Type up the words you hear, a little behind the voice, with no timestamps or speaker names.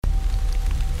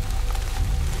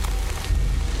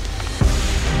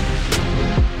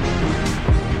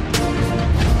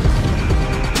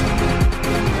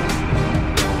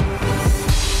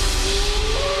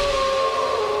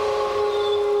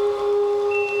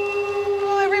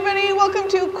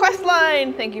to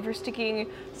Questline. Thank you for sticking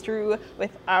through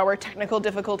with our technical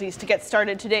difficulties to get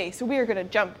started today. So we are going to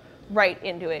jump right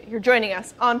into it. You're joining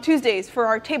us on Tuesdays for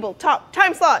our tabletop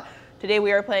time slot. Today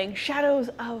we are playing Shadows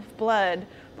of Blood.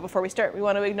 But before we start, we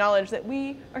want to acknowledge that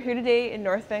we are here today in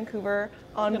North Vancouver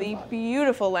on the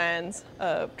beautiful lands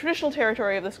of traditional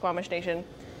territory of the Squamish Nation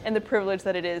and the privilege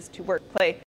that it is to work,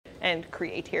 play, and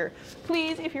create here.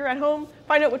 Please, if you're at home,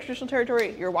 find out what traditional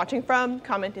territory you're watching from,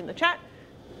 comment in the chat.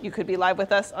 You could be live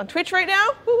with us on Twitch right now,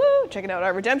 woo-woo, checking out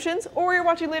our redemptions, or you're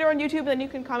watching later on YouTube, and then you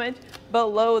can comment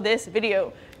below this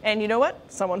video. And you know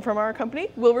what? Someone from our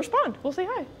company will respond. We'll say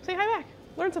hi. Say hi back.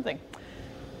 Learn something.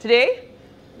 Today,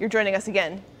 you're joining us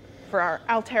again for our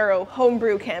ALTERO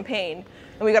homebrew campaign.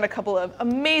 And we got a couple of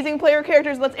amazing player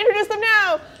characters. Let's introduce them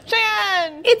now.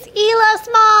 Cheyenne! It's Ela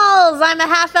Smalls! I'm a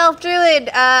half-elf druid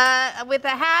with a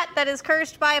hat that is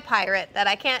cursed by a pirate that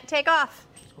I can't take off.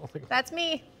 That's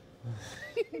me.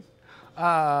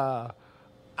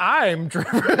 I'm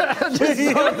Trevor. That's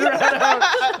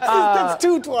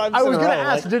two times. I was going to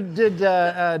ask,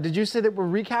 did you say that we're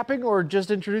recapping or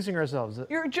just introducing ourselves?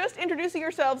 You're just introducing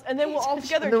yourselves, and then we'll all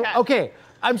together chat. Okay,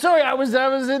 I'm sorry. I was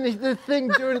in the thing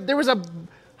doing. There was a.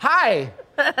 Hi,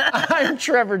 I'm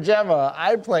Trevor Gemma.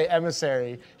 I play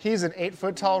Emissary. He's an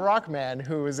 8-foot-tall rock man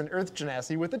who is an earth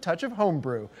genasi with a touch of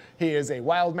homebrew. He is a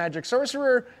wild magic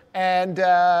sorcerer, and he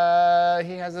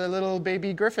has a little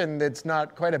baby griffin that's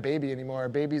not quite a baby anymore.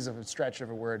 Baby's a stretch of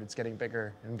a word. It's getting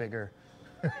bigger and bigger.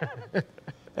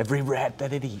 Every rat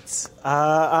that it eats.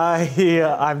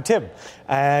 I'm Tim.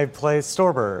 I play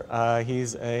Storber.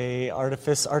 He's a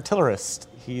artifice artillerist.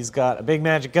 He's got a big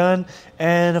magic gun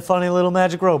and a funny little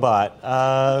magic robot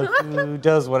who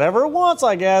does whatever it wants,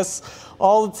 I guess,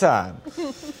 all the time.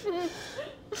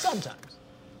 Sometimes.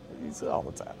 He's all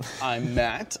the time. I'm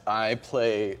Matt. I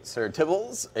play Sir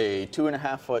Tibbles, a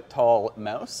 2.5-foot tall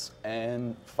mouse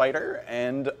and fighter,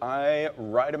 and I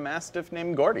ride a mastiff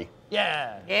named Gordy.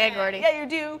 Yeah. Yeah, Gordy. Yeah, you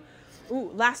do.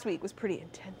 Ooh, last week was pretty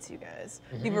intense, you guys.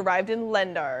 You've arrived in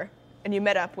Lendar, and you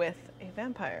met up with a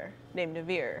vampire named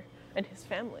Navir and his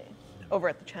family over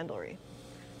at the Chandlery.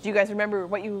 Do you guys remember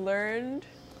what you learned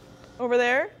over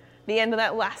there? The end of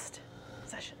that last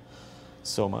session.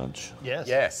 So much. Yes.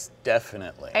 Yes,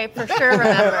 definitely. I for sure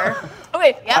remember.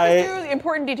 Okay, let's do the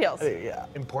important details. Yeah.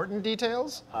 Important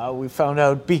details? We found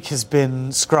out Beak has been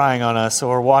scrying on us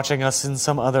or watching us in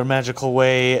some other magical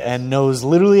way and knows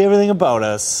literally everything about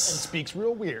us. And speaks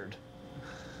real weird.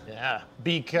 Yeah.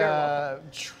 Beak, kind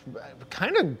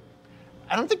of.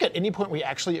 I don't think at any point we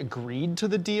actually agreed to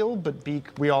the deal, but Beak,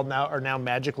 we all now are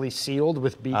magically sealed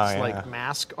with Beak's like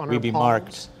mask on our palms. We'd be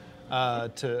marked.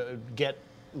 To get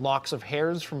locks of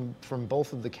hairs from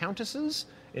both of the countesses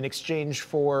in exchange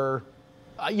for,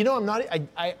 I'm not.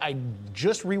 I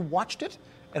just rewatched it,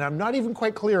 and I'm not even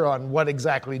quite clear on what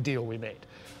exactly deal we made,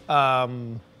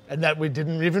 and that we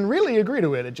didn't even really agree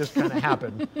to it. It just kind of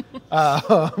happened.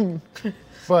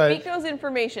 But Beak knows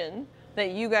information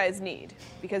that you guys need,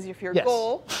 because if your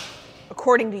goal,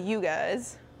 according to you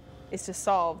guys, is to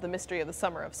solve the mystery of the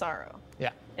Summer of Sorrow. Yeah.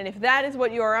 And if that is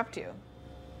what you are up to,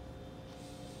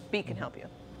 Beak can help you.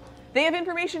 They have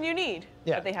information you need,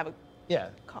 but they have a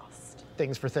cost.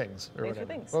 Things for things, or Things for whatever.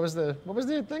 things. What was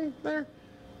the thing there?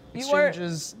 You are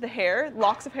Exchanges. the hair,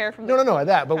 locks of hair from the No,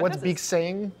 that. But what's countesses. Beak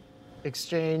saying?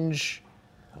 Exchange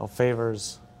Oh,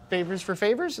 favors. favors for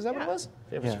favors? Is that what it was?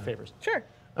 Favors Yeah. for favors. Sure.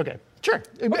 Okay, sure.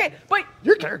 Okay, but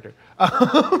Your character.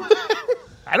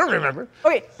 I don't remember.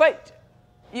 Okay, but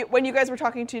when you guys were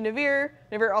talking to Navir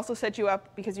also set you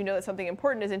up because you know that something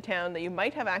important is in town, that you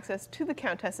might have access to the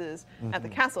countesses at the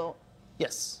castle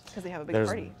Yes. because they have a big There's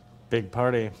party. big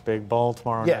party, big ball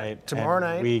tomorrow night. Tomorrow and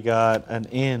night. We got an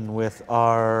inn with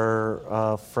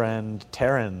our friend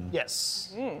Taryn.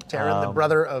 Yes. Taryn, the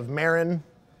brother of Marin,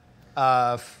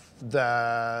 that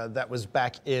was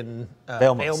back in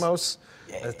Baelmos.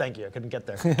 Thank you. I couldn't get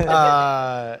there.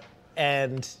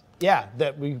 And yeah,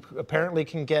 that we apparently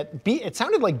can get. It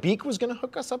sounded like Beak was going to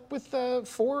hook us up with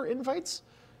 4 invites,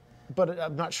 but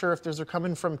I'm not sure if those are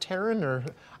coming from Taryn or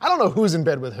I don't know who's in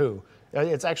bed with who.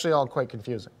 It's actually all quite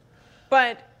confusing.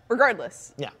 But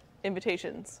regardless,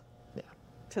 invitations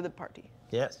to the party.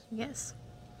 Yes. Yes.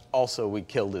 Also, we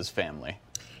killed his family.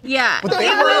 Yeah. But they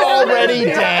were already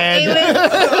dead.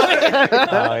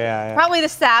 Oh, yeah. Probably the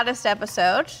saddest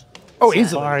episode Oh,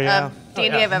 easily. Sorry, yeah. of D&D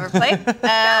I've ever played.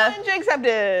 Challenge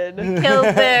accepted.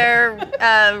 Killed their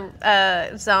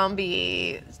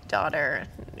zombie daughter.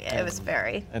 It was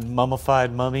very. And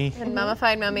mummified mummy. And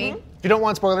mummified mummy. If you don't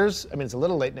want spoilers, I mean, it's a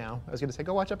little late now. I was going to say,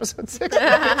 go watch episode 6. What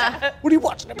are you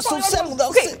watching? Episode 7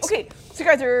 without 6. Okay, so you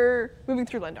guys are moving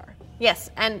through Lendar.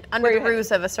 Yes, and under Where the are you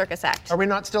ruse of a circus act. Are we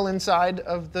not still inside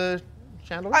of the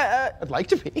chandelier? I'd like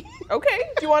to be. Okay.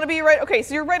 Do you want to be right? Okay,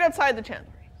 so you're right outside the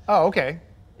chandelier. Oh, okay.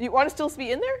 You want to still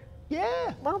be in there?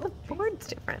 Yeah. Well, the board's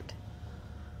different.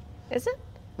 Is it?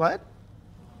 What?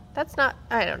 That's not.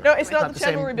 I don't know. No, it's not the the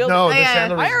chandelier same- building. no, the I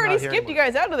chandelier's already not here skipped you anymore.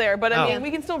 guys out of there, but I Oh. mean,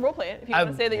 we can still roleplay it if you want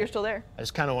to say that you're still there. I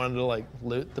just kind of wanted to like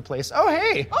loot the place. Oh,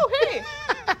 hey. Oh, hey.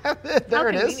 There How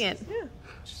it is. convenient.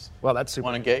 Well, that's super.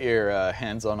 Want to get your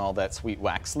hands on all that sweet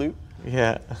wax loot?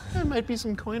 Yeah. There might be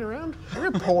some coin around.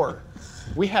 We're poor.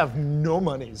 We have no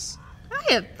monies.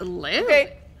 I have the land.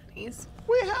 Okay. We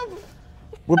have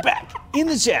We're back in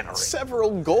the January.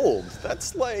 Several gold.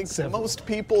 That's like most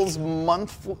people's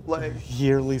month, like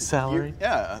Yearly salary.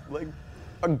 yeah, like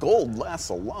a gold lasts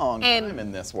a long And- time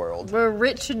in this world. We're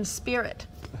rich in spirit.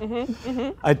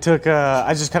 I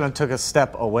just kind of took a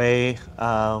step away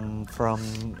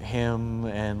from him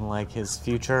and like his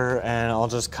future, and I'll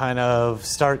just kind of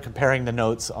start comparing the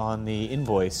notes on the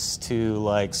invoice to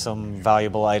like some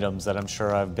valuable items that I'm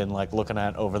sure I've been like looking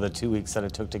at over the 2 weeks that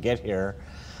it took to get here.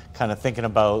 Kind of thinking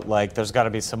about like there's got to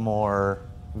be some more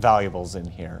valuables in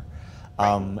here,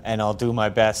 and I'll do my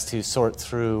best to sort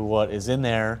through what is in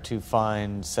there to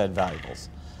find said valuables.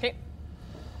 Okay.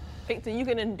 Okay, so you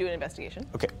can do an investigation.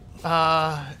 Okay.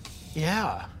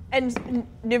 yeah. And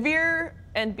Navir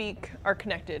and Beak are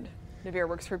connected. Navir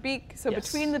works for Beak, so Yes.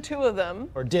 between the two of them,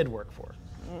 Or did work for.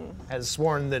 Has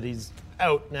sworn that he's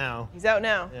out now. he's out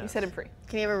now. Yeah. You set him free.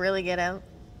 Can you ever really get out?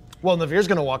 Well, Navir's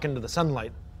gonna walk into the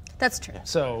sunlight, That's true.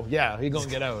 so yeah, he's gonna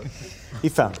get out. He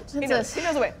found it. He knows. He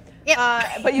knows the way. Yep.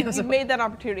 But you made that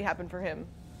opportunity happen for him,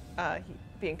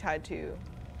 being tied to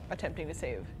attempting to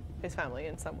save his family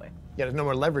in some way. Yeah, there's no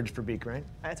more leverage for Beak, right?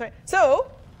 That's right.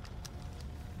 So,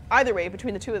 either way,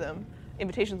 between the two of them,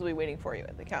 invitations will be waiting for you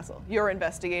at the castle. You're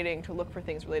investigating to look for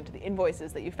things related to the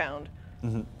invoices that you found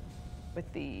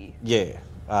with the... Yeah,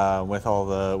 with all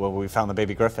the when we found the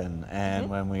baby griffin, and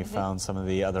when we found some of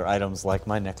the other items like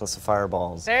my necklace of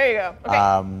fireballs. There you go.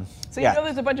 Okay. So you yeah. know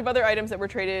there's a bunch of other items that were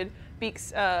traded.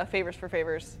 Beak's favors for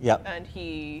favors. Yep. And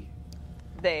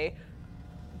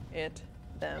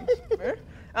them.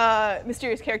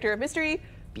 Mysterious character of mystery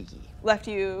left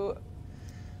you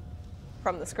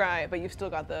from the scry, but you've still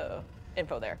got the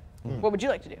info there. What would you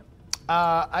like to do?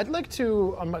 I'd like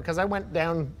to, because I went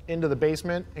down into the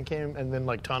basement and came, and then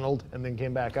like tunneled, and then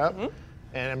came back up. And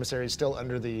Emissary is still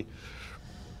under the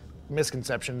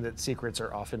misconception that secrets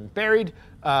are often buried.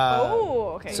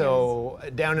 Okay. So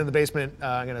down in the basement,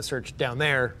 I'm going to search down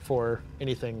there for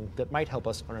anything that might help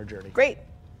us on our journey. Great.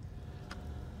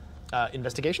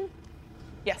 Investigation?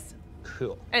 Yes.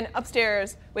 Cool. And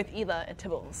upstairs with Ela and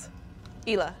Tibbles.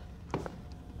 Ela.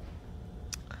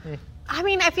 I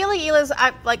mean, I feel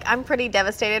like I'm pretty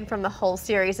devastated from the whole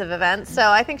series of events, so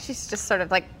I think she's just sort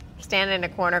of like standing in a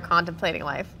corner contemplating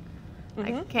life.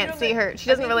 I can't see her. She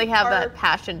doesn't really have that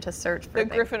passion to search for The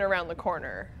things. griffin around the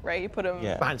corner, right? You put him...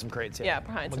 Yeah. Behind some crates, yeah. Yeah,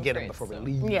 behind we'll some get crates, him before so.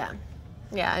 we leave. Yeah.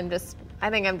 Yeah, I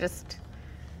think I'm just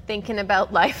thinking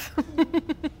about life.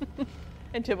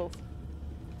 And Tibbles.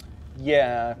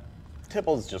 Yeah,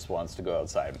 Tipples just wants to go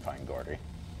outside and find Gordy.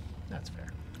 That's fair.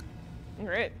 All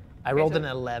right. I rolled so- an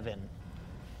 11.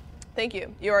 Thank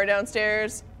you. You are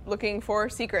downstairs looking for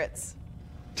secrets.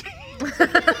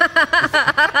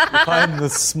 Find the In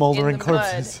smoldering the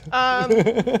corpses.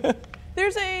 mud.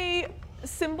 There's a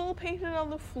symbol painted on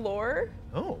the floor.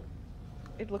 Oh.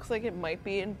 It looks like it might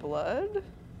be in blood.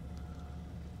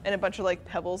 And a bunch of like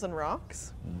pebbles and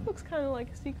rocks. Looks kind of like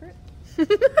a secret.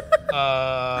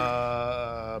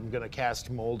 I'm going to cast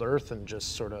Mold Earth and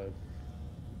just sort of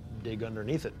dig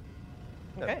underneath it.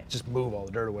 Okay. Just move all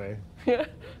the dirt away.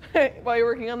 While you're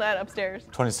working on that upstairs.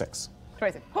 26.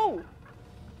 26. Oh!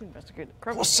 Investigate the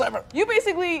crime. 7. You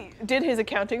basically did his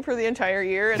accounting for the entire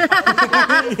year. And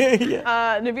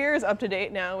Navir is up to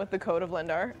date now with the Code of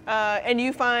Lendar. And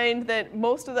you find that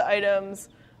most of the items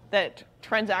that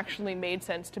transactionally made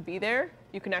sense to be there,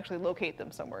 you can actually locate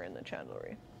them somewhere in the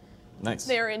chandlery. Nice.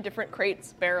 They're in different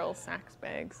crates, barrels, sacks,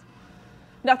 bags.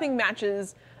 Nothing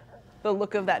matches the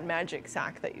look of that magic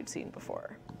sack that you'd seen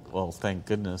before. Well, thank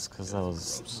goodness, because that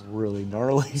was really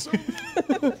gnarly.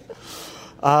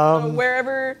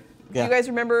 Wherever, do yeah. you guys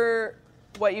remember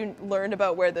what you learned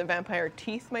about where the vampire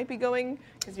teeth might be going?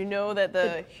 Because you know that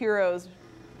the hero's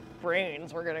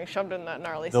brains were getting shoved in that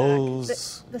gnarly sack.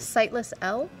 Those, The sightless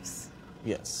elves?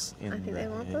 yes, in I think they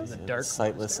want those. The dark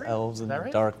sightless monastery? elves in that the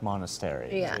right? dark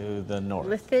monastery Yeah. to the north.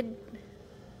 Lithid?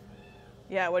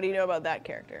 Yeah, what do you know about that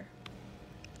character?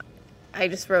 I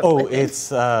just wrote. Oh, with it.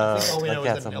 it's All we know like, is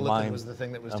yeah, that it's Illithid was the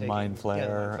thing that was a taken. mind Yeah,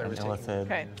 flare, the an was taken. illithid.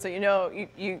 Okay, so you know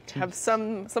you have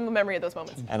some memory of those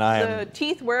moments. And I the am-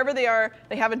 teeth, wherever they are,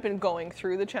 they haven't been going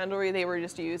through the chandlery. They were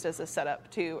just used as a setup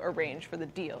to arrange for the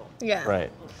deal. Yeah.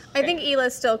 Right. I think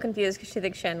Hila's still confused because she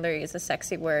thinks chandlery is a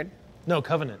sexy word. No,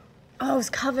 Covenant. Oh,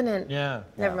 it's covenant. Yeah.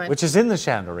 Never mind. Which is in the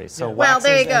chandlery, so Well, waxes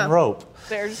there you go. and rope.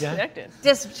 They're just connected.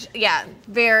 Just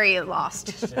very lost.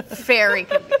 Very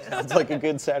confused. Sounds like a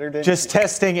good Saturday. Just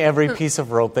testing every piece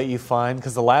of rope that you find,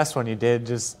 because the last one you did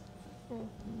just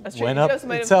That's true. went You up just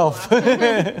might have itself. been the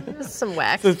last Just some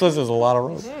wax. This was a lot of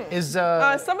rope. Is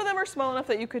one. Some of them are small enough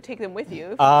that you could take them with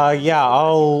you. Yeah,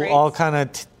 I'll Crates. kind of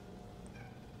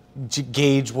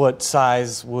gauge what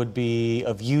size would be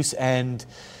of use and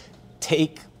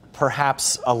take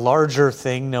perhaps a larger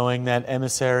thing, knowing that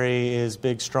Emissary is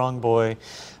big, strong boy,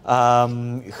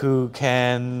 who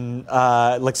can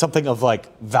like something of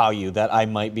like value that I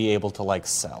might be able to like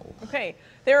sell. Okay,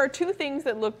 there are two things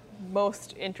that look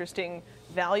most interesting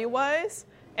value-wise,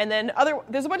 and then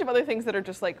there's a bunch of other things that are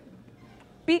just like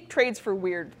beat trades for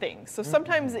weird things. So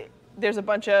sometimes there's a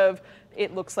bunch of,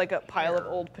 it looks like a pile of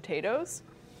old potatoes.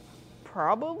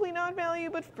 Probably not value,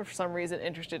 but for some reason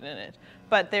interested in it.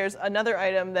 But there's another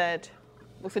item that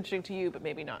looks interesting to you, but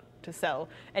maybe not to sell,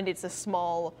 and it's a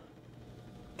small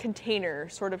container,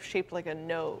 sort of shaped like a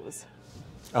nose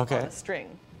on Okay. a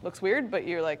string. Looks weird, but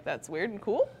you're like, that's weird and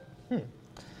cool.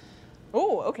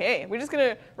 Oh, okay. We're just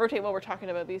gonna rotate while we're talking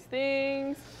about these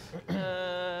things.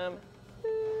 got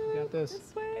this?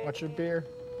 way. Watch your beer.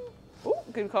 Ooh,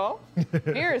 good call.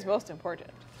 Beer is most important.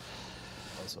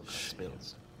 Also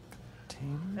spills.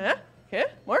 Huh? Okay,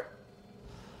 more?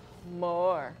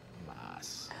 More.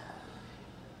 Mas.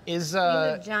 Is He's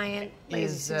a giant lazy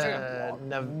is Susan.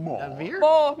 Navir?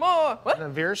 More. What?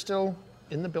 Navir still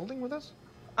in the building with us?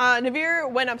 Navir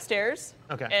went upstairs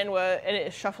Okay. and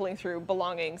is shuffling through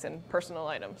belongings and personal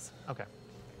items. Okay.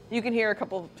 You can hear a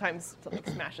couple of times something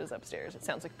smashes upstairs. It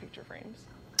sounds like picture frames.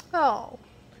 Oh.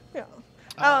 Yeah.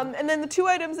 And then the two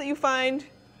items that you find,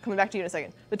 coming back to you in a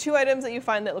second, the two items that you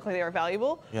find that look like they are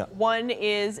valuable, Yeah. one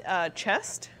is a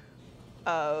chest.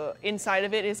 Inside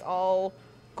of it is all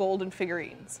golden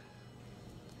figurines.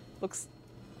 Looks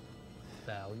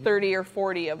Value. 30 or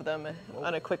 40 of them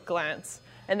on a quick glance.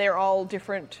 And they're all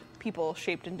different people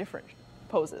shaped in different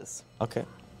poses Okay.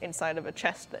 inside of a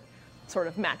chest that sort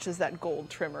of matches that gold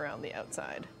trim around the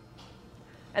outside.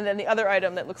 And then the other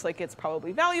item that looks like it's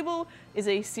probably valuable is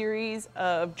a series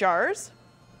of jars,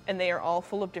 and they are all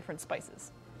full of different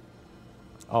spices.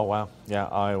 Oh wow. Yeah,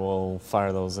 I will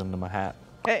fire those into my hat.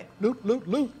 Okay.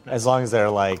 Loot. As long as they're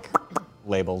like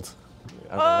labeled.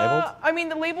 Are they labeled? I mean,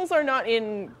 the labels are not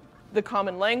in the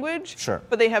common language. Sure.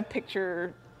 But they have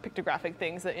pictographic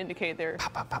things that indicate they're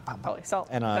probably salt,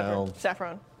 And pepper, I'll-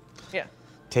 saffron. Yeah.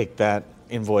 Take that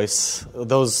invoice,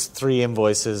 those 3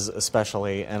 invoices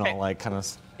especially, and Okay. I'll like kind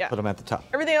of Yeah. put them at the top.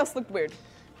 Everything else looked weird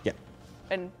Yeah.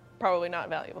 and probably not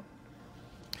valuable.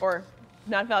 Or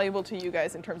not valuable to you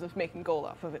guys in terms of making gold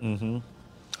off of it. Mm-hmm.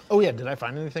 Oh yeah, did I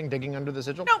find anything digging under the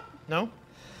sigil? Nope. No?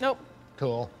 Nope.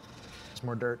 Cool. Just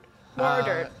more dirt. More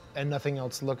dirt. And nothing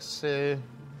else looks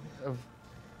of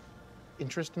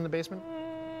interest in the basement?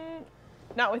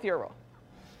 Not with your roll.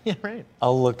 Yeah, right.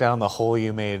 I'll look down the hole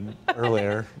you made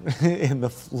earlier in the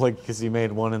because you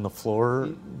made one in the floor.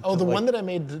 Oh, the like- one that I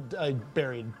made, I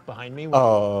buried behind me.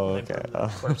 Oh, when I okay. put the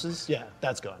corpses. Yeah,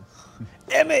 that's gone.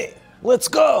 Emmy, let's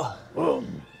go.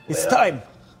 It's time.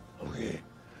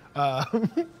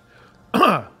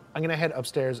 I'm gonna head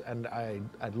upstairs, and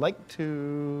I'd like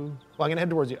to. Well, I'm gonna head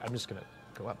towards you. I'm just gonna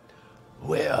go up.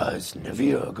 Where's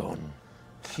Navir gone?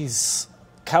 He's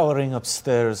cowering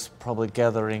upstairs, probably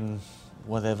gathering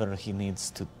whatever he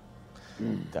needs to.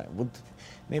 That would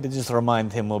maybe just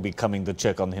remind him we'll be coming to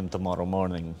check on him tomorrow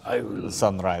morning. I will The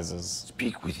sun rises,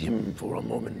 speak with him for a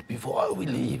moment before we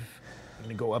leave. I'm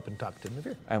gonna go up and talk to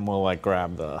Navir. and we'll like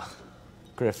grab the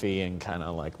Griffy and kind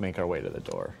of like make our way to the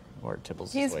door where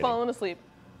Tibbles He's is waiting. fallen asleep.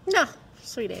 No.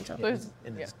 Sweet angel. There's-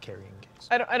 In yeah. his carrying case.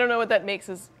 I don't know what that makes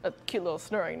as a cute little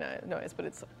snoring noise, but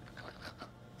it's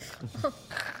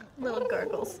Little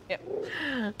gargles. yeah,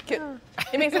 cute.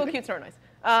 It makes a little cute snore noise.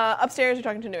 Upstairs, you're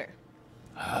talking to Nuir.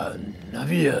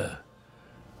 Navir,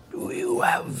 do you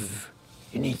have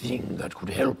anything that could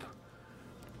help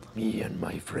me and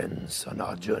my friends on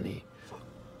our journey,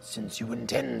 since you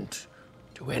intend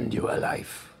to end your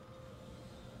life?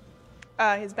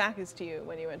 His back is to you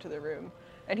when you enter the room,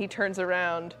 and he turns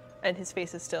around, and his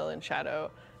face is still in shadow,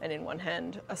 and in one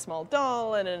hand a small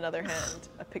doll, and in another hand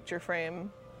a picture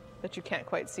frame that you can't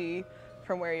quite see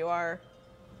from where you are.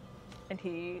 And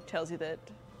he tells you that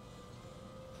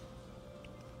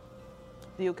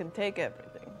You can take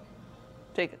everything.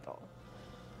 Take it all.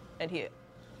 And he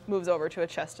moves over to a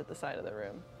chest at the side of the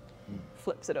room,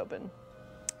 flips it open,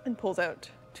 and pulls out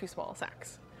 2 small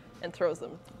sacks and throws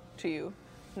them to you,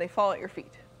 and they fall at your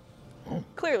feet.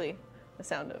 Clearly, the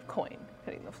sound of coin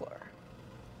hitting the floor.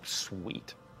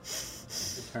 Sweet.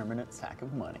 Permanent sack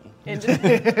of money.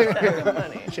 Indeterminate sack of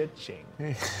money. Cha-ching.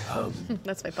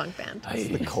 That's my punk band.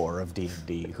 The core of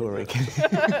D&D. Who are we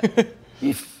kidding?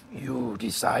 If you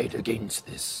decide against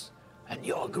this, and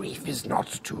your grief is not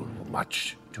too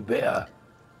much to bear,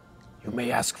 you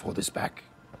may ask for this back,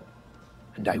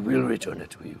 and I will return it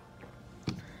to you.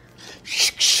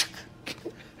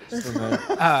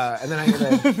 And then I'm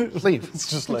gonna leave. It's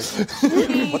just like,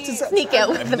 Sneak out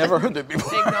with I've never heard it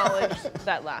before. Acknowledge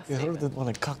that last I heard statement. that when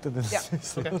I cocked it in.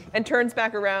 Yeah. And turns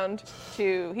back around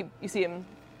to, you see him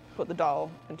put the doll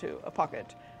into a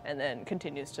pocket and then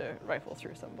continues to rifle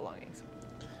through some belongings.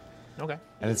 Okay.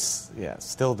 And it's,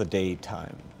 still the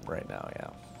daytime right now,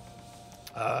 yeah.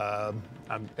 Are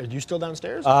you still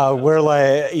downstairs? We're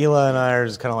like, Ela and I are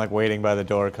just kind of like waiting by the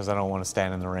door because I don't want to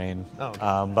stand in the rain. Oh, okay.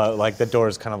 But like the door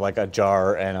is kind of like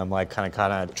ajar, and I'm like kind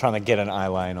of trying to get an eye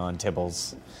line on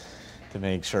Tibbles to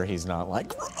make sure he's not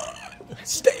like,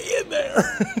 stay in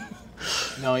there.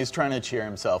 No, he's trying to cheer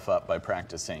himself up by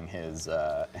practicing his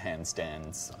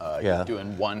handstands. He's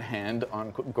doing one hand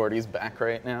on Gordy's back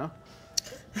right now.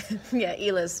 Yeah,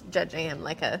 Ela's judging him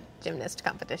like a gymnast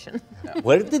competition.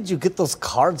 Where did you get those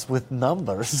cards with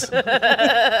numbers?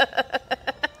 I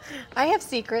have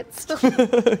secrets.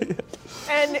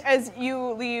 And as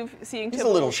you leave, seeing He's a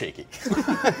Tibbles, little shaky.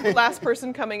 last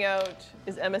person coming out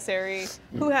is Emissary,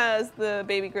 who has the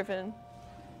baby griffin.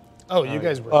 Oh, you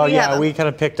guys were. Oh We have yeah, him. we kind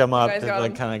of picked him up guys to got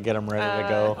like him. kind of get him ready to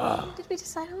go. Did we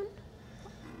decide on?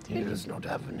 He does not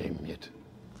have a name yet.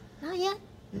 Not yet.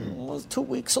 Was 2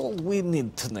 weeks old. We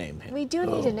need to name him. We do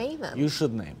need to name him. You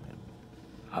should name him.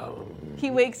 He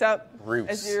wakes up Bruce.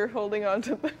 as you're holding on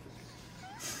to the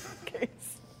case.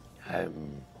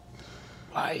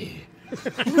 Why? It's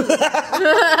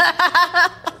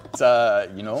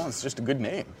it's just a good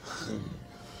name.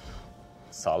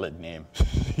 Solid name.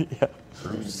 Do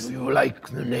you like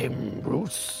the name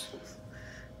Bruce?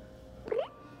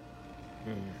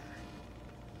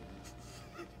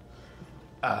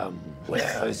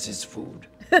 Where is his food?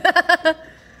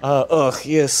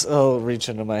 Yes, I'll reach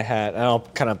into my hat and I'll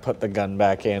kind of put the gun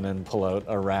back in and pull out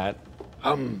a rat.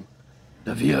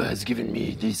 Navia has given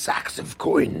me these sacks of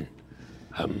coin.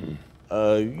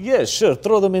 Yeah, sure,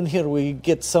 throw them in here. We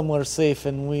get somewhere safe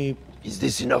and we... Is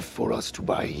this enough for us to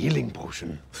buy a healing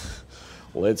potion?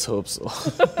 Let's hope so.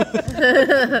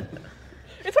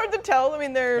 It's hard to tell. I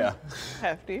mean, they're Yeah.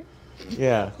 hefty.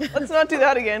 Yeah. Let's not do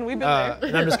that again. We've been there.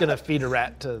 And I'm just gonna feed a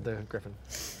rat to the griffin.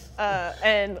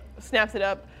 And snaps it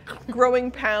up, growing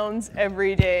pounds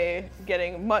every day,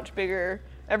 getting much bigger.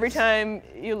 Every time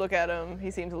you look at him, he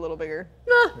seems a little bigger.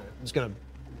 I'm just gonna.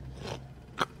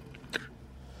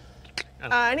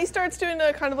 And he starts doing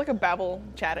a kind of like a babble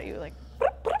chat at you, like.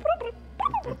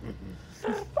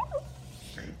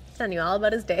 Telling you all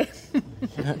about his day.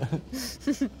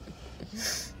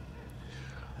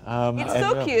 It's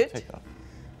so cute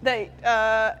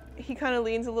that he kind of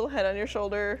leans a little head on your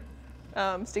shoulder,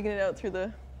 sticking it out through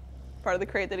the part of the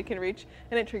crate that he can reach,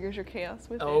 and it triggers your chaos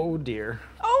with it. Oh dear.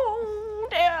 Oh,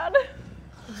 Dad!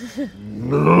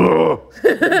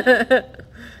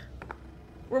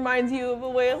 Reminds you of a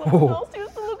way someone else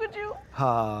used to look at you.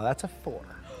 That's a 4.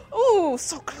 Ooh,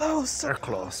 so close, so They're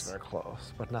close. They're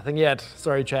close, but nothing yet.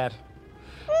 Sorry, Chad.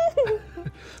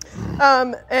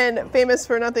 And Famous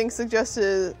for Nothing suggests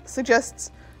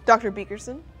Dr.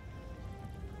 Beakerson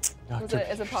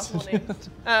as a possible name.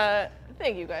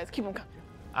 Thank you, guys. Keep them coming.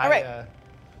 All right.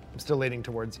 I'm still leaning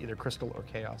towards either Crystal or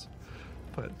Chaos,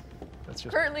 but that's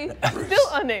just. Currently still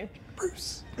unnamed.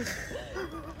 Bruce.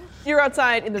 You're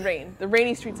outside in the rain, the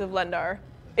rainy streets of Lendar.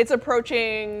 It's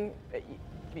approaching.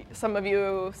 Some of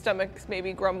you stomachs may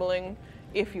be grumbling.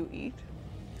 If you eat,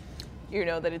 you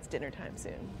know that it's dinner time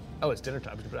soon. Oh, it's dinner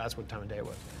time, but that's what time of day it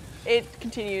was. It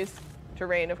continues to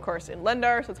rain, of course, in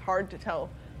Lendar, so it's hard to tell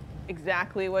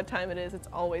exactly what time it is. It's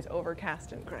always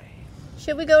overcast and gray.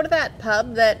 Should we go to that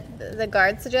pub that the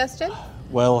guard suggested?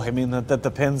 Well, I mean, that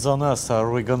depends on us.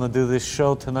 Are we going to do this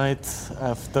show tonight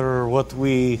after what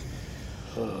we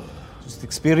just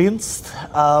experienced?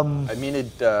 I mean,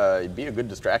 it'd be a good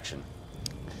distraction.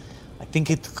 I think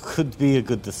it could be a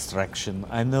good distraction.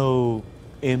 I know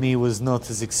Amy was not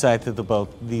as excited about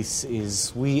this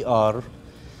as we are,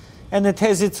 and it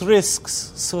has its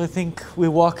risks. So I think we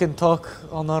walk and talk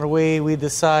on our way. We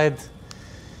decide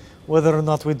whether or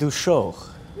not we do show.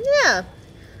 Yeah.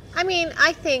 I mean,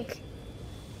 I think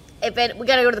we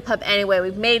gotta go to the pub anyway.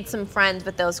 We've made some friends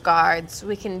with those guards.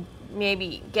 We can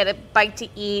maybe get a bite to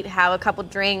eat, have a couple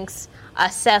drinks,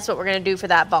 assess what we're gonna do for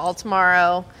that ball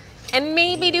tomorrow, and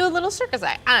maybe do a little circus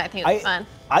act. I think it'll be fun.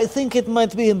 I think it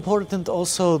might be important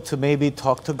also to maybe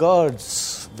talk to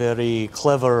guards. Very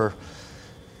clever.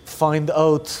 Find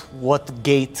out what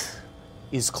gate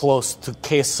is close to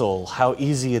Castle, how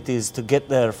easy it is to get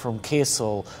there from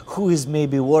Castle, who is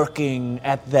maybe working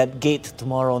at that gate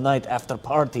tomorrow night after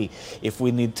party. If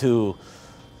we need to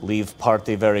leave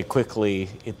party very quickly,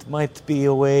 it might be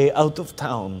a way out of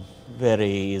town very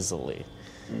easily.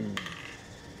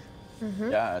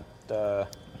 Yeah,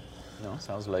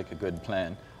 sounds like a good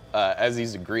plan. As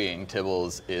he's agreeing,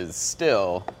 Tibbles is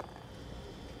still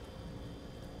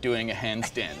doing a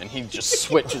handstand, and he just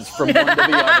switches from one to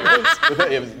the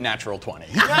other. It was natural 20.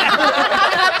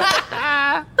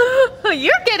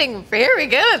 You're getting very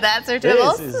good at that, Sir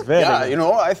Tibbles. This is very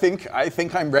I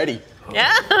think I'm ready.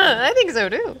 Yeah, I think so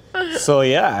too. So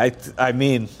yeah, I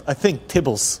mean, I think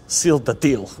Tibbles sealed the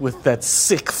deal with that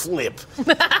sick flip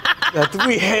that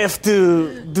we have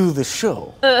to do the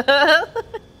show.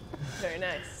 Very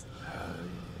nice.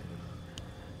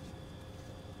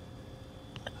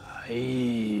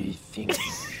 I think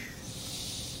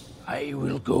I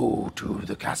will go to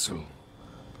the castle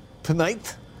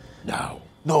Tonight? now.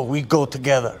 No, we go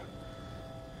together.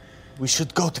 We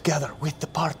should go together with the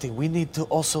party. We need to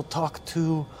also talk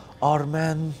to our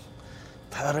man,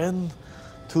 Perrin,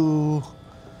 to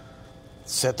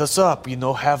set us up,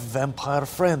 have vampire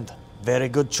friend. Very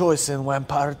good choice in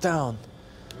Vampire Town.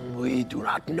 We do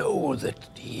not know that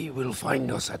he will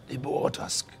find us at the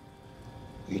Bortusk.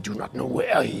 We do not know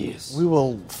where he is. We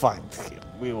will find him.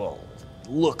 We will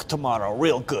look tomorrow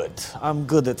real good. I'm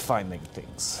good at finding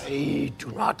things. I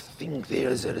do not think there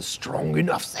is a strong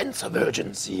enough sense of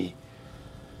urgency.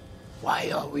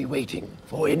 Why are we waiting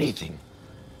for anything?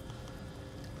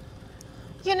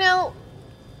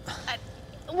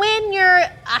 When you're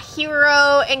a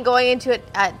hero and going into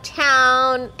a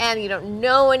town and you don't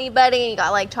know anybody and you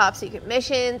got top secret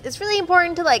missions, it's really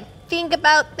important to think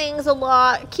about things a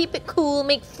lot, keep it cool,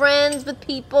 make friends with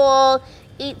people,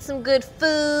 eat some good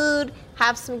food,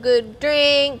 have some good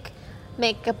drink,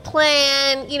 make a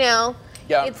plan,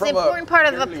 Yeah, it's an important part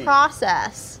of the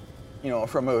process.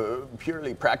 From a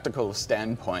purely practical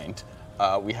standpoint,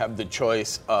 we have the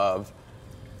choice of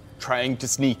trying to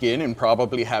sneak in and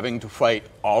probably having to fight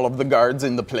all of the guards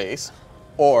in the place,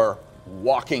 or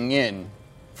walking in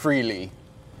freely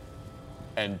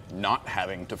and not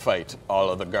having to fight all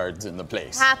of the guards in the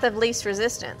place. Path of least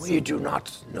resistance. We do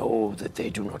not know that they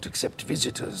do not accept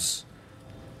visitors.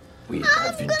 We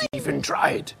haven't even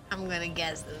tried. I'm gonna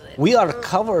guess that We are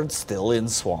covered still in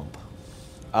swamp.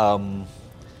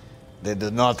 They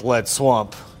did not let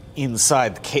swamp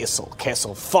inside Castle.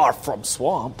 Castle far from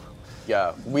swamp.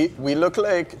 Yeah, we look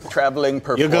like traveling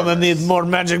performers. You're gonna need more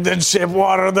magic than shape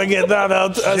water to get that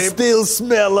out. I still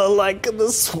smell like the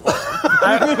swamp.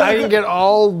 I can get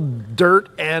all dirt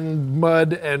and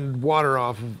mud and water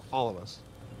off of all of us.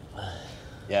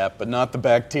 Yeah, but not the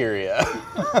bacteria.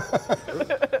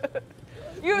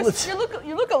 You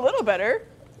look a little better.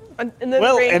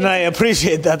 Well, and I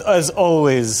appreciate that as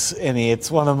always, Annie.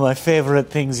 It's one of my favorite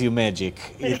things you magic.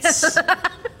 It's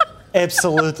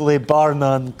absolutely bar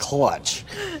none clutch.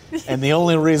 And the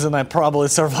only reason I probably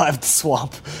survived the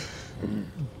swamp.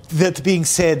 That being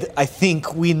said, I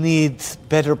think we need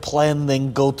better plan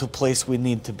than go to place we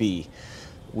need to be.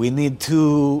 We need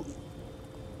to,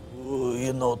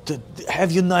 to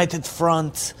have united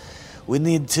front. We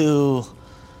need to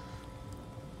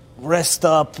rest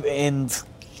up, and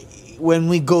when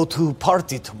we go to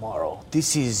party tomorrow,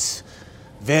 this is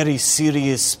very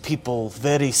serious people,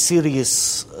 very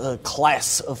serious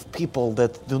class of people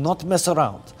that do not mess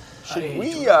around. Should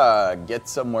we get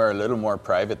somewhere a little more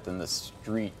private than the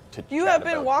street to You chat have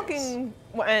been about walking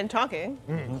and talking,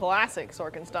 classic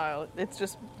Sorkin style. It's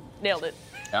just nailed it.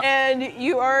 Yeah. And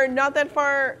you are not that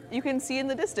far. You can see in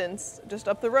the distance, just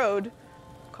up the road,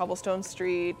 cobblestone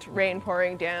street, rain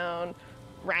pouring down,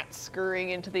 rats scurrying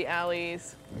into the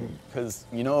alleys. Because,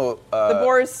 the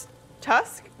boar's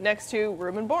tusk next to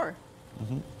room and boar.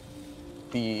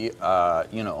 the,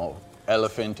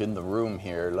 elephant in the room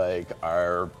here,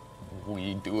 are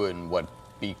we doing what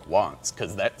Beak wants?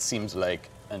 Because that seems like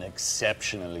an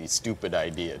exceptionally stupid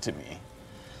idea to me.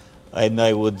 And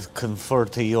I would confer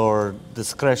to your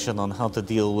discretion on how to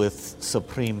deal with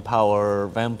supreme power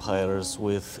vampires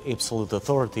with absolute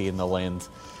authority in the land.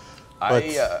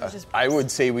 I would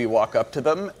say we walk up to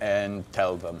them and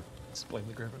tell them. Explain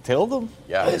the griffin. Tell them?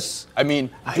 Yeah. Yes, I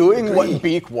mean, I doing agree. what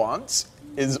Beak wants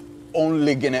is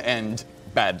only going to end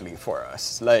badly for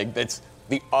us. Like, that's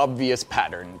the obvious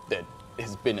pattern that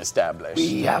has been established.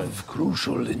 We have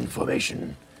crucial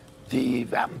information. The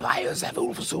vampires have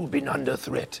also been under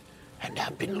threat and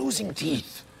have been losing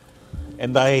teeth.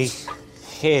 And I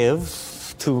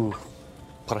have, to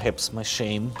perhaps my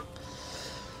shame,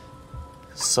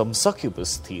 some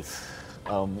succubus teeth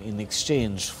in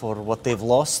exchange for what they've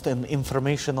lost and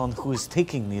information on who is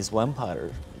taking these vampire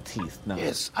teeth now.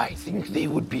 Yes, I think they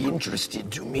would be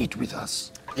interested to meet with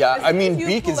us. Yeah, I mean, you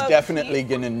Beak pull is out definitely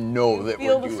teeth, gonna know that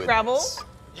Feel we're the doing Scrabble this.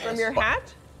 from your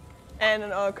hat and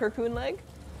a Cocoon leg,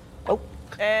 Oh,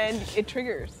 and it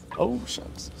triggers. oh,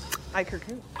 shucks. I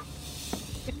Cocoon.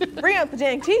 Bring out the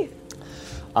dang teeth.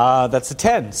 That's a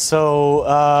 10. So,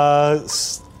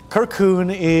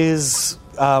 Kirkoon is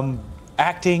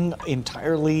acting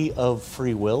entirely of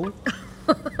free will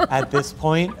at this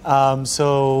point.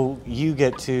 So, you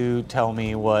get to tell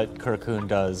me what Kirkoon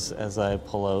does as I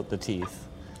pull out the teeth.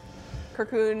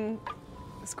 Cocoon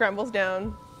scrambles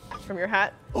down from your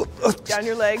hat, down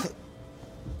your leg.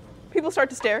 People start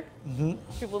to stare.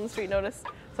 People in the street notice.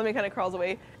 Something kind of crawls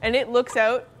away, and it looks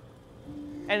out,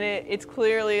 and it's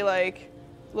clearly like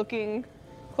looking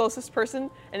closest person,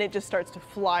 and it just starts to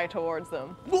fly towards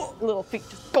them. Little feet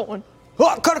just going.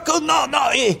 Oh, Kirkoon,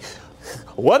 no.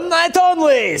 One night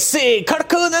only. See,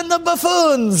 Kirkoon and the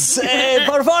buffoons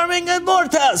performing at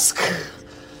Mortusk.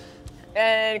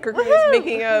 And Kirkoon is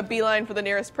making a beeline for the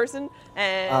nearest person,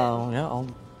 and Yeah.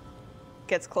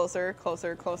 gets closer,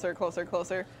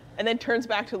 and then turns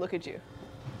back to look at you.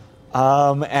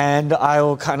 And I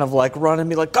will kind of like run and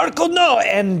be like, Kirkoon, no!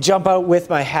 And jump out with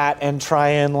my hat and try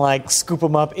and like scoop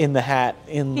him up in the hat.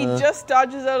 He just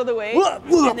dodges out of the way,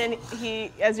 and then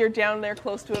he, as you're down there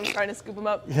close to him, trying to scoop him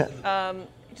up,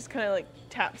 he just kind of like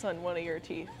taps on one of your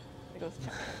teeth. He goes,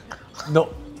 No,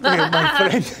 my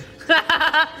friend.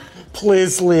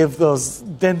 Please leave those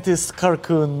dentist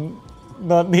Kirkoon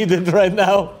not needed right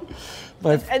now.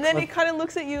 and then it kind of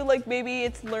looks at you like maybe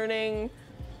it's learning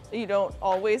you don't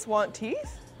always want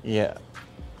teeth. Yeah.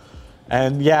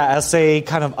 And yeah, I'll say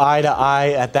kind of eye to eye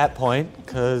at that point,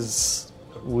 because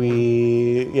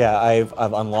I've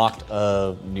unlocked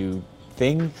a new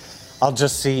thing. I'll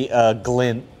just see a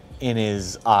glint in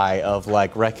his eye of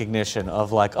like recognition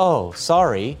of like, oh,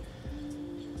 sorry.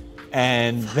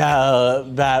 And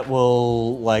that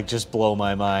will like just blow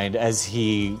my mind as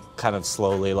he kind of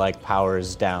slowly like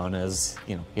powers down, as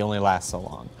you know, he only lasts so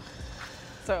long.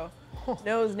 So,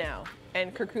 knows now.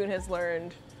 And Kirkoon has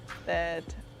learned that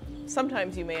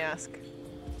sometimes you may ask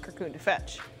Kirkoon to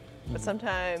fetch, but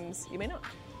sometimes you may not.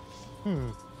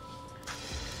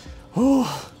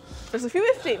 There's a few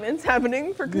if statements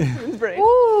happening for Kirkoon's brain.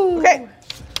 Okay.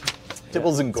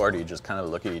 Tibbles and Gordy just kind of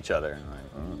look at each other and like,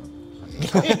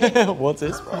 What's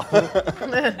his problem?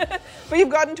 But you've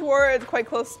gotten towards quite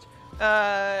close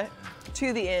to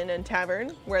the inn and tavern,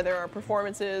 where there are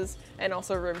performances and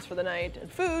also rooms for the night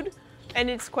and food. And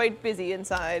it's quite busy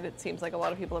inside. It seems like a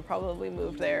lot of people have probably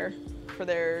moved there for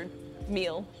their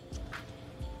meal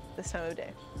this time of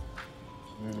day.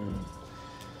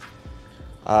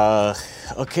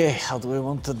 Okay, how do we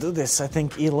want to do this? I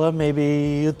think, Ela,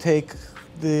 maybe you take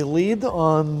the lead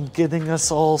on getting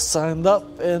us all signed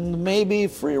up, and maybe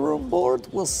free room board.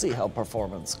 We'll see how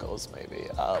performance goes, maybe.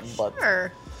 But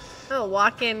Sure. I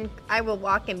will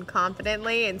walk in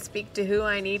confidently and speak to who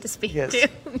I need to speak yes, to.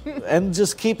 and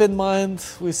just keep in mind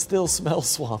we still smell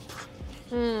swamp.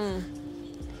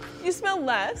 You smell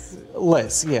less.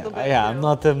 Less, yeah, bit, yeah. you I'm know.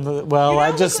 not in. You Well, don't I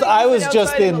look just like I you've was been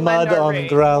just outside of in the mud Lendar on raid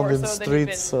ground more and so than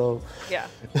you've streets, been- so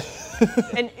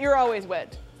Yeah. And you're always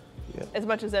wet. Yeah. As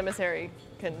much as Emissary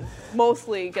can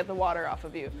mostly get the water off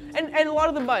of you. And a lot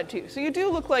of the mud, too. So you do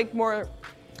look like more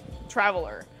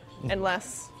traveler and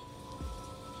less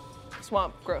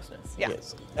swamp grossness. Yeah.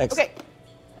 yes. Excellent. Okay.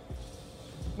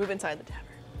 Move inside the tavern.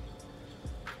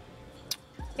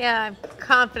 Yeah, I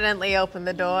confidently open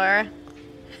the door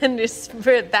and just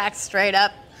put it back straight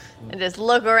up and just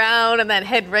look around and then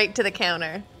head right to the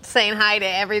counter, saying hi to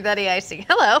everybody I see.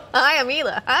 Hello, hi, I'm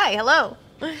Ela. Hi, hello.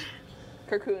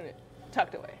 Kirkoon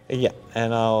tucked away. Yeah,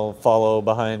 and I'll follow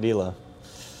behind Ela.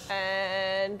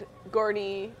 And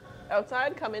Gordy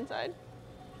outside, come inside.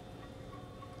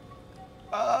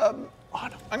 I'm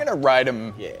gonna ride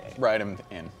him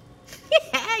in.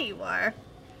 Yeah, you are.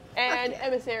 And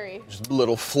Emissary. Just a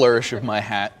little flourish of my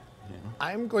hat.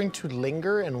 I'm going to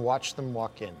linger and watch them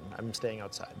walk in. I'm staying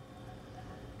outside.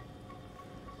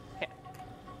 Okay.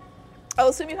 I'll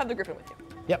assume you have the griffin with you.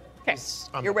 Yep. Okay. It's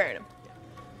on You're the- wearing him.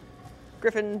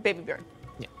 Griffin, baby Bjorn.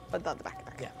 Yeah. But not the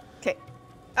backpack. Yeah. Okay.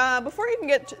 Before you can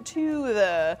get to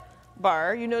the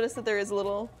bar, you notice that there is a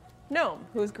little gnome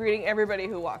who's greeting everybody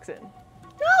who walks in.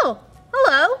 Oh,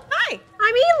 hello. Hi.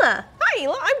 I'm Hila. Hi,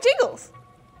 Hila. I'm Jingles.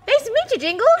 Nice to meet you,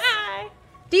 Jingles. Hi.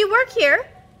 Do you work here?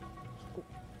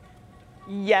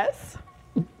 Yes.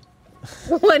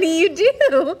 What do you do?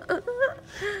 I'm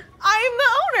the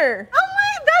owner. Oh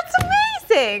my, that's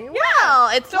amazing.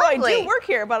 Wow, it's So lovely. I do work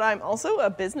here, but I'm also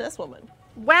a businesswoman.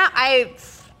 Wow,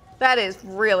 that is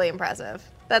really impressive.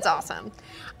 That's awesome.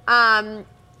 I'm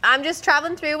just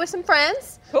traveling through with some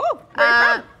friends. Cool. Where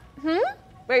are you from? Hmm?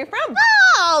 Where are you from?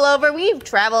 All over. We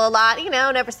travel a lot,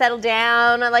 never settle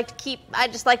down. I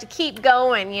just like to keep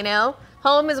going,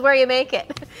 Home is where you make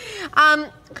it.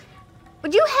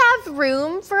 Would you have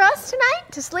room for us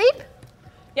tonight to sleep?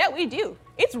 Yeah, we do.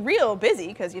 It's real busy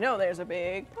because, there's a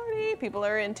big party. People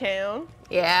are in town.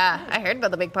 Yeah, I heard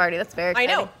about the big party. That's very I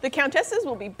exciting. know. The countesses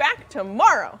will be back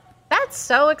tomorrow. That's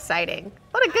so exciting.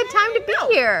 What a good time to be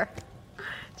here.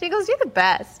 Jingles, you're the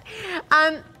best.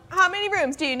 How many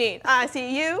rooms do you need? I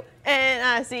see you, and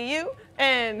I see you,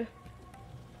 and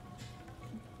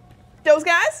those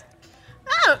guys?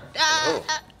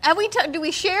 Do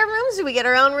we share rooms? Do we get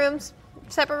our own rooms?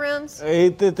 Separate rooms?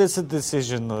 That's a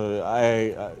decision.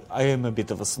 I am a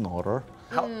bit of a snorer.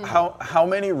 How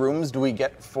many rooms do we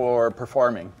get for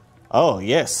performing? Oh,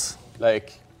 yes.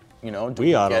 Like, do We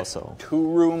we are get also.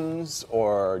 2 rooms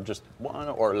or just 1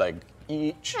 or like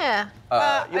each? Yeah.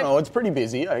 It's pretty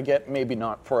busy. I get maybe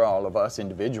not for all of us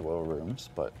individual rooms,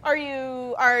 but Are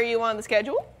you on the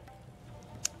schedule?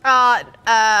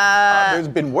 there's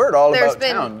been word all about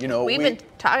town. We've been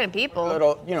talking to people.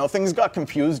 Things got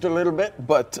confused a little bit,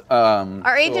 but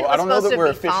Our agent I was don't know supposed that to we're be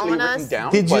officially following written us.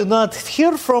 down. Did you not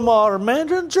hear from our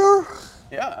manager?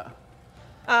 Yeah.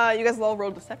 You guys will all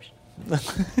roll deception.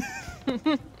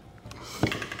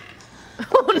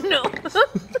 Oh, no.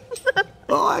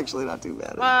 Oh, actually, not too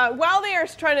bad. While they are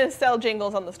trying to sell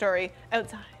Jingles on the story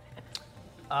outside,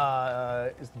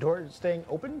 Is the door staying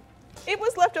open? it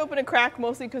was left open a crack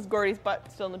mostly because Gordy's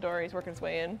butt's still in the door. He's working his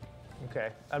way in. Okay.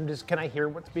 Can I hear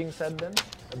what's being said then?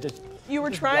 You were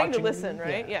Just trying to watching listen, you?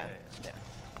 right? Yeah, Yeah.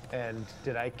 And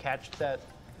did I catch that?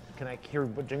 Can I hear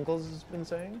what Jingles has been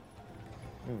saying?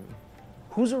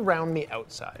 Who's around me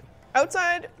outside?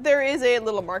 Outside, there is a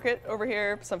little market over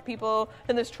here. Some people,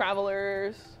 and there's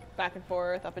travelers back and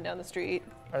forth, up and down the street.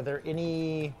 Are there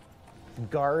any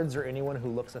guards or anyone who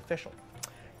looks official?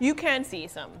 You can see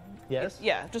some. Yes?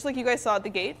 Yeah, just like you guys saw at the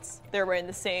gates. They're wearing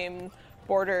the same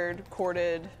bordered,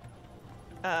 corded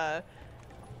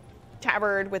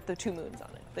tabard with the 2 moons on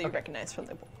it that you recognize from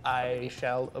the board. I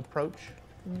shall approach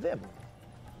them.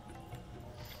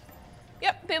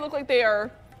 Yep, they look like they are,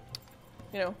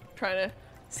 trying to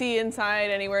see inside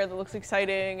anywhere that looks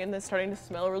exciting, and it's starting to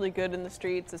smell really good in the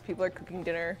streets as people are cooking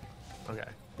dinner. Okay.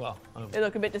 Well, They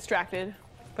look a bit distracted,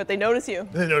 but they notice you.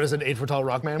 they notice an 8-foot-tall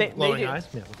rock man, They glowing do. eyes.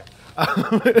 Yeah.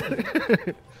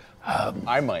 Okay.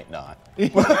 I might not.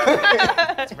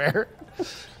 That's fair.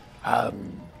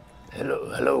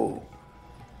 Hello.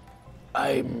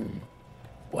 I'm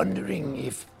wondering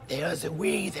if there's a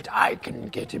way that I can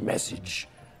get a message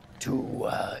to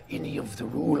any of the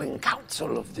ruling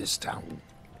council of this town,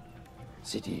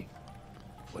 city,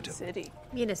 whatever. City.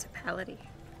 Municipality.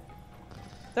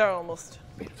 There are almost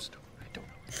Made of stone. I don't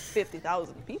know.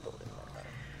 50,000 people in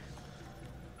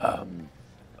there.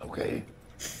 Okay.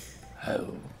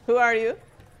 Who are you?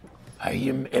 I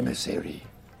am emissary.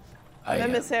 I am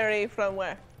Emissary from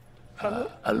where? From who?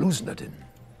 Alusnadin.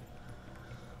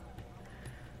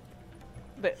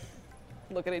 They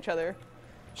look at each other.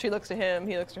 She looks to him,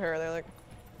 he looks to her. They're like,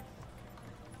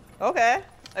 okay.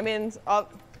 I mean, I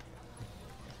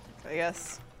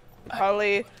guess you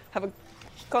probably have a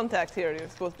contact here you're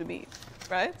supposed to be,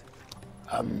 right?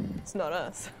 It's not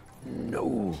us.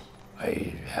 No,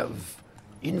 I have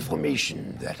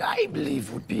information that I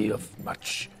believe would be of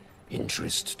much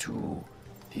interest to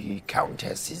the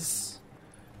countesses.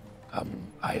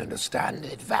 I understand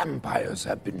that vampires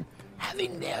have been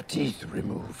having their teeth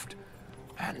removed,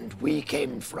 and we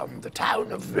came from the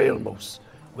town of Realmos,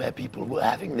 where people were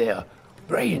having their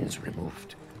brains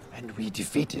removed, and we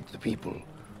defeated the people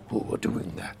who were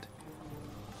doing that.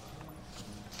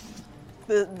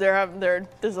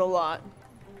 There's a lot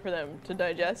for them to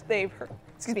digest. They've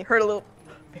heard a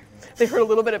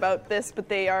little bit about this, but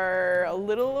they are a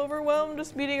little overwhelmed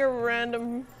just meeting a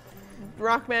random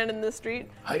rock man in the street.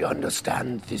 I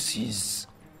understand this is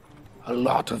a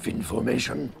lot of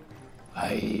information.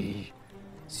 I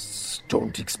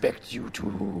don't expect you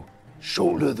to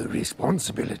shoulder the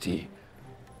responsibility,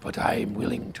 but I'm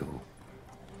willing to.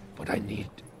 But I need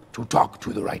to talk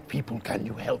to the right people. Can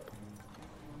you help?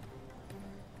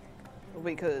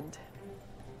 We could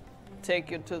take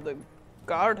you to the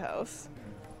guardhouse.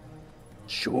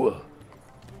 Sure.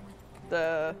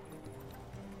 The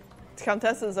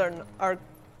countesses are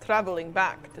traveling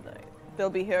back tonight. They'll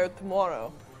be here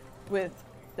tomorrow with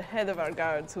the head of our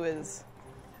guards, who is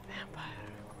a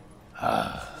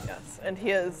vampire. Yes, and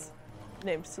he is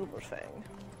named Silverfang.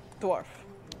 Dwarf.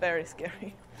 Very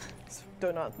scary. So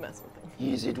do not mess with him.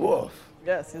 He is a dwarf.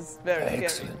 Yes, he's very scary.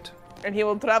 Excellent. And he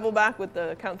will travel back with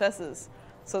the countesses,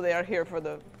 so they are here for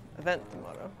the event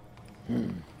tomorrow.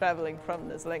 Traveling from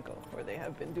Neslenko, where they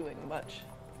have been doing much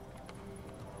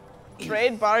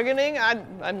trade bargaining.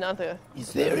 I'm not a...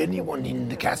 Is there anyone in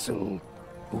the castle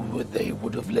who they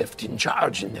would have left in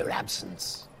charge in their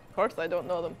absence? Of course, I don't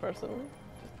know them personally.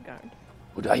 Just a guard.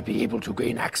 Would I be able to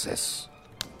gain access?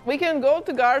 We can go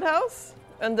to guardhouse,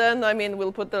 and then,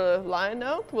 we'll put the line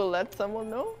out. We'll let someone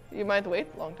know. You might wait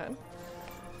a long time.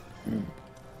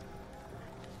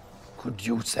 Could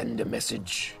you send a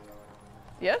message?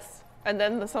 Yes? And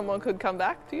then someone could come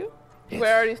back to you? Yes.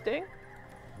 Where are you staying?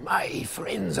 My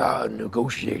friends are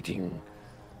negotiating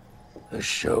a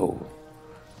show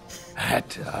at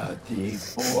the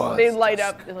Boas. They light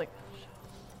up. They're like,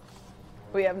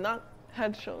 we have not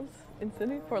had shows in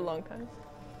Sydney for a long time.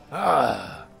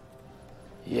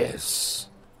 Yes.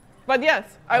 But yes,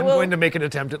 I'm going to make an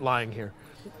attempt at lying here.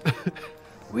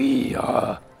 We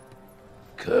are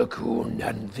Kirkun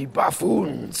and the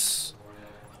Buffoons.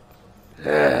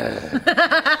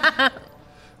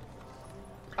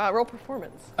 Roll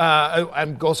performance.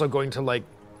 I'm also going to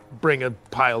bring a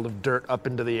pile of dirt up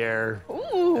into the air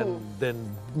and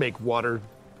then make water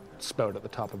spout at the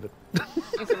top of it.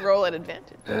 You can roll at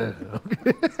advantage.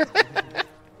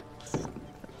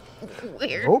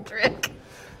 Weird trick.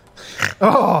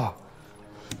 Oh,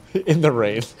 In the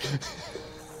rain.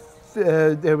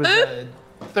 it was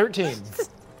 13.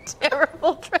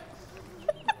 Terrible trick.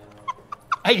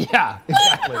 Yeah,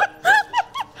 exactly.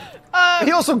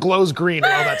 He also glows green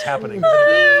while that's happening.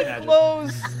 He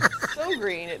glows so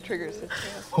green it triggers his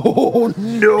chance. Oh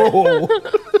no!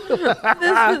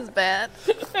 This is bad.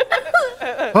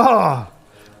 Oh,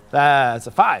 that's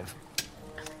a 5.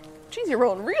 Jeez, you're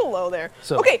rolling real low there.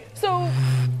 So- Okay, so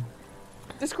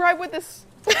describe what this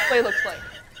play looks like.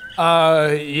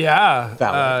 Yeah.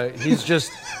 Valid. He's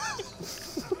just.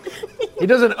 He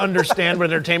doesn't understand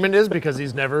what entertainment is because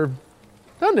he's never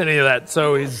done any of that.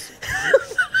 So he's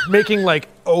making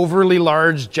overly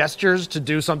large gestures to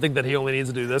do something that he only needs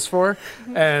to do this for,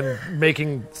 and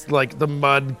making the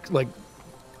mud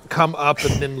come up,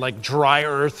 and then dry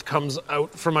earth comes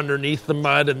out from underneath the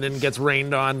mud and then gets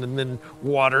rained on, and then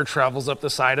water travels up the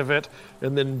side of it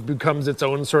and then becomes its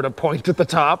own sort of point at the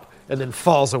top and then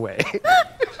falls away.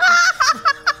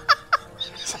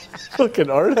 Fucking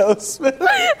art house, man.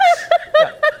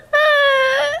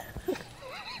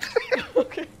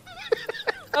 Okay.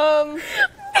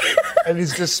 And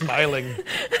he's just smiling.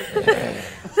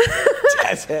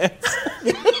 Jazz hands.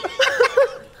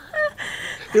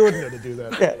 He wouldn't know to do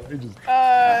that. Yeah. He just-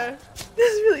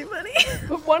 This is really funny.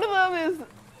 But one of them is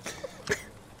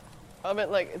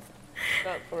it's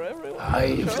not for everyone.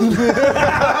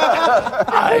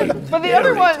 But the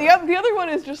other one, the other one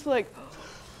is just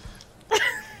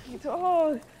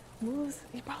moves.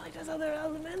 He probably does other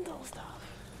elemental stuff.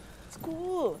 It's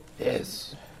cool.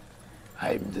 Yes.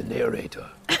 I'm the narrator.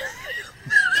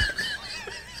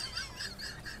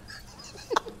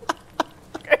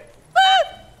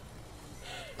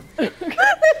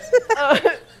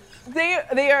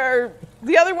 They are.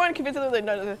 The other one convinces them.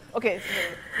 No. Okay, so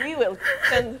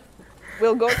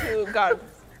we'll go to guard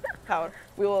tower.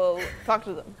 We will talk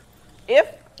to them. If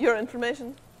your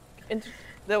information,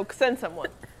 they'll send someone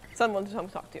to come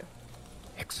talk to you.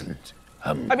 Excellent.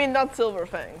 Not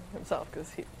Silverfang himself,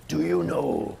 because he. Do you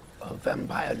know a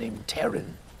vampire named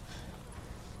Terran?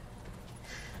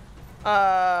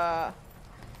 No.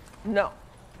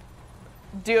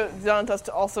 Do you want us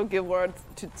to also give word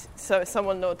so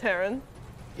someone know Terran?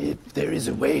 If there is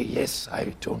a way, yes.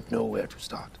 I don't know where to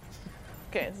start.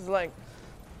 Okay, this is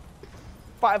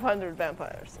 500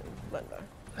 vampires in Lendar.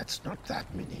 That's not that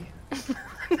many.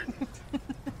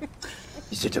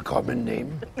 Is it a common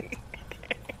name?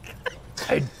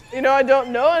 I don't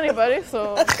know anybody,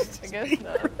 so I guess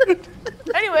not.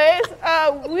 Anyways,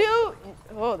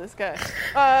 Oh, this guy.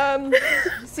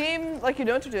 Seem like you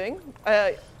know what you're doing.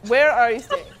 Where are you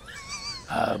staying?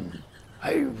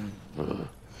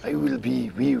 We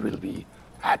will be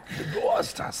at the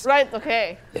Boastas. Right,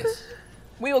 okay. Yes.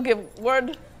 We will give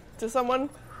word to someone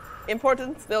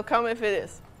important. They'll come if it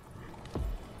is.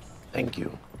 Thank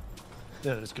you.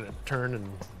 Then it's going to turn and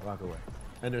walk away.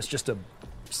 And there's just a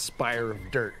spire of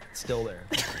dirt still there.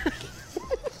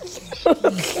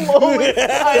 Slowly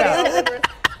sliding over.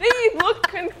 They look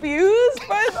confused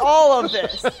by all all of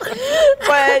this.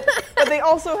 But they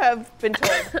also have been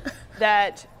told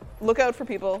that look out for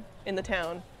people in the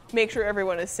town, make sure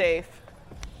everyone is safe.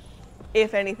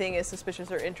 If anything is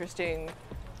suspicious or interesting,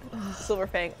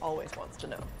 Silverfang always wants to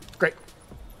know. Great.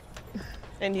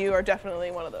 And you are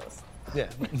definitely one of those. Yeah.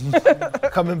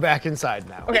 Coming back inside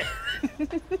now. Okay.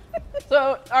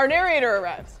 So our narrator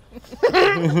arrives. This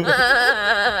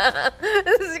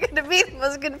is going to be the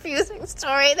most confusing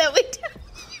story that we do.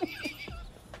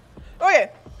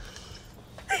 Okay.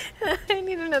 I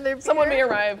need another beer. Someone may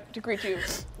arrive to greet you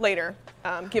later,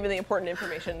 given the important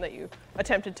information that you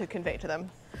attempted to convey to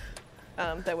them.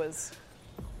 It was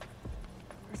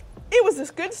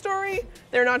this good story.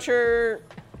 They're not sure.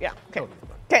 Yeah. Okay.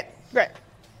 Okay. Great.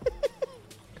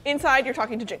 Inside, you're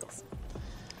talking to Jingles.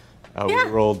 Oh, we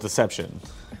rolled deception.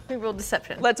 We rolled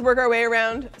deception. Let's work our way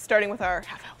around, starting with our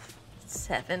half elf.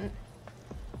 7.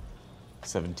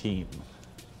 17.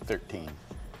 13.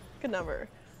 Good number.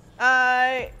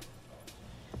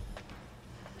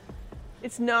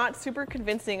 It's not super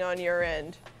convincing on your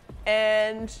end,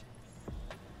 and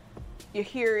you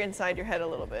hear inside your head a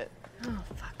little bit. Oh,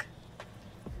 fuck.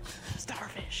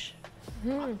 Starfish.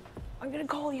 I'm gonna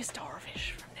call you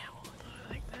Starfish from now on.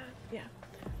 I like that. Yeah.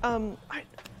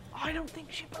 I don't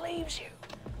think she believes you.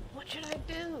 What should I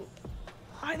do?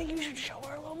 I think you should show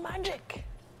her a little magic.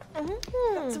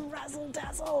 Got some razzle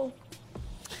dazzle.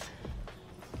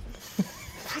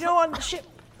 On the ship,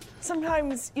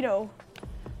 sometimes, we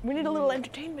need a little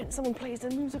entertainment. Someone plays a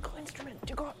musical instrument.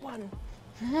 You got one.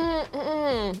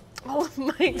 All of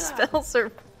my spells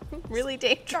are really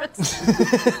dangerous.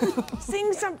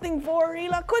 Sing something for her,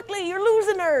 Hila. Quickly, you're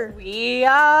losing her. We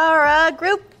are a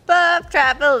group of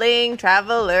traveling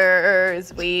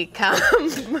travelers. We come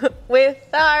with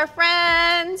our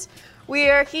friends. We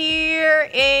are here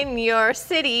in your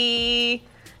city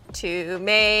to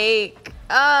make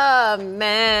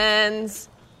amends.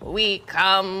 We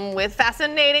come with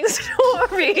fascinating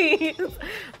stories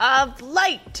of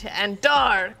light and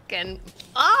dark and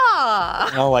awe.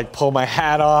 I'll like pull my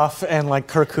hat off, and like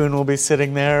Kirkun will be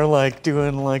sitting there, like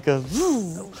doing like a,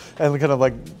 and kind of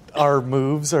like our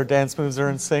dance moves are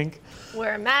in sync.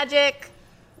 We're magic.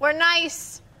 We're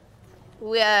nice.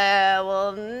 We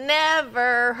will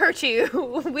never hurt you.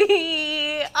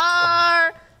 We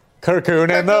are Kirkun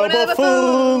and the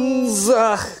buffoons.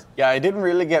 Yeah, I didn't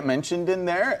really get mentioned in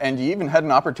there, and you even had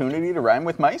an opportunity to rhyme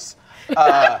with mice.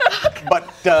 But,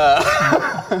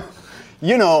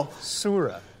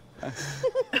 Surah.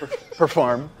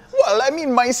 perform. Well, I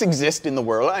mean, mice exist in the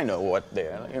world. I know what they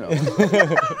are,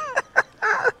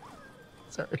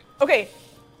 Sorry. Okay.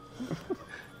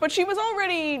 But she was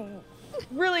already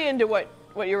really into what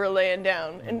you were laying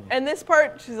down. And this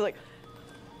part, she's like,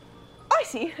 I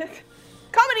see.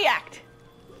 Comedy act.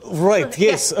 Right,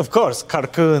 yes, of course.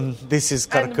 Kirkun. This is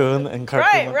Kirkun and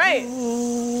Kirkun. Right.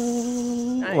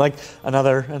 Like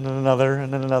another, and then another,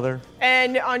 and then another.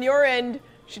 And on your end,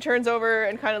 she turns over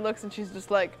and kind of looks, and she's just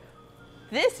like,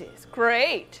 this is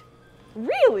great.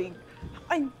 Really?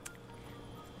 I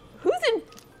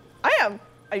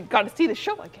got to see the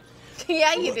show again.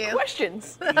 Yeah, you do.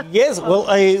 Questions. Yes, well,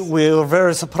 we were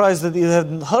very surprised that you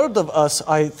hadn't heard of us.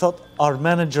 I thought our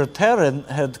manager, Taryn,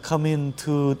 had come in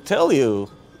to tell you.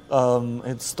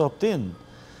 Had stopped in.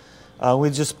 We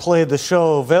just played the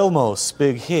show Velmos,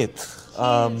 big hit.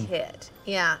 Huge hit.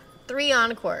 Yeah. 3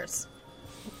 encores.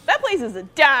 That place is a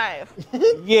dive.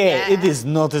 Yeah, it is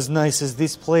not as nice as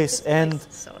this place, and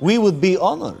so we would be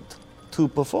honored to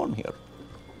perform here.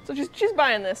 So she's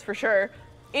buying this for sure.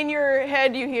 In your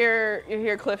head, you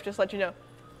hear Cliff just let you know,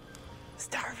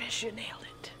 Starfish, you nailed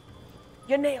it.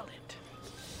 You nailed it.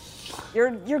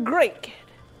 You're great, kid.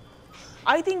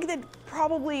 I think that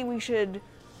probably we should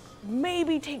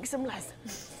maybe take some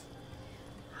lessons.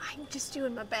 I'm just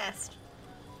doing my best.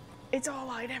 It's all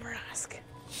I'd ever ask.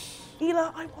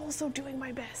 Hila, I'm also doing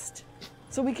my best.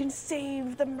 So we can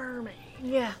save the mermaid.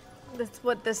 Yeah. That's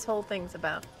what this whole thing's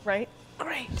about. Right?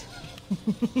 Great.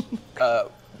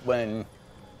 When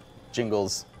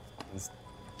Jingles is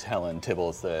telling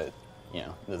Tibbles that,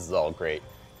 this is all great,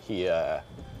 he,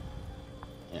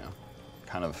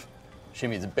 kind of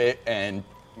shimmies a bit, and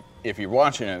if you're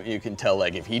watching him, you can tell,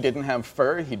 like, if he didn't have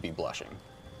fur, he'd be blushing.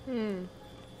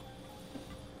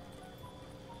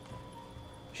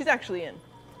 She's actually in.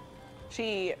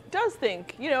 She does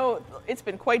think, it's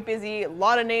been quite busy. A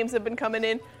lot of names have been coming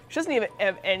in. She doesn't even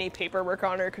have any paperwork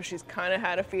on her because she's kind of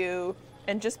had a few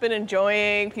and just been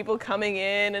enjoying people coming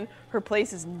in, and her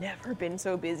place has never been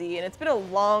so busy, and it's been a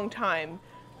long time,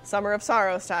 Summer of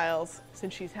Sorrow styles,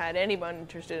 since she's had anyone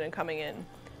interested in coming in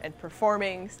and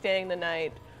performing, staying the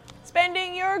night.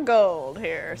 spending your gold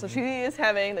here. So she is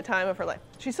having the time of her life.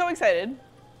 She's so excited.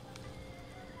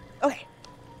 Okay,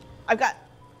 I've got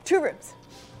 2 rooms.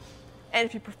 And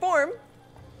if you perform,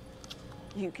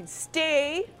 you can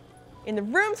stay in the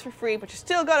rooms for free, but you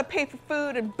still gotta pay for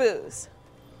food and booze.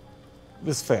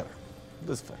 This is fair.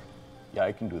 Yeah,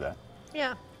 I can do that.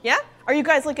 Yeah. Yeah? Are you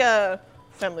guys like a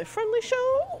family-friendly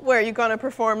show? Where are you gonna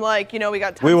perform like, we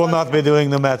got time We will slots? not be doing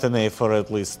the matinee for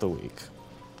at least a week.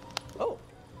 Oh.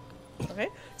 Okay.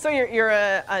 So you're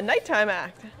a nighttime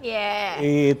act. Yeah.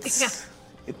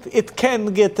 It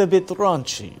can get a bit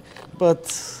raunchy, but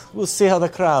we'll see how the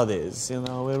crowd is. We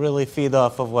really feed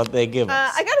off of what they give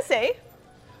us. I gotta say,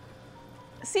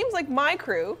 it seems like my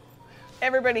crew,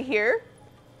 everybody here,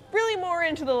 really more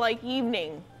into the like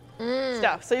evening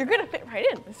stuff. So you're gonna fit right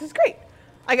in. This is great.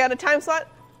 I got a time slot,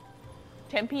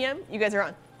 10 p.m. You guys are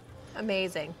on.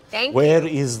 Amazing. Thank you. Where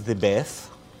is the Beth?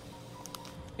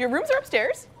 Your rooms are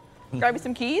upstairs. Grab you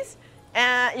some keys.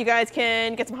 You guys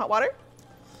can get some hot water.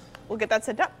 We'll get that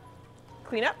set up.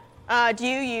 Clean up. Do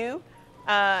you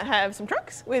have some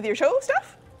trucks with your show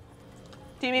stuff?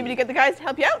 Do you need me to get the guys to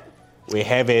help you out? We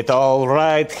have it all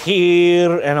right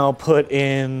here, and I'll put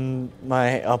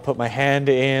my hand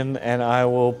in, and I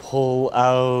will pull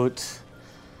out.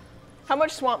 How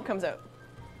much swamp comes out?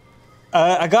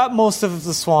 I got most of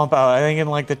the swamp out. I think in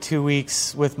like the 2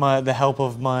 weeks with the help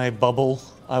of my bubble,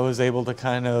 I was able to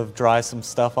kind of dry some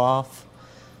stuff off.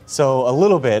 So a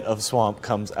little bit of swamp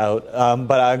comes out,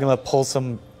 but I'm gonna pull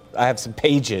some. I have some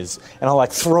pages, and I'll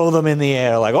like throw them in the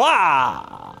air, like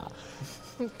wah!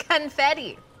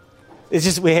 Confetti. It's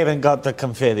just we haven't got the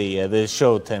confetti yet. The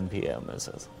show 10 p.m. It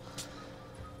says.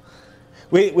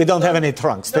 We don't have any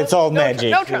trunks. It's all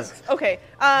magic. No trunks. Okay.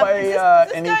 By does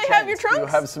this any guy chance, have your do you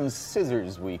trunks? have some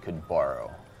scissors we could borrow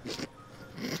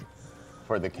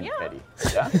for the confetti?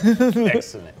 Yeah.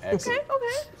 Excellent. Okay.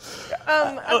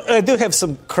 I do have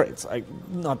some crates.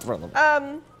 Not relevant.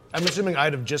 I'm assuming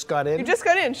I'd have just got in. You just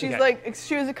got in. She's Okay.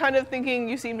 she was kind of thinking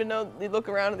you seem to know. You look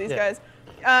around at these guys.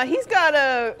 He's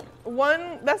got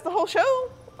one. That's the whole show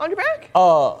on your back.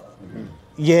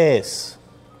 Yes.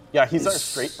 Yeah, he's our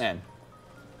straight man.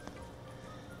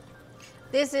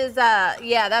 This is,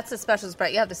 that's a special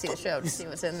spread. You have to see the show to see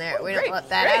what's in there. We don't great, let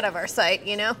that out of our sight,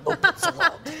 Magic!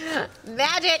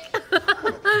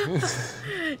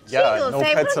 Yeah, Jingles, no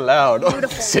hey, pets what a allowed.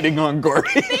 beautiful Sitting on Gordy.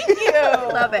 Thank you.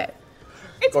 Love it.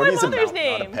 It's Gordy's my a mother's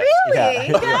mountain, not a name. pet. Really?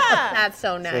 Yeah. That's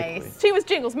so nice. She was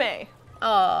Jingles May.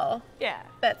 Oh, Yeah.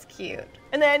 that's cute.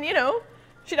 And then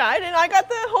she died, and I got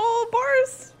the whole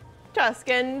boar's tusk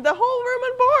and the whole room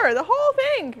and boar. The whole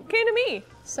thing came to me.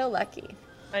 So lucky.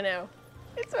 I know.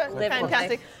 It's Live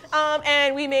fantastic.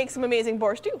 And we make some amazing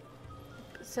boar stew.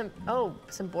 Some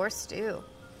boar stew.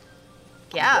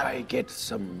 Yeah. I get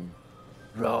some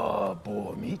raw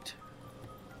boar meat.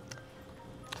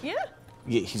 Yeah.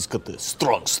 Yeah, he's got the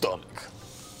strong stomach.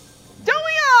 Don't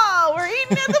we all? We're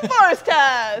eating at the boar's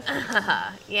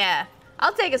tusk. Yeah.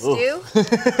 I'll take a stew.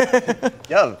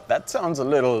 Yeah, that sounds a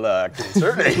little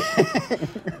concerning.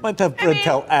 Might have bread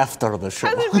till after the show.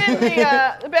 Hasn't been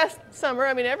the best summer.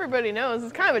 I mean, everybody knows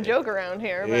it's kind of a joke around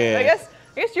here. But Yeah. I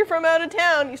guess you're from out of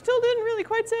town. You still didn't really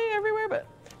quite say everywhere, but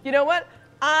you know what?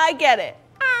 I get it.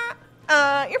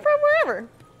 You're from wherever.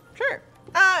 Sure.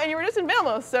 And you were just in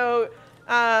Belmos, so,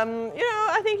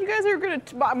 I think you guys are good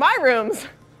at my rooms.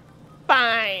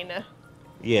 Fine.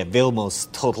 Yeah, Vilmo's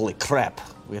totally crap.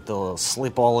 We have to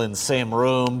sleep all in the same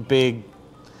room. Big,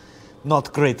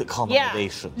 not great Yeah.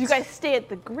 accommodations. You guys stay at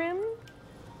the Grim?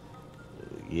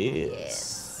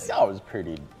 Yes. That was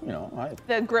pretty,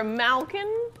 The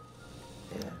Grimalkin?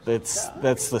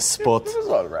 That's the spot. It was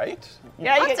all right.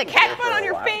 Yeah, you Lots get of cat cat foot for on a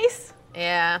your while. face.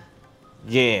 Yeah.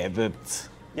 Yeah, that.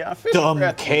 Yeah, Fish Dumb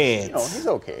Breath, cats. he's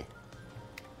okay.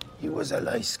 He was a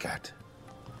lice cat.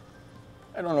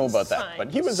 I don't know about that, Fine.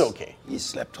 but he was okay. He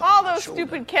slept on All my those shoulder.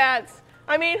 stupid cats.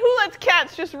 I mean, who lets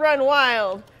cats just run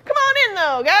wild? Come on in,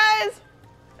 though, guys.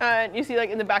 And you see,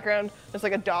 in the background, there's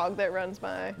a dog that runs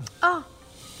by. Oh.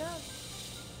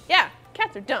 Yeah,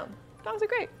 cats are dumb. Dogs are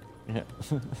great. Yeah.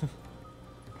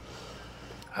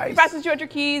 I Passes you out your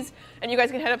keys, and you guys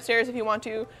can head upstairs if you want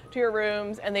to your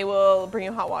rooms, and they will bring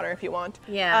you hot water if you want.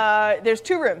 Yeah. There's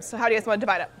 2 rooms, so how do you guys want to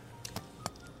divide up?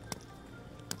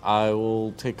 I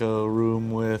will take a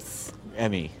room with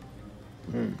Emmy.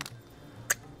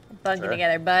 Bunking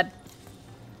together, bud.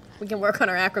 We can work on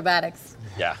our acrobatics.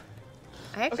 Yeah.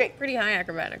 I actually Okay. pretty high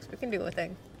acrobatics. We can do a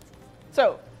thing.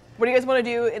 So, what do you guys want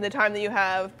to do in the time that you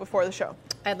have before the show?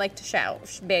 I'd like to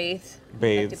bathe.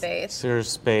 Bathe. Like to bathe.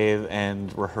 Serious bathe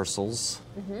and rehearsals.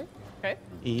 Okay.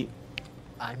 Eat.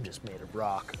 I'm just made of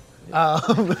rock.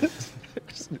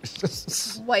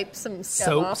 Wipe some stuff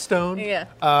off. Soapstone? Yeah.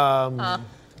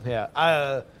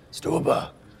 Yeah. Storber,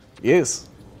 Yes.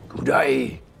 could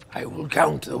I will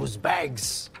count those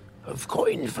bags of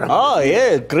coin from Oh,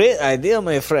 yeah, great idea,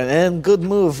 my friend, and good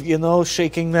move,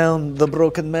 shaking down the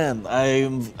broken man.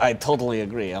 I totally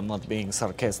agree. I'm not being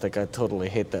sarcastic. I totally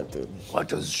hate that dude. What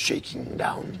does shaking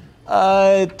down?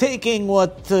 Taking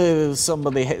what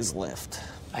somebody has left.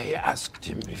 I asked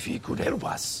him if he could help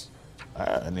us.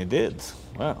 And he did.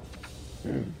 Wow.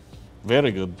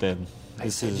 Very good, then. I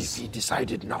said if he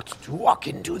decided not to walk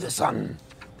into the sun,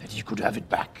 that he could have it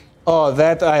back. Oh,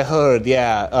 that I heard,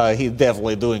 yeah. He's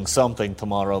definitely doing something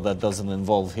tomorrow that doesn't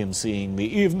involve him seeing the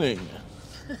evening.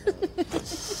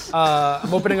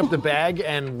 I'm opening up the bag,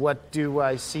 and what do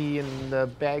I see in the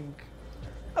bag?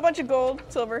 A bunch of gold,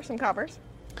 silver, some coppers.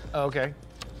 Okay.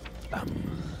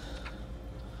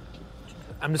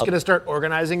 I'm just going to start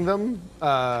organizing them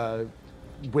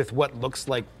with what looks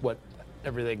like what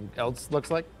everything else looks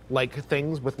like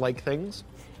things with like things.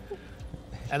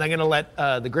 And I'm going to let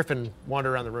the griffin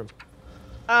wander around the room.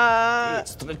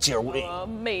 Stretch your wing.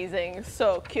 Amazing.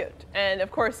 So cute. And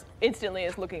of course, instantly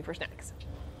is looking for snacks.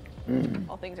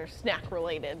 All things are snack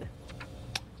related.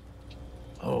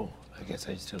 Oh, I guess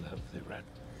I still have the rat.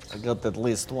 I got at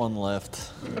least one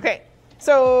left. Okay.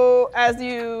 So as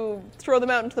you throw them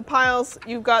out into the piles,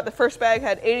 you've got the first bag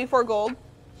had 84 gold,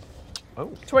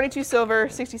 22 silver,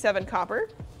 67 copper.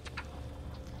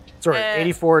 Sorry, And-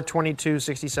 84, 22,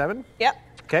 67? Yep.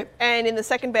 Okay. And in the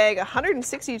second bag,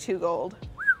 162 gold,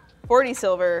 40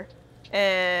 silver,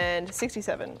 and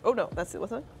 67. Oh no, that's it.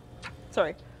 What's that?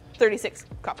 Sorry, 36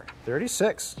 copper.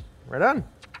 36. Right on.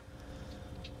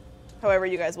 However,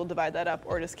 you guys will divide that up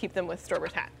or just keep them with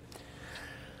Storber's hat.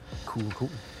 Cool.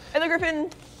 And the griffin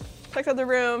checks out the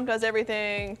room, does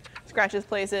everything, scratches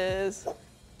places,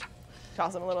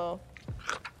 toss him a little.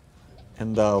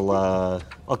 And I'll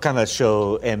kind of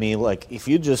show Emmy, like, if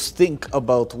you just think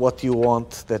about what you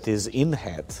want that is in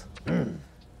hat,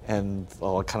 and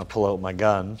I'll kind of pull out my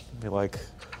gun, be like,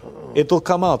 it'll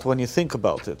come out when you think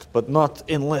about it, but not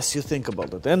unless you think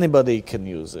about it. Anybody can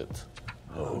use it.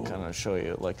 I'll kind of show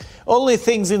you, like, only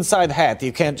things inside hat.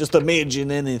 You can't just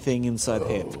imagine anything inside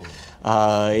hat.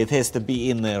 It has to be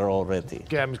in there already.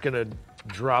 Okay, I'm just going to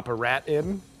drop a rat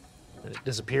in, and it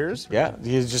disappears. Yeah,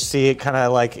 you just see it kind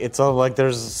of like, it's all like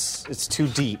it's too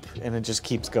deep, and it just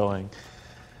keeps going.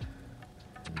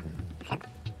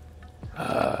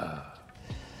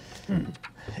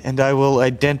 And I will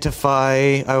I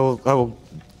will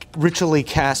ritually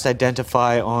cast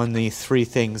identify on the 3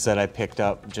 things that I picked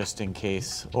up just in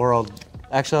case. Or I'll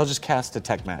just cast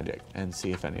detect magic and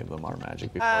see if any of them are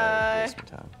magic before I waste my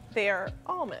time. They are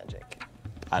all magic.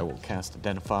 I will cast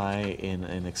identify in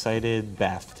an excited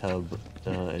bathtub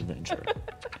adventure.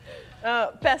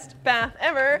 Best bath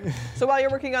ever. So while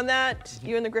you're working on that,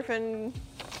 you and the griffin,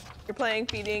 you're playing,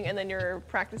 feeding, and then you're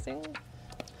practicing.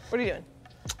 What are you doing?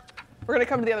 We're going to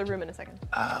come to the other room in a second.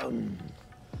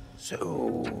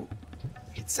 So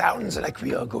it sounds like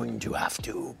we are going to have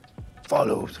to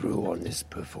follow through on this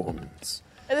performance.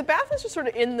 And the bath is just sort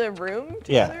of in the room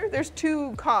together. Yeah. There's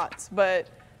 2 cots, but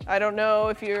I don't know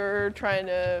if you're trying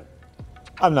to...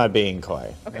 I'm not being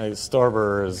coy. Okay.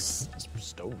 Storber is...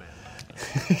 Snowman.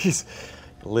 He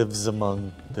lives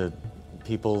among the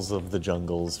peoples of the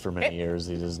jungles for many Okay. years.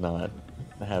 He does not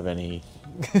have any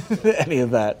any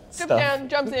of that Jumps stuff. down,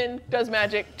 jumps in, does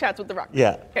magic, chats with the rock.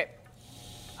 Yeah. Okay.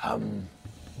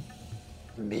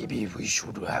 Maybe we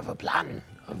should have a plan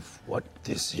of what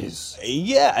this is.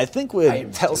 Yeah, I think we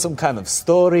I'm tell too. some kind of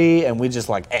story and we just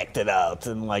like act it out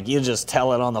and like you just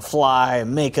tell it on the fly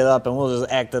and make it up and we'll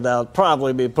just act it out.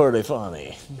 Probably be pretty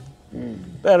funny.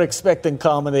 They're expecting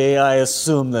comedy. I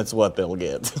assume that's what they'll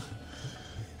get.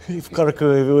 If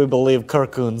we believe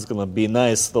Karkun's gonna be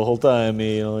nice the whole time,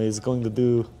 he's going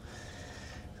to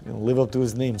live up to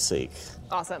his namesake.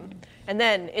 Awesome. And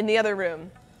then in the other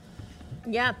room,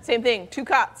 Yeah. same thing, 2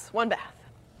 cots, 1 bath.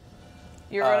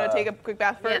 You're going to take a quick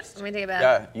bath Yeah, first? let me take a bath.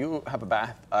 Yeah, you have a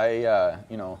bath. I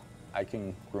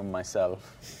can groom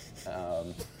myself.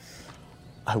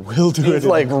 I will do He's it.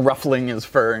 like ruffling his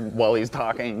fur while he's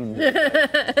talking.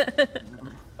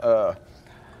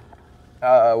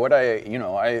 What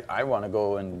I want to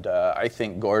go and I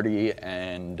think Gordy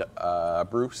and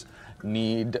Bruce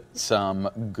need some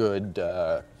good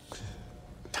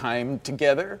time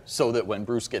together so that when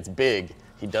Bruce gets big,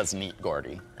 he doesn't eat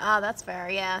Gordy. Oh, that's fair.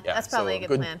 Yeah, Yeah, that's probably so a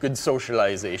good plan. Good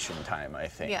socialization time, I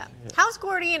think. Yeah. How's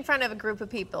Gordy in front of a group of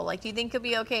people? Like, do you think he'll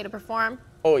be okay to perform?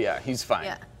 Oh yeah, he's fine.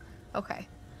 Yeah. Okay.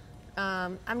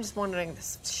 I'm just wondering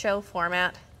this show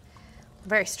format. I'm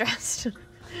very stressed.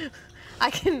 I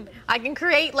can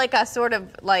create like a sort of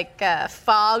like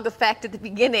fog effect at the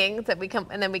beginning that we come,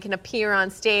 and then we can appear on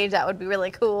stage. That would be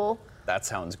really cool. That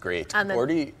sounds great. And then-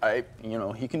 Gordy,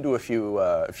 he can do a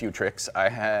few tricks. I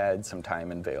had some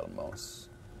time in Valemos,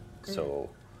 so,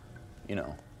 he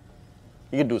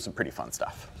can do some pretty fun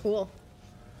stuff. Cool.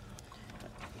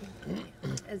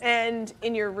 And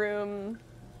in your room,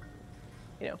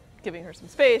 giving her some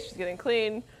space, she's getting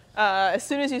clean. As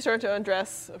soon as you start to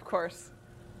undress, of course,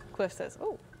 Cliff says,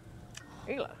 "Oh,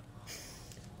 Ayla."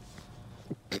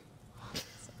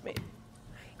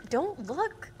 Don't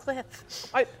look,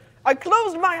 Cliff. I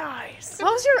closed my eyes.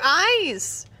 Close your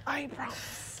eyes. I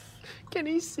promise. Can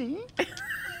he see?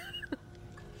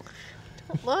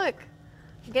 Don't look.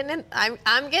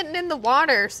 I'm getting in the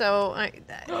water, so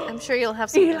I'm sure you'll have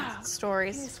some good Ayla, can you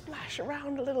stories. splash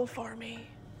around a little for me?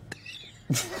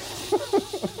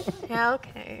 Yeah,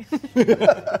 okay.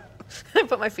 I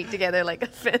put my feet together like a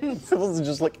fin. Phil's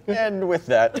just like, and with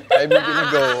that, I'm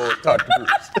gonna go talk to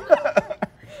Bruce.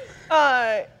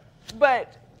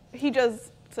 But he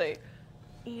does say,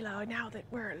 "Ayla, now that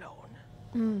we're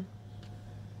alone,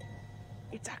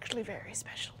 it's actually very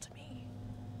special to me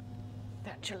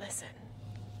that you listen."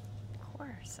 Of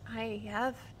course, I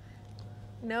have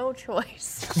no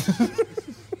choice.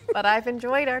 But I've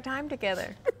enjoyed our time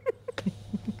together.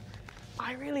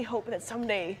 I really hope that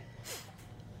someday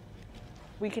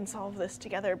we can solve this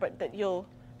together, but that you'll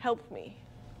help me.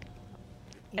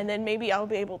 And then maybe I'll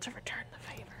be able to return the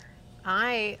favor.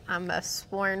 I am a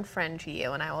sworn friend to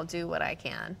you, and I will do what I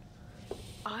can.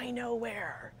 I know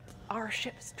where our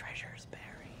ship's treasure's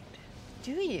buried.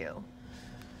 Do you?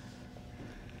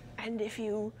 And if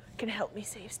you can help me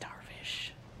save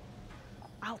Starfish,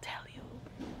 I'll tell you.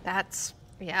 That's,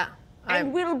 yeah.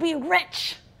 And we'll be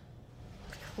rich.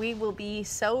 We will be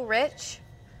so rich,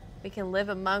 we can live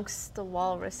amongst the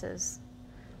walruses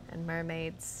and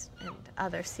mermaids and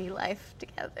other sea life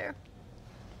together.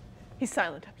 He's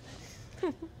silent after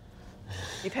that.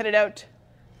 You've headed out.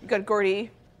 You got Gordy,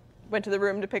 went to the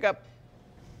room to pick up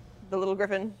the little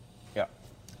griffin. Yeah.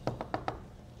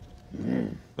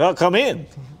 Well, come in.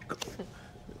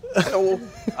 Hello.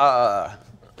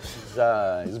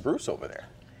 Is Bruce over there?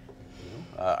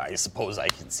 I suppose I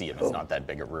can see him. It's not that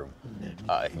big a room.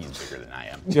 He's bigger than I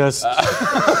am. Just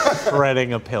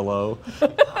spreading a pillow.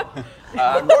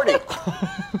 Gordy.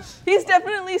 He's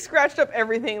definitely scratched up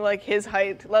everything like his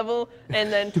height level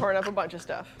and then torn up a bunch of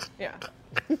stuff. Yeah.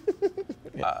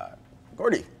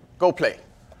 Gordy, go play.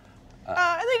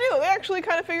 And they do. They actually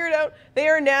kind of figure it out. They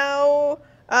are now,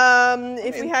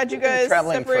 if we had you We've been guys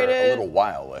traveling separated. for a little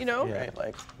while with you know? it, right?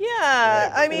 Like,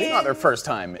 Yeah, I it's mean, not their first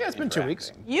time. Yeah, it's been 2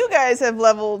 weeks. you guys have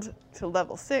leveled to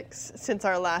level 6 since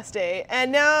our last day,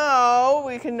 and now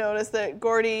we can notice that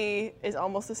Gordy is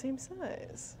almost the same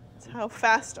size. That's how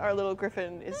fast our little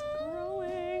griffin is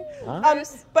growing.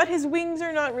 But his wings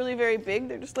are not really very big.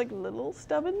 They're just like little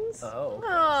stubbins. Still,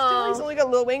 he's only got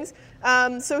little wings.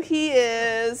 So he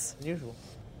is... Unusual.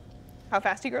 How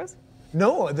fast he grows?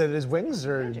 No, that his wings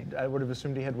are. I would have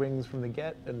assumed he had wings from the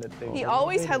get, and that they. He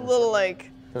always had little,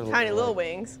 like, They're tiny little, little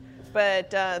wings, but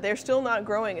they're still not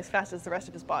growing as fast as the rest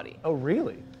of his body. Oh,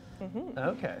 really?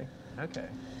 Okay.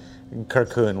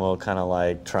 Kirkun will kind of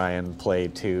like try and play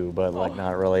too, but like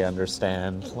not really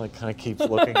understand. Like kind of keeps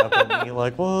looking up at me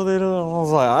like, well, they don't. I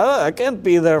was like, I can't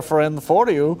be their friend for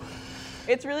you.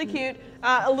 It's really cute,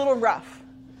 a little rough,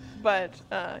 but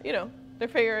they're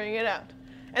figuring it out.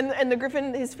 And the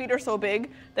griffin, his feet are so big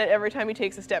that every time he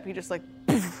takes a step, he just like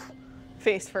poof,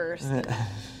 face first.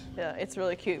 Yeah, it's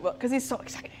really cute. Well, because he's so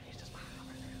excited, he just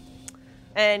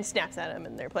and snaps at him,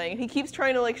 and they're playing. And he keeps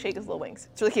trying to like shake his little wings.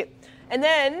 It's really cute. And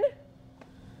then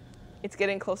it's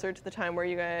getting closer to the time where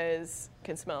you guys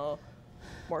can smell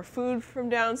more food from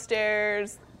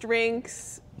downstairs,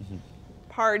 drinks,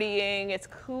 partying. It's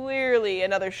clearly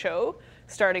another show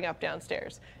starting up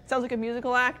downstairs. It sounds like a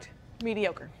musical act.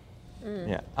 Mediocre.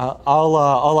 Yeah,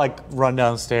 I'll like run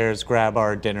downstairs, grab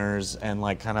our dinners, and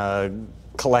like kind of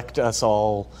collect us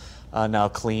all now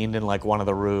cleaned in like one of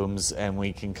the rooms, and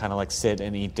we can kind of like sit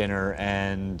and eat dinner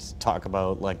and talk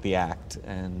about like the act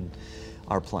and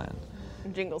our plan.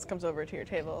 And Jingles comes over to your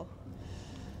table.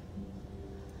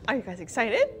 Are you guys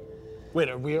excited? Wait,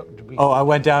 are we? Did we Oh, I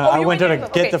went down. I you went down to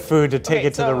down. get Okay. the food to take Okay,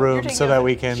 it to the you're room taking so it that over.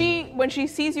 we can. When she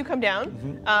sees you come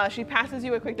down, she passes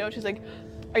you a quick note. She's like,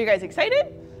 "Are you guys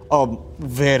excited?" Oh,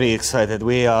 very excited.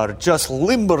 We are just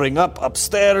limbering up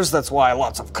upstairs. That's why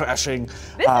lots of crashing.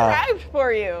 This arrived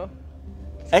for you.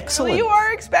 Excellent. Well, you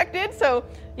are expected, so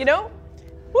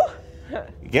whew.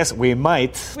 Yes, we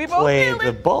might We both play feel the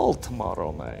it. ball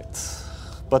tomorrow night.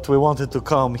 But we wanted to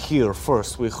come here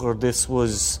first. We heard this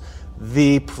was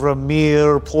the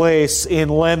premier place in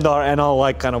Lendar, and I'll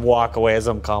like kind of walk away as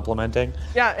I'm complimenting.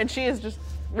 Yeah, and she is just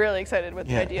really excited with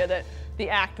the Yeah. idea that the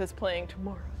act that's playing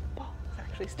tomorrow, the ball, is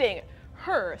actually staying at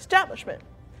her establishment.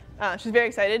 She's very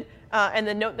excited, and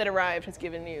the note that arrived has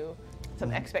given you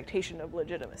some expectation of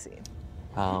legitimacy.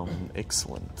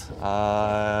 Excellent.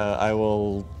 I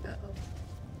will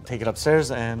take it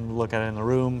upstairs and look at it in the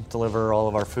room, deliver all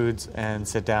of our foods, and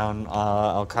sit down.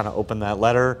 I'll kind of open that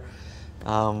letter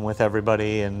with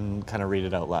everybody and kind of read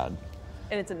it out loud.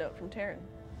 And it's a note from Taryn.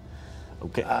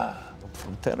 Okay.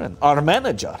 From Terran, our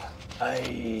manager.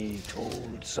 I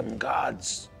told some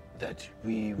guards that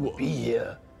we would be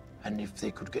here, and if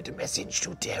they could get a message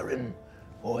to Terran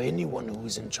or anyone who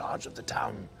is in charge of the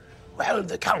town, well,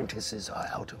 the countesses are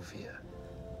out of here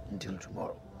until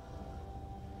tomorrow.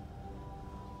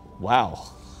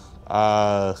 Wow.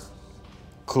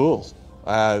 Cool.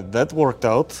 That worked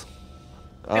out.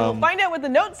 And we'll find out what the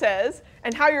note says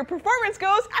and how your performance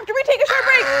goes after we take a short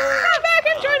break. Come back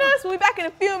and join us. We'll be back in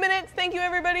a few minutes. Thank you,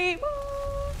 everybody.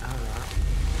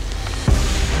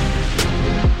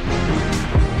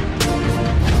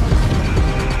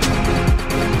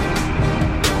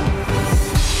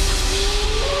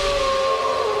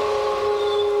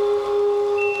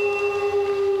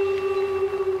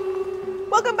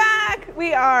 Welcome back.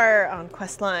 We are on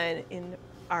Questline in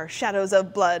our Shadows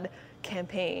of Blood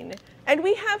campaign. And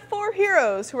we have 4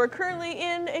 heroes who are currently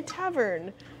in a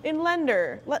tavern in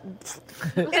Lendar.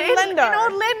 In Lendar. In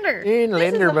old Lendar. In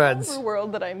Lenderbuds. This is a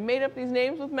world that I made up these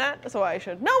names with Matt, so I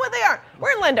should know what they are.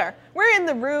 We're in Lendar. We're in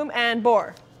the room and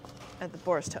Boar at the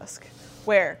Boar's Tusk,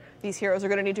 where these heroes are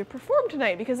going to need to perform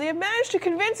tonight because they have managed to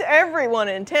convince everyone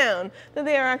in town that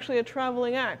they are actually a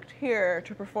traveling act here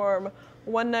to perform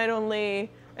one night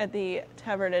only at the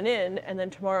Tavern and Inn, and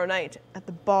then tomorrow night at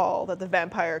the ball that the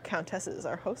vampire countesses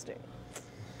are hosting.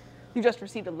 You just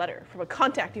received a letter from a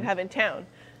contact you have in town,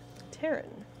 Taryn.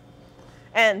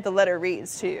 And the letter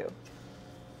reads to you,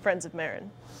 Friends of Marin.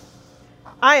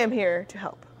 I am here to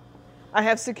help. I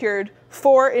have secured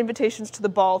 4 invitations to the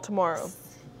ball tomorrow,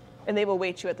 and they will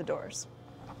wait you at the doors.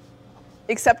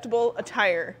 Acceptable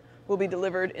attire will be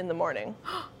delivered in the morning.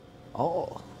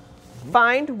 Oh.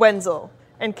 Find Wenzel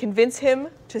and convince him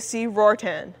to see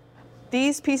Rortan.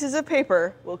 These pieces of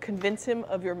paper will convince him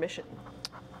of your mission.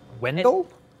 Wendell?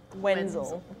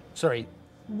 Wenzel. Sorry,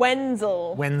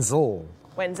 Wenzel. Wenzel.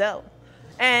 Wenzel.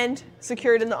 And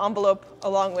secured in the envelope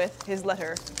along with his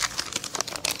letter.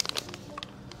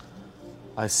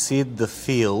 I seed the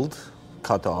field,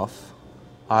 cut off.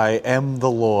 I am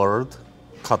the Lord,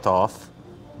 cut off.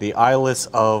 The eyeless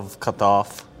of, cut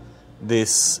off.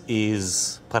 This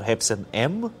is perhaps an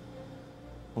M?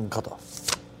 Cut off.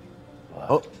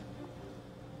 Oh.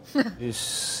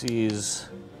 This is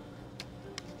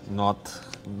not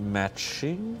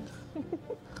matching.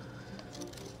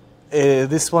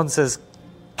 This one says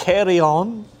carry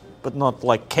on, but not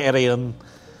like carrion,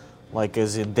 like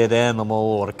as in dead animal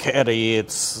or carry,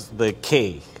 it's the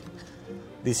K.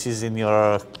 This is in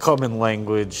your common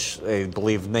language, I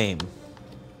believe, name.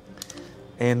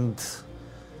 And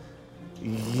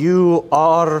you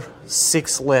are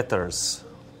 6 letters.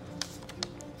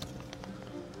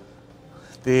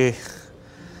 The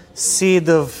seed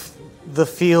of the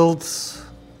fields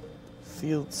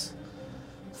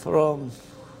from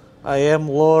I am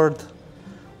Lord,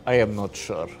 I am not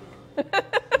sure.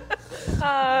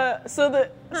 So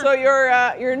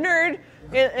your nerd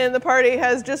in the party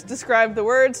has just described the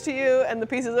words to you and the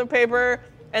pieces of paper,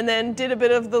 and then did a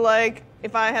bit of the like,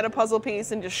 if I had a puzzle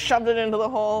piece, and just shoved it into the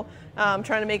hole,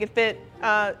 trying to make it fit.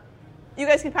 You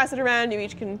guys can pass it around. You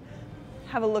each can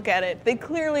have a look at it. They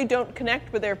clearly don't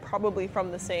connect, but they're probably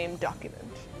from the same document.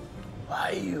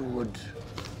 Why would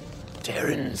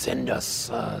Terran send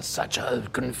us such a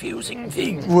confusing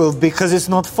thing? Well, because it's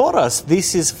not for us.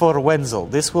 This is for Wenzel.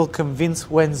 This will convince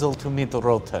Wenzel to meet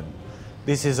Roten.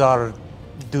 This is our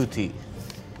duty,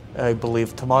 I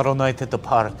believe, tomorrow night at the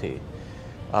party.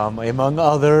 Among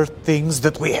other things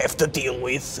that we have to deal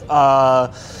with,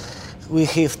 we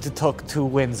have to talk to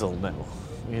Wenzel now.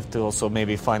 We have to also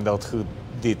maybe find out who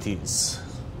it is.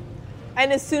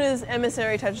 And as soon as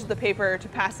Emissary touches the paper to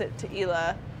pass it to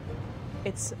Ela,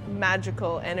 its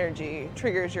magical energy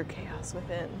triggers your chaos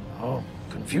within. Oh,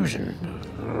 confusion.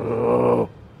 Oh.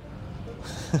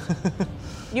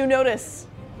 You notice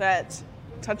that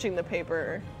touching the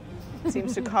paper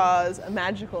seems to cause a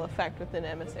magical effect within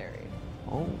Emissary.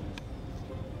 Oh.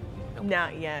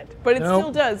 Not yet, but it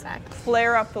still does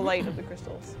flare up the light of the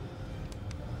crystals.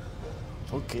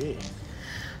 Okay.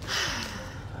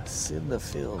 It's in the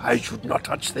field. I should not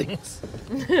touch things.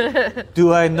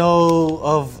 Do I know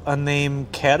of a name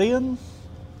Carrion?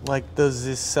 Like, does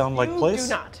this sound like You place? do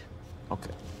not.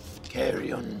 Okay.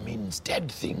 Carrion means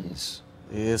dead things.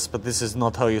 Yes, but this is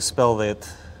not how you spell that.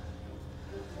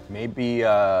 Maybe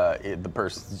the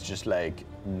person's just like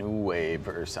New Wave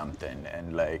or something,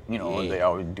 and like, you know, they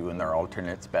always doing their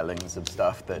alternate spellings of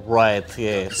stuff that. Right,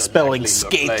 yeah. Spelling actually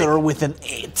look skater like- with an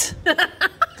 8.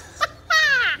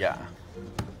 Yeah.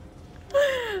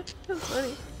 That's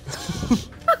funny.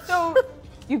 So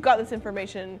you've got this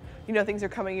information, you know things are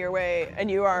coming your way, and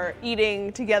you are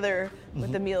eating together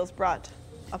with the meals brought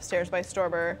upstairs by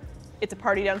Storber. It's a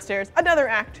party downstairs. Another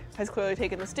act has clearly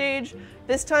taken the stage.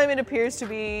 This time it appears to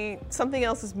be something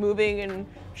else is moving and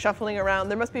shuffling around.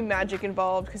 There must be magic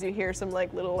involved because you hear some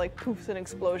like little like poofs and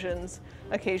explosions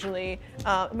occasionally.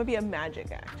 It might be a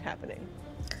magic act happening.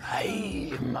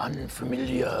 I am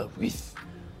unfamiliar with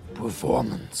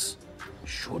performance.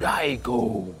 Should I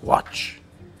go watch?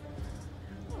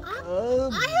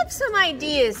 I have some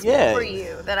ideas Yeah. for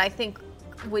you that I think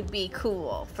would be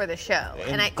cool for the show.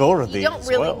 And you Gordy don't as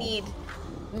really well. need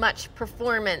much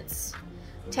performance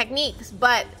techniques,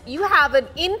 but you have an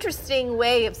interesting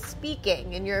way of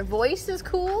speaking and your voice is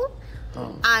cool.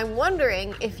 I'm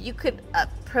wondering if you could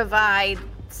provide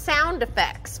sound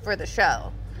effects for the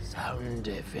show. Sound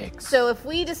effects. So if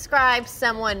we describe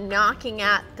someone knocking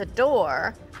at the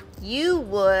door, you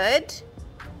would...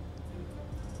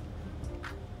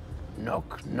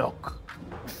 Knock, knock.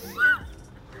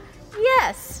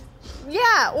 Yes.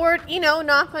 Yeah, or,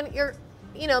 knock on your,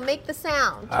 make the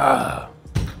sound.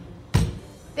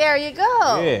 There you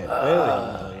go. Yeah, there we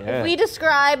go, yeah. We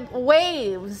describe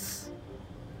waves.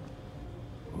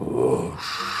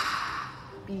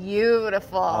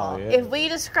 Beautiful. Oh, yeah. If we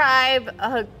describe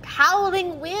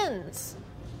howling winds.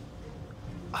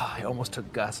 I almost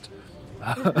took gust.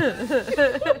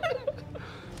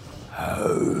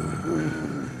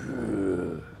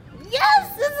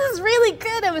 Yes, this is really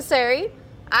good, Emissary.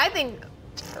 I think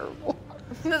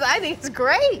it's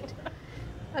great.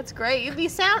 That's great. You'd be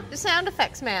sound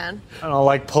effects man. And I'll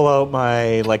like pull out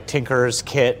my like tinker's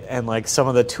kit and like some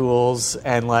of the tools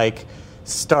and like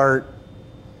start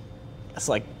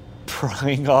like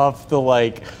prying off the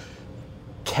like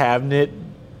cabinet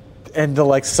and to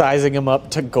like sizing him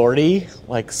up to Gordy.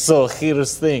 Like, so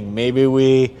here's the thing. Maybe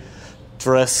we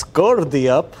dress Gordy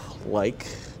up like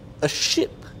a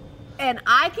ship. And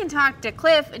I can talk to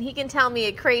Cliff, and he can tell me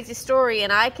a crazy story,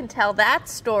 and I can tell that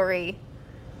story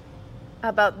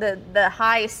about the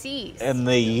high seas. And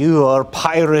you are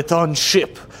pirate on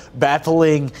ship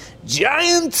battling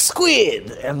giant squid.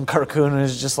 And Carcoon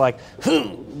is just like,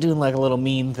 doing like a little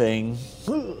mean thing.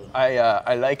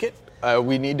 I like it.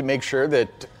 We need to make sure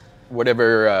that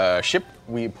whatever ship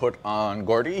we put on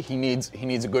Gordy, he needs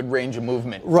a good range of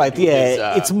movement. Right, to do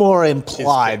yeah, his, it's more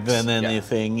implied flips, than yeah.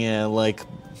 anything, yeah, like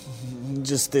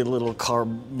just a little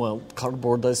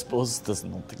cardboard, I suppose, does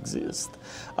not exist.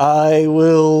 I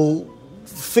will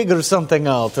figure something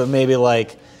out, and maybe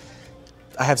like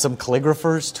I have some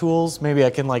calligrapher's tools. Maybe I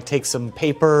can like take some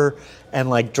paper and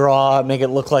like draw, make it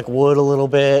look like wood a little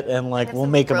bit, and like Have we'll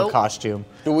some make him a rope? costume.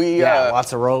 Do we? Yeah,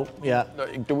 lots of rope. Yeah.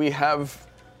 Do we have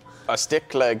a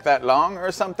stick like that long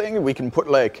or something? We can put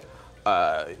like,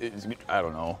 I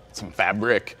don't know, some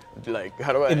fabric. Like,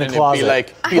 how do I? In the and closet.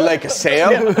 It'd be like a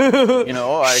sail. You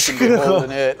know, I can be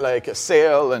holding it like a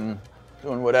sail and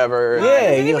doing whatever. Yeah,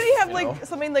 Does you anybody have you like know.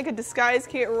 something like a disguise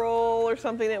kit roll or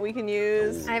something that we can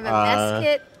use? I have a mess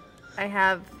kit. I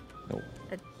have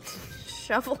a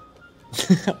shovel.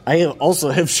 I also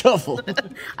have shovel.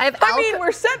 I have I mean,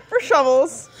 we're set for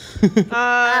shovels.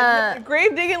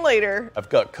 Grave digging later. I've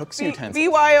got cook's utensils.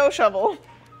 BYO shovel.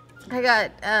 I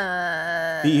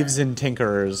got Thieves and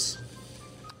tinkerers.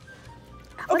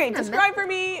 Okay, Wasn't a describe for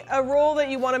me a roll that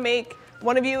you want to make.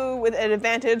 One of you with an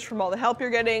advantage from all the help you're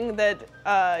getting that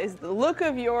is the look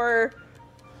of your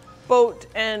boat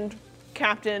and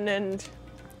captain and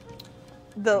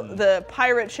the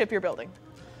pirate ship you're building.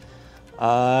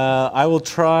 I will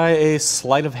try a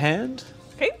sleight of hand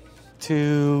Okay?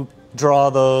 to draw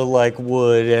the like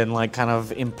wood and like kind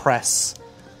of impress.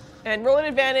 And roll an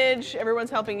advantage. Everyone's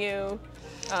helping you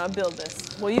build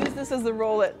this. We'll use this as the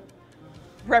roll that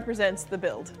represents the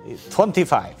build.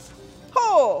 25.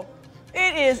 Oh!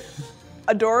 It is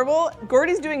adorable.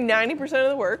 Gordy's doing 90% of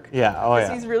the work. Yeah, oh because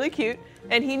yeah. He's really cute.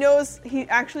 And he knows, he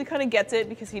actually kind of gets it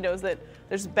because he knows that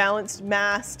there's balanced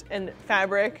mast and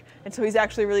fabric. And so he's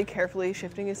actually really carefully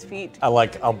shifting his feet.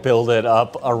 I'll build it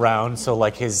up around so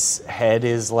like his head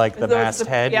is like the As though it's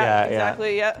masthead. Yeah, Yeah,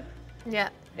 exactly, yeah. yeah.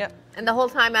 Yeah. And the whole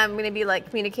time I'm going to be like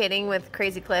communicating with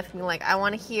Crazy Cliff and be like, I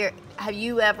want to hear, have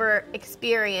you ever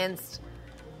experienced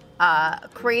a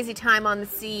crazy time on the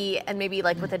sea and maybe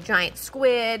like with a giant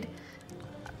squid?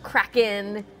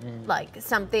 kraken, like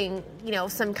something,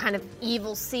 some kind of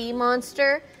evil sea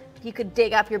monster. If you could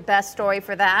dig up your best story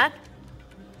for that.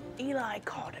 Eli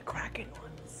caught a kraken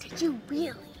once. Did you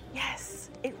really? Yes,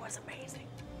 it was amazing.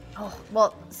 Oh,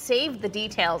 well, save the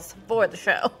details for the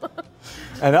show.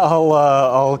 And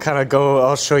I'll kind of go.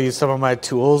 I'll show you some of my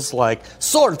tools, like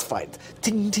sword fight,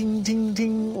 ting ting ting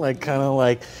ting, like kind of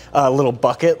like a little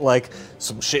bucket, like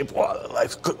some shape water,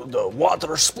 like the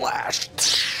water splash.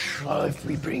 If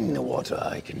we bring the water,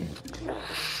 I can...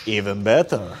 Even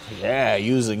better. Yeah,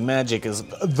 using magic is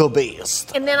the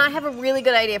best. And then I have a really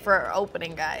good idea for our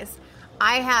opening, guys.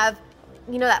 I have,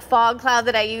 that fog cloud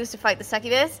that I used to fight the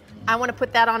succubus? I want to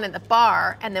put that on in the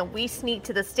bar, and then we sneak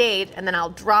to the stage, and then I'll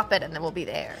drop it, and then we'll be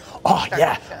there. Oh,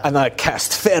 yeah. And I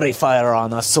cast fairy fire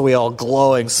on us, so we all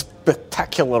glowing,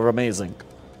 spectacular, amazing.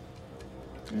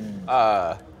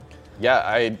 Yeah,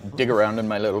 I dig around in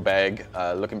my little bag,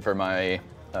 looking for my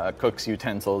cook's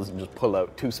utensils, and just pull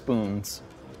out 2 spoons.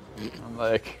 I'm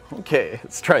like, okay,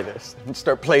 let's try this. And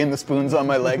start playing the spoons on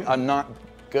my leg. I'm not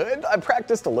good. I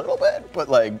practiced a little bit, but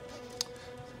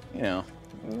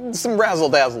some razzle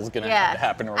dazzle's gonna have to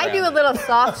happen around. I do a little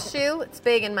soft shoe. It's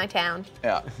big in my town.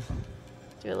 Yeah.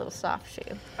 Do a little soft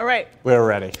shoe. All right, We're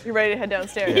ready. you ready to head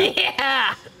downstairs?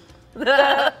 Yeah.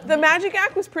 The magic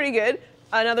act was pretty good.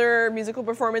 Another musical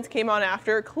performance came on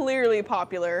after, clearly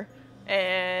popular,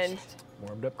 and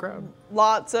Warmed up crowd.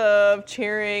 lots of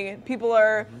cheering. People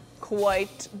are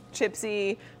quite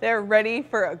tipsy. They're ready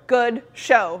for a good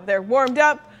show. They're warmed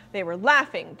up. They were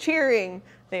laughing, cheering.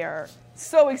 They are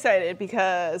so excited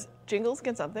because Jingles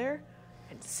gets up there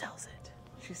and sells it.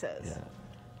 She says,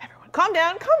 everyone, calm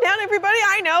down, everybody.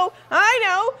 I know.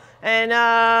 And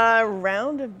a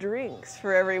round of drinks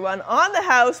for everyone on the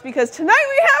house because tonight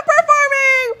we have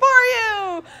performing for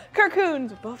you.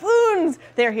 Carcoons, buffoons.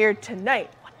 They're here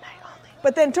tonight.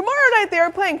 But then tomorrow night they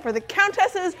are playing for the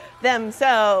countesses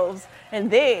themselves. And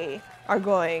they are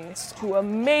going to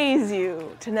amaze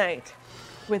you tonight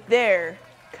with their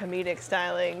comedic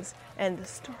stylings and the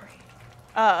story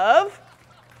of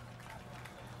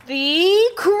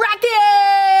The Kraken!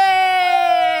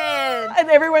 And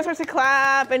everyone starts to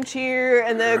clap and cheer,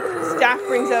 and the staff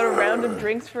brings out a round of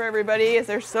drinks for everybody as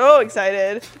they're so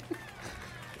excited.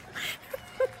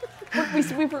 We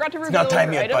forgot to reveal not time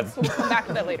our yet, items, bud. so we'll come back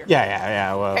to that later.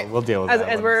 Yeah. Well, Okay. we'll deal with As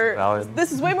that. we're,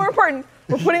 this is way more important.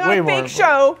 We're putting on Way a more fake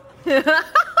show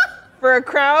for a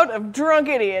crowd of drunk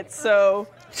idiots. So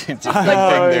Just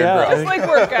they're like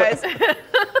work, guys.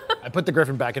 I put the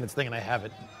griffin back in its thing and I have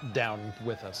it down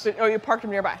with us. Oh, you parked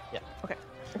him nearby. Yeah. Okay.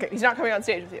 He's not coming on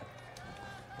stage with you.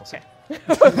 We'll see.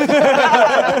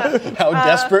 How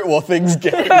desperate will things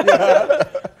get?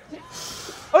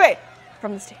 Okay,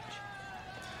 from the stage.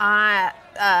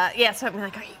 So I'm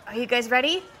like, are you guys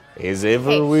ready? As ever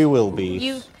Hey, we will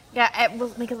be.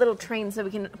 We'll make a little train so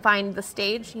we can find the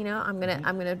stage. I'm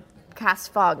gonna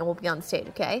cast fog and we'll be on the stage.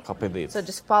 Okay. Copy this. So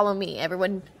just follow me.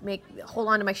 Everyone, hold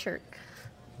on to my shirt.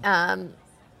 And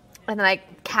then I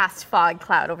cast fog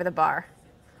cloud over the bar.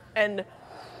 And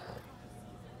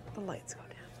the lights go down.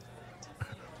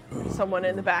 There's someone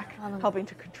in the back helping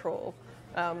to control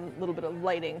a little bit of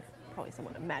lighting. Probably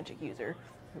someone, a magic user,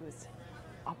 who is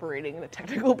operating the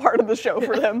technical part of the show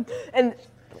for them. And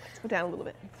the lights go down a little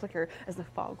bit and flicker as the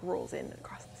fog rolls in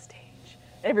across the stage.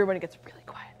 And everybody gets really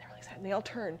quiet and they're really excited. And they all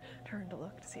turn to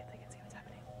look to see if they can see what's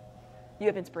happening. You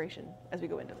have inspiration as we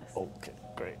go into this. Okay,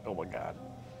 great. Oh my God.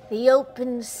 The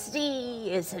open sea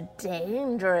is a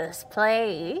dangerous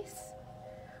place,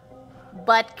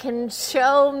 but can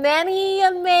show many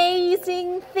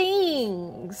amazing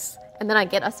things. And then I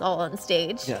get us all on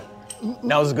stage. Yeah.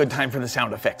 Now's a good time for the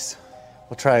sound effects.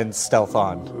 We'll try and stealth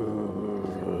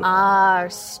on. Our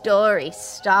story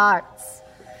starts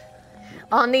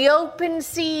on the open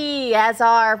sea as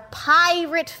our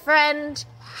pirate friend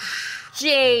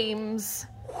James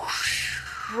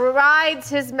rides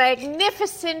his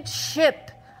magnificent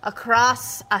ship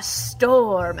across a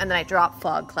storm. And then I drop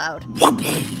fog cloud.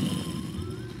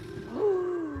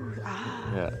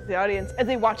 The audience, as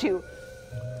they watch you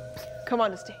come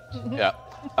on to stage. Yeah.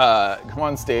 Come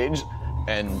on stage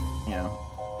and,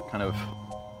 kind of,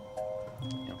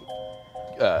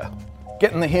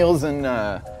 getting the heels in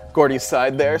Gordy's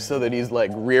side there so that he's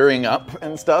like rearing up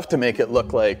and stuff to make it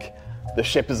look like the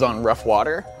ship is on rough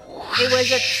water. It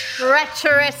was a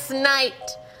treacherous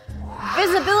night.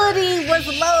 Visibility was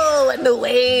low and the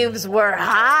waves were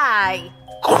high.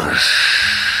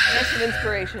 That's some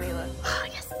inspiration, Hila. Oh,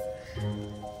 yes.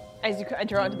 As you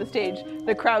enter onto the stage,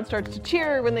 the crowd starts to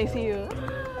cheer when they see you.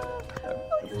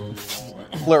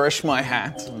 Flourish my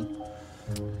hat.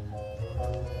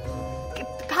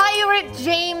 Pirate Pirate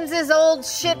James's old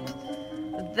ship,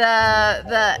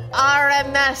 the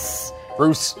RMS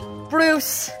Bruce.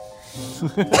 Bruce.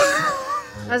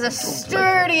 Was a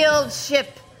sturdy old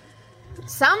ship.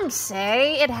 Some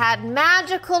say it had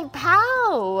magical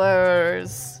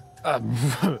powers. I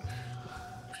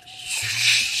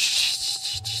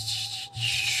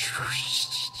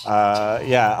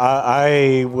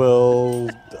will.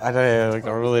 I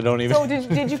really don't even. So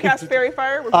did you cast Fairy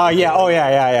Fire? Yeah.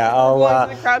 I'll. Going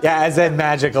to the crowd? As in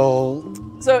magical.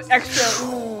 So extra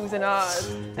oohs and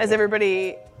ahs as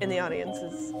everybody in the audience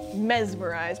is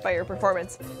mesmerized by your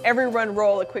performance. Everyone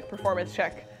roll a quick performance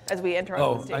check as we enter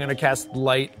onto the stage. I'm gonna cast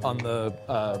light on the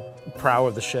prow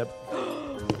of the ship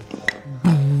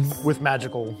with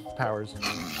magical powers.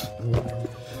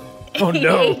 Oh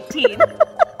no! 18.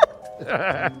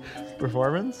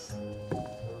 Performance?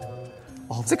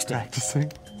 All 16.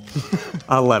 Practicing.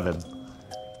 11.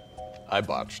 I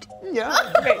botched. Yeah.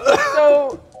 Okay,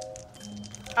 so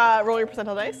roll your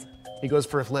percentile dice. He goes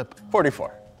for a flip.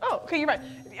 44. Oh, okay, you're fine.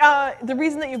 The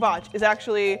reason that you botch is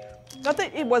actually not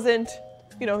that it wasn't,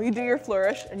 you do your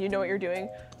flourish and you know what you're doing,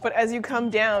 but as you come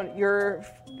down, you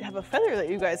have a feather that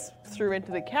you guys threw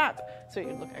into the cap, so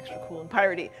you look extra cool and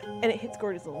piratey, and it hits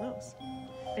Gordy's little nose,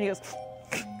 and he goes,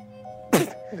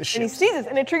 and he sneezes,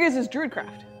 and it triggers his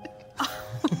druidcraft.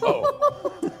 Oh.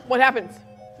 What happens?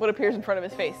 What appears in front of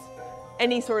his face?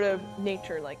 Any sort of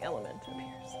nature-like element appears.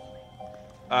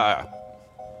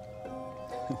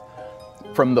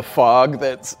 From the fog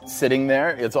that's sitting there,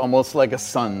 it's almost like a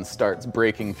sun starts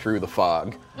breaking through the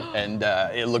fog. And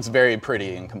it looks very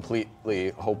pretty and completely,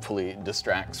 hopefully,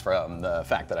 distracts from the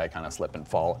fact that I kind of slip and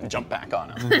fall and jump back on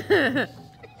him.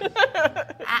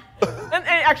 And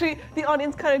actually, the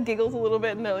audience kind of giggles a little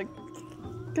bit, and they're like,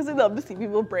 because they love to see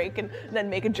people break and then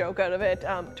make a joke out of it.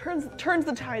 Turns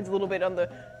the tides a little bit on the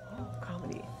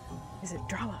comedy. Is it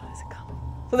drama? Is it comedy?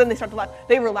 So then they start to laugh.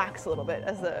 They relax a little bit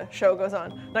as the show goes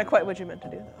on. Not quite what you meant to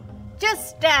do, though.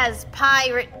 Just as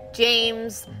Pirate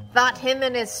James thought him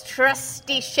and his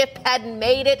trusty ship had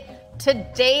made it to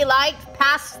daylight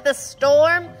past the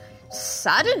storm,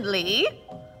 suddenly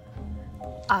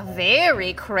a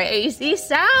very crazy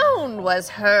sound was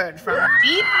heard from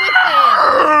deep within.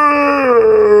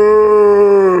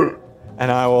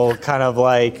 And I will kind of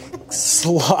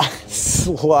slide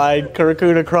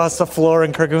Kurkun across the floor,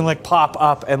 and Kurkun pop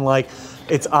up, and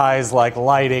its eyes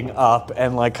lighting up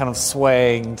and kind of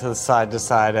swaying to side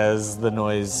as the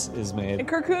noise is made. And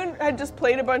Kurkun had just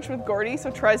played a bunch with Gordy,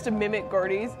 so tries to mimic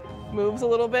Gordy's moves a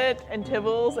little bit and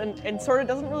Tibbles, and sort of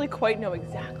doesn't really quite know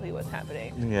exactly what's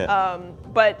happening. Yeah.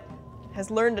 But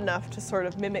has learned enough to sort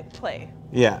of mimic play.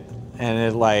 Yeah. And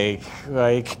it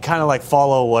kind of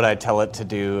follow what I tell it to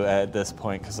do at this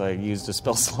point, because I used a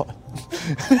spell slot.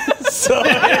 So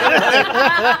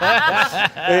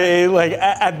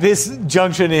at this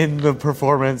junction in the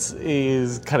performance,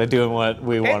 he's kind of doing what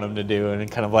we want him to do, and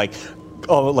kind of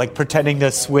pretending to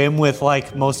swim with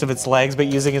most of its legs, but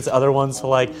using its other ones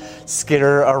to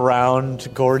skitter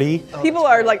around Gordy. People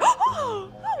are like, oh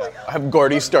my God. Have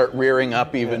Gordy start rearing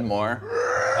up even more.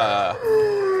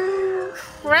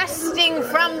 Cresting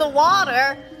from the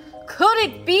water, could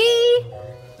it be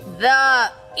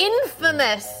the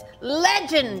infamous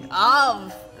legend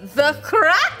of the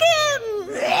Kraken?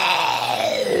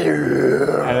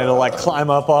 And it'll climb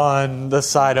up on the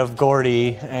side of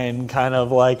Gordy and kind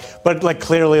of but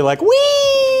clearly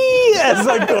wee, as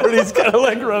Gordy's kind of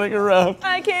running around.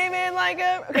 I came in like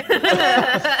a. Okay.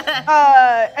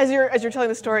 As you're telling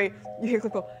the story, you hear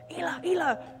Cliff go,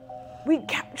 Ela, we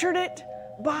captured it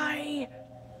by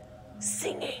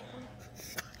singing.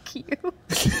 Fuck you.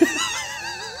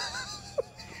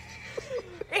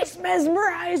 It's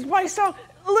mesmerized by song.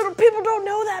 Little people don't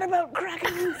know that about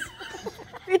krakens.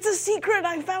 It's a secret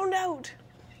I found out.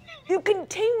 You can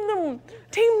tame them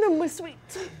with sweet,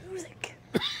 sweet music.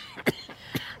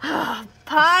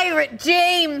 Pirate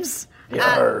James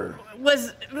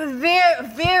was very,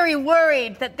 very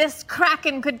worried that this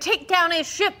kraken could take down his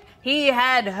ship. He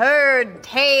had heard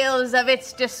tales of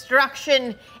its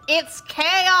destruction, its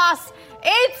chaos,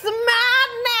 its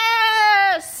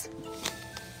madness.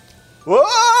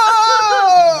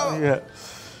 Whoa! Yeah.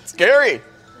 Scary.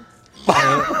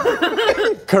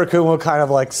 Kurkun will kind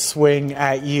of swing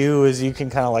at you as you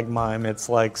can kind of mime its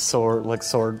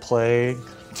sword play.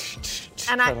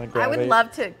 And I would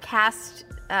love to cast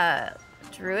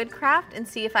Druidcraft and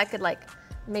see if I could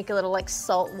make a little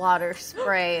salt water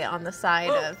spray on the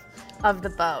side of the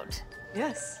boat.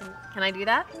 Yes. Can I do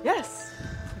that? Yes.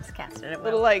 Let's cast it.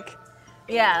 Little little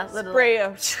spray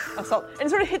of salt, and it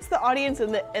sort of hits the audience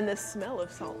and the smell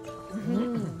of salt.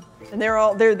 Mm-hmm. And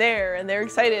they're there, and they're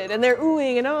excited, and they're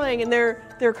oohing and ahhing, and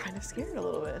they're kind of scared a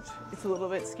little bit. It's a little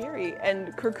bit scary,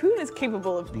 and Cocoon is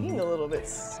capable of being a little bit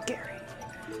scary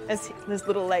as his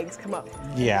little legs come up.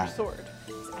 Yeah. And your sword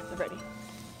is at the ready.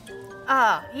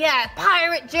 Yeah,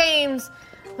 Pirate James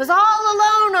was all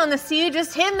alone on the sea,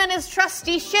 just him and his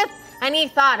trusty ship, and he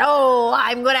thought, oh,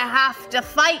 I'm gonna have to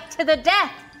fight to the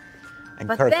death. And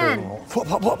But Kirk then-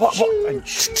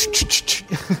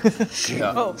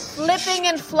 Flipping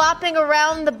and flopping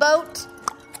around the boat,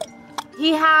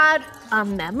 he had a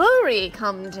memory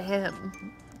come to him.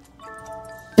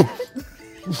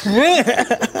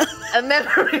 A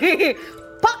memory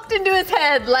popped into his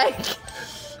head like...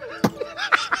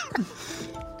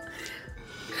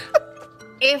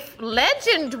 If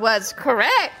legend was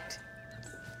correct,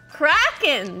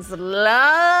 Krakens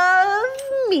love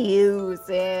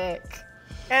music.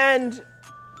 And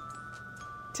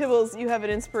Tibbles, you have an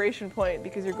inspiration point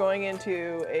because you're going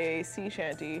into a sea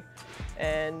shanty,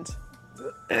 and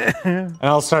And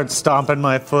I'll start stomping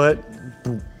my foot.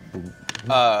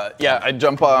 I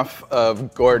jump off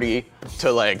of Gordy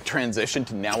to like transition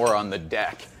to now we're on the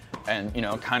deck, and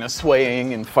kind of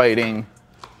swaying and fighting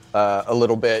a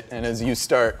little bit. And as you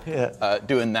start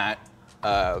doing that,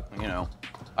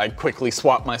 I quickly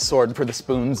swap my sword for the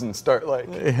spoons and start like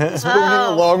spooning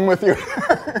along with you.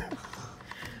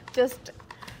 Just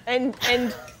and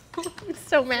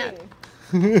so mad.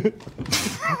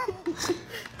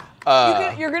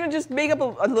 you're gonna just make up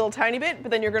a little tiny bit, but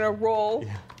then you're gonna roll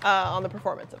on the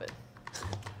performance of it.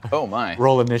 Oh my!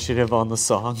 Roll initiative on the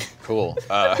song. Cool.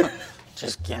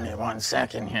 Just give me 1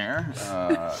 second here.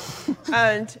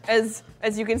 And as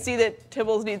you can see that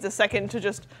Tibbles needs a second to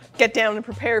just get down and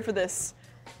prepare for this,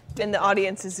 and the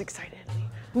audience is excitedly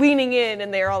leaning in,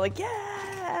 and they're all like,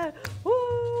 yeah,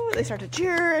 woo! They start to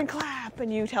cheer and clap,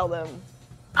 and you tell them,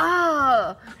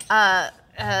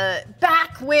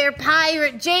 Back where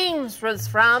Pirate James was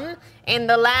from, in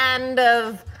the land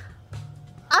of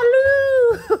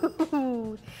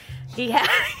Alu, he had...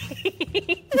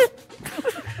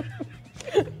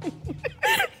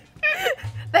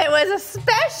 There was a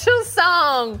special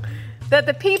song that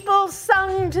the people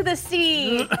sung to the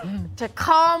sea to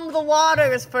calm the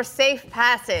waters for safe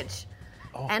passage.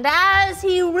 And as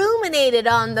he ruminated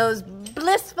on those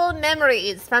blissful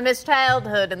memories from his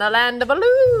childhood in the land of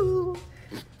Alu,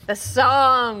 the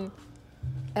song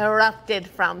erupted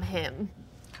from him.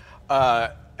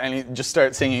 And he just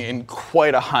starts singing in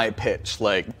quite a high pitch,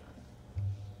 like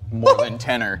more than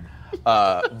tenor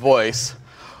voice.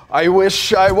 I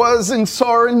wish I was in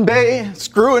Sorin Bay,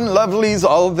 screwing lovelies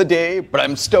all the day, but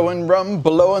I'm stowing rum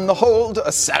below in the hold. A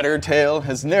sadder tale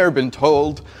has ne'er been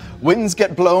told. Winds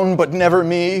get blown, but never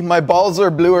me. My balls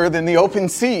are bluer than the open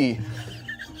sea.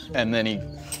 And then he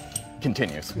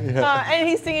continues. and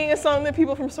he's singing a song that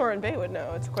people from Sorin Bay would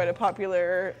know. It's quite a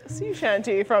popular sea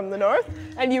shanty from the north,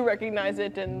 and you recognize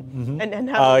it and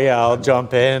have. Oh yeah, I'll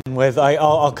jump in with.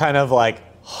 I'll kind of like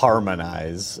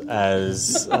harmonize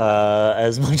as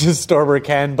much as Storber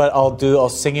can, but I'll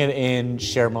sing it in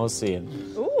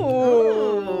Shermosian.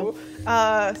 Ooh.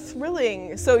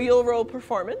 Thrilling. So you'll roll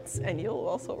performance, and you'll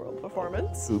also roll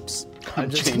performance. Oops.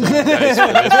 I'm changing dice for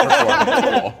this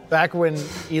performance. Back when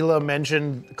Ela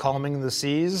mentioned calming the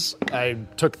seas, I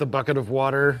took the bucket of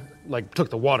water,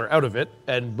 took the water out of it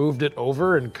and moved it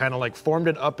over and kind of formed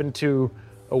it up into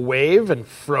a wave and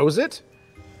froze it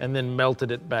and then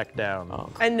melted it back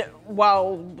down. And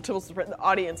while the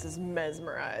audience is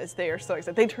mesmerized, they are so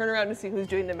excited. They turn around to see who's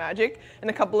doing the magic, and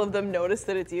a couple of them notice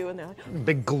that it's you, and they're like,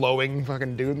 Big glowing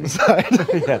fucking dude on the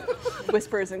side.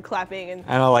 whispers and clapping. And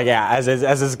I'll as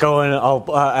it's going,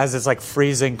 as it's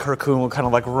freezing, Kirkun will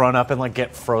kind of run up and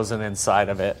get frozen inside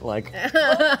of it,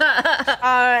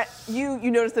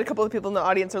 you notice that a couple of people in the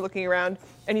audience are looking around,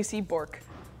 and you see Bork,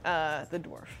 the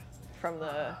dwarf from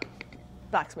the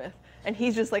blacksmith. And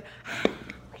he's just like, we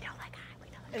know that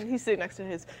guy, And he's sitting next to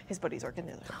his buddy Zork, and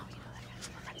they're like, oh, we know that guy,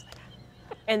 we're friends with that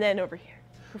guy. And then over here,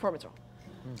 performance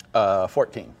roll.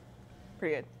 14.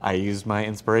 Pretty good. I used my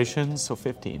inspiration, so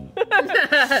 15.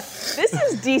 This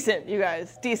is decent, you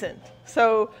guys, decent.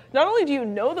 So not only do you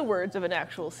know the words of an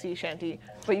actual sea shanty,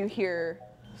 but you hear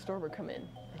Storber come in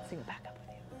and sing backup with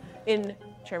you in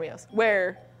Chermios,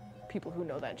 where people who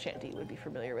know that shanty would be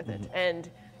familiar with it. And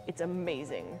it's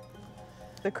amazing.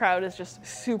 The crowd is just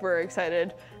super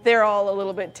excited. They're all a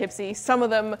little bit tipsy. Some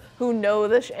of them who know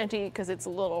the shanty, because it's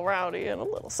a little rowdy and a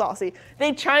little saucy,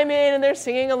 they chime in and they're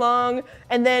singing along.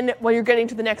 And then while you're getting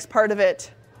to the next part of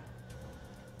it,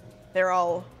 they're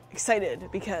all excited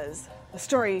because the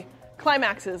story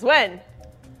climaxes when?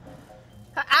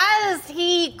 As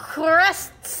he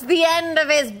crests the end of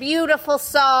his beautiful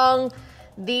song,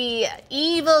 The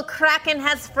evil kraken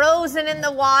has frozen in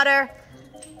the water.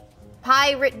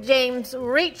 Pirate James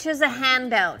reaches a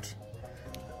hand out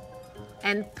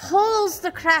and pulls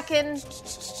the kraken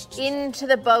into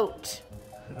the boat.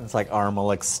 It's like arm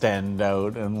will extend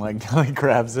out and like he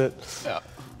grabs it. Yeah.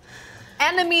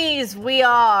 Enemies we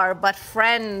are, but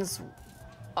friends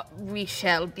we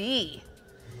shall be.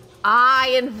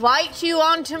 I invite you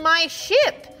onto my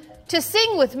ship to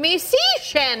sing with me sea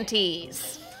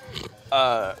shanties.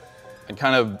 I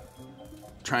kind of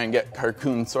try and get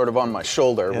Carcoon sort of on my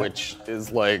shoulder, which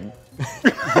is like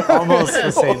Almost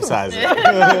the same size.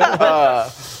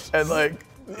 and like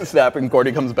Snap and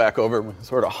Gordy comes back over, we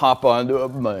sort of hop onto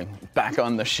him, like, back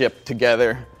on the ship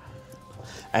together.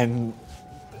 And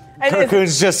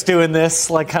Carcoon's just doing this,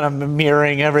 like kind of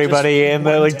mirroring everybody and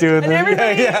they're like doing And the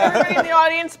everybody in the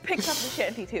audience picks up the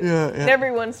shanty too. Yeah, yeah. And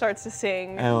everyone starts to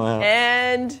sing. Oh, wow.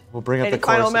 And We'll bring up any the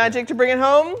chorus final again. magic to bring it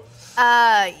home?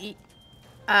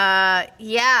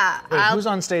 Yeah. Wait, who's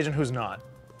on stage and who's not?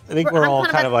 I think we're I'm all kind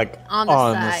of kind of like on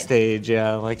on the the side. stage,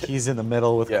 yeah. Like he's in the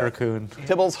middle with Yeah. Carcoon.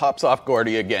 Tibbles hops off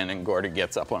Gordy again, and Gordy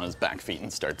gets up on his back feet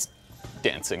and starts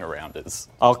dancing around his.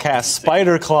 I'll cast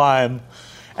Spider Climb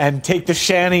and take the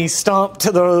shanty stomp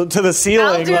to the ceiling.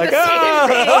 I'll do like, the ah! same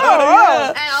thing.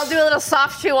 And I'll do a little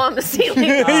soft shoe on the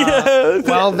ceiling.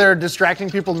 While they're distracting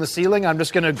people in the ceiling, I'm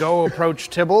just going to go approach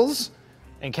Tibbles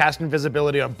and cast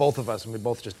invisibility on both of us, and we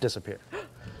both just disappear.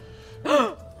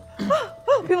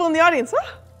 People in the audience.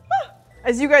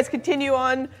 As you guys continue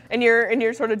on, and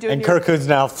you're sort of doing. And your, Carcoon's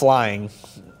now flying,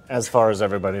 as far as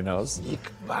everybody knows. Sneak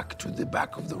back to the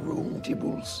back of the room,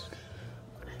 Tibbles.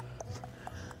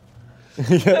 and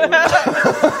you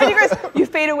guys, you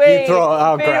fade away.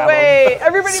 I'll fade grab away. 'em.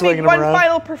 Everybody Swinging make 'em one around.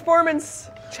 final performance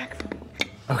check.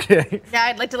 Okay. Yeah,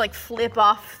 I'd like to like flip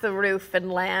off the roof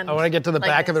and land. I want to get to the like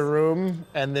back of the this. room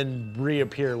and then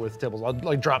reappear with Tibbles. I'll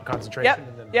like drop concentration. Yep.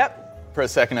 And then... Yep. For a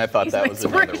second, I thought He's that an was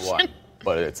another inspiration. one,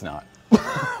 but it's not.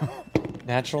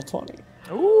 Natural 20.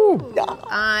 Ooh.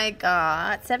 I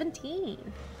got 17.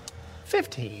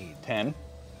 15. 10.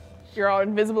 You're all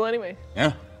invisible anyway.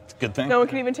 Yeah, it's a good thing. No one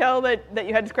can even tell that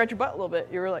you had to scratch your butt a little bit.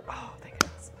 You were like, oh, thank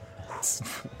goodness. It's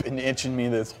been itching me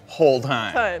this whole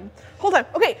time. Whole time.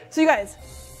 Okay, so you guys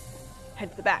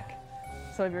head to the back.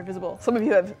 Some of you are invisible. Some of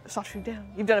you have soft shoe down.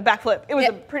 You've done a backflip. It was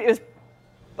Yep.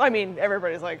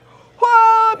 everybody's like,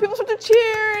 whoa! People start to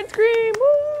cheer and scream. Woo!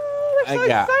 They're so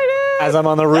excited. As I'm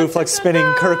on the roof, like spinning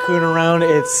Carcoon around,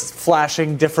 it's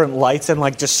flashing different lights and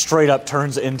like just straight up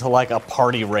turns into like a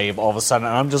party rave all of a sudden.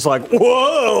 And I'm just like,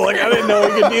 whoa! Like I didn't know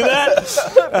we could do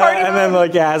that. And then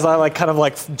like as I like kind of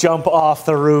like jump off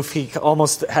the roof, he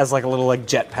almost has like a little like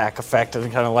jetpack effect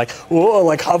and kind of like whoa,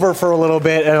 like hover for a little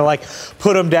bit and like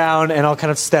put him down and I'll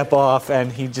kind of step off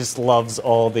and he just loves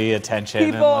all the attention.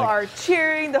 People are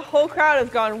cheering. The whole crowd has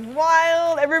gone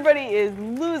wild. Everybody is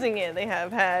losing it. They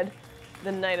have had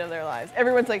the night of their lives.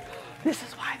 Everyone's like, this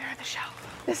is why they're at the show.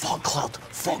 Fog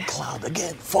cloud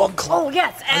again, fog cloud. Oh,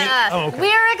 yes. okay.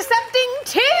 We're accepting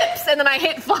tips. And then I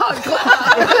hit fog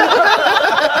cloud.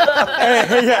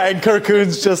 yeah, and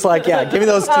Carcoon's just like, yeah, give me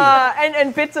those teeth.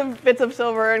 And bits of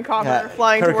silver and copper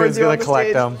flying Carcoon's towards you gonna on the collect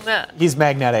stage. them. Yeah. He's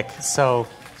magnetic, so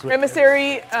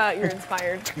Emissary, you're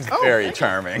inspired. Very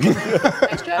charming.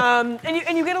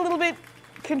 And you get a little bit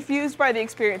confused by the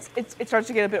experience. It starts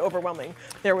to get a bit overwhelming.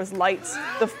 There was lights.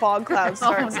 The fog cloud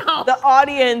starts. no. The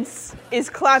audience is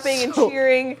clapping and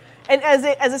cheering. And as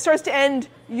it starts to end,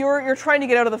 you're trying to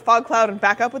get out of the fog cloud and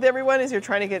back up with everyone as you're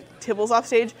trying to get Tibbles off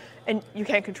stage, and you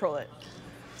can't control it.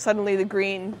 Suddenly, the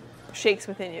green shakes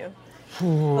within you. The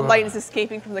light is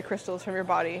escaping from the crystals from your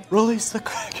body. release the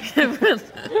Kraken.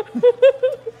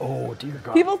 Oh, dear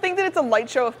God. People think that it's a light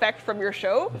show effect from your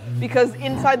show because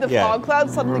inside the Yeah. fog cloud,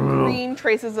 suddenly green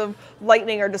traces of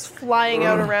lightning are just flying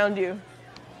out around you.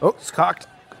 Oh, it's cocked.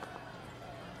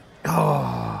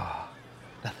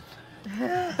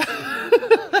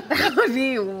 That would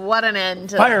be what an end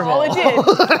to Fireball.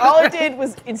 All it did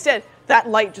was instead that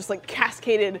light just like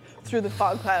cascaded through the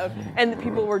fog cloud, and the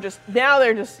people were just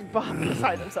they're just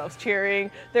beside themselves, cheering.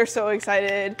 They're so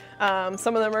excited.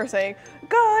 Some of them are saying,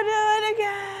 "Go do it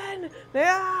again!"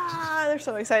 They're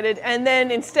so excited. And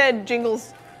then instead,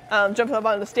 Jingles jumps up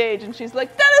on the stage, and she's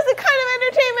like, "That is the kind of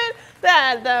entertainment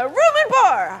that the Room and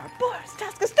Bar, our Boar's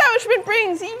Task establishment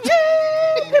brings.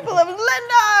 Yay, people of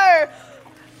Lendar!"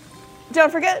 Don't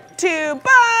forget to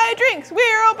buy drinks.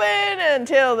 We're open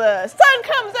until the sun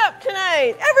comes up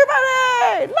tonight.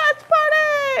 Everybody, let's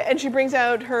party! And she brings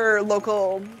out her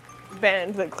local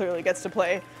band that clearly gets to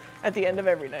play at the end of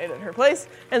every night at her place.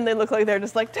 And they look like they're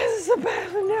just like, this is the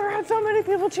best. I've never had so many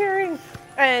people cheering.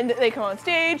 And they come on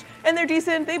stage, and they're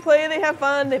decent. They play, they have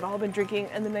fun. They've all been drinking,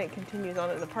 and the night continues on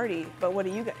at the party. But what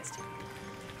do you guys do?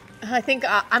 I think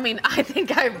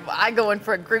I go in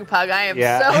for a group hug. I am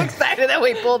so excited that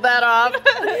we pulled that off.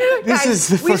 This is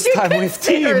the first time we've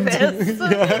teamed. This.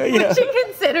 We should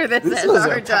consider this as was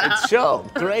our a job. tight show.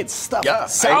 Great stuff. Yeah,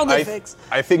 Sound effects.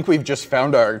 I think we've just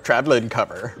found our traveling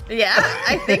cover. Yeah,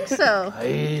 I think so.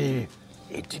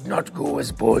 It did not go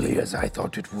as poorly as I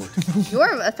thought it would.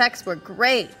 Your effects were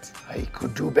great. I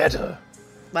could do better.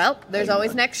 Well, there's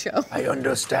always next show. I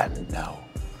understand now.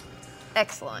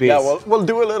 Excellent. Yeah, we'll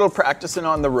do a little practicing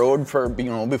on the road for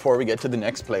before we get to the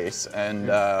next place, and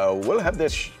we'll have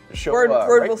this show. Word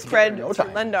right will spread in no to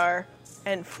time. Lendar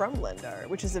and from Lendar,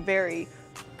 which is a very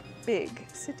big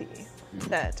city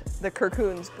that the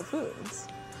Kirkoon's buffoons,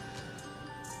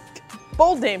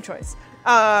 bold name choice,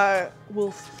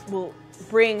 will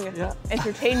bring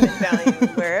entertainment value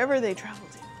wherever they travel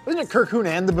to. Wasn't it Kirkoon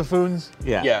and the buffoons?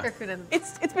 Yeah,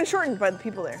 It's been shortened by the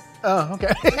people there. Oh,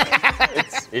 okay.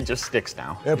 it just sticks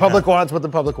now. The public wants what the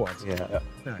public wants. Yeah.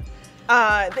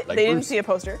 They didn't see a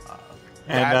poster.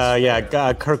 And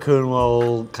Kirkoon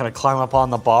will kind of climb up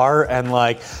on the bar and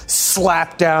like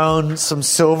slap down some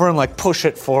silver and like push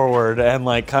it forward and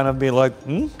like kind of be like,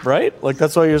 right? Like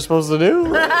that's what you're supposed to do?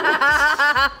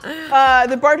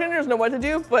 The bartender doesn't know what to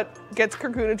do, but gets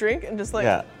Kirkoon a drink and just like...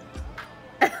 Yeah.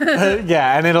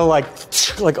 And it'll like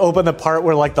open the part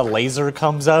where like the laser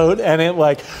comes out and it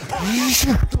like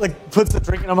puts the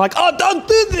drink and I'm like, oh, don't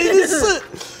do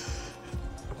this.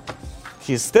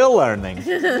 He's still learning.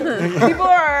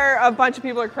 A bunch of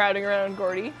people are crowding around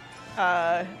Gordy.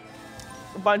 A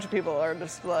bunch of people are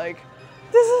just like,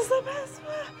 this is the best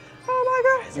one. Oh my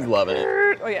God. He's loving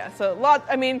it. Oh yeah, so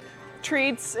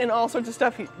treats and all sorts of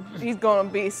stuff. He's going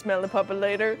to be smelling the puppet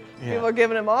later. Yeah. People are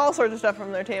giving him all sorts of stuff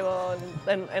from their table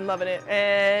and loving it.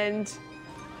 And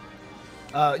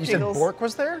You said Bork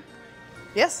was there?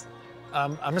 yes,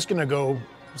 I'm just gonna go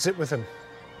sit with him.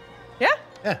 yeah.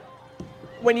 Yeah.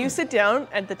 When you sit down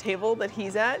at the table that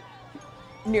he's at,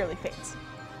 nearly faints.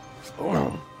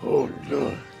 Oh Lord.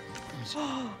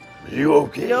 Are you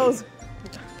okay? He knows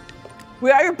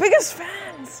we are your biggest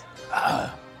fans.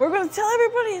 We're going to tell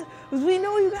everybody because we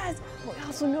know you guys. But we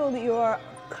also know that you are a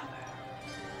cover.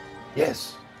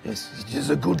 Yes, it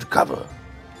is a good cover.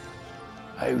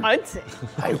 I'd say.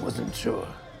 I wasn't sure.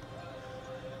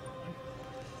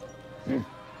 You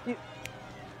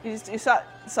thought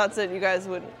that you guys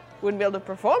wouldn't be able to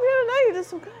perform here tonight. You did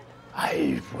so good.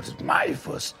 It was my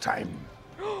first time.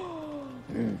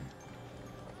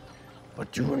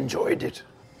 But you enjoyed it.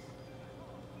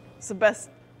 It's the best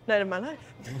night of my life.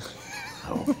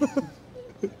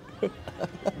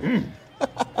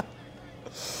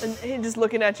 And he's just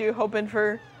looking at you, hoping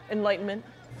for enlightenment.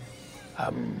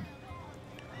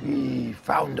 We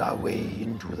found our way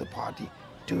into the party.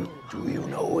 Do you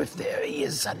know if there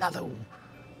is another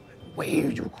way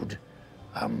you could,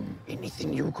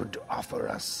 anything you could offer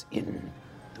us in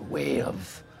the way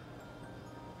of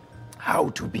how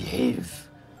to behave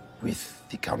with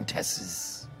the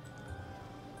countesses?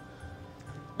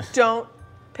 Don't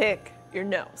pick your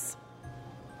nose.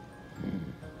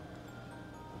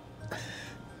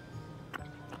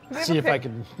 See if I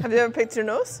can. Have you ever picked your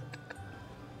nose?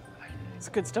 It's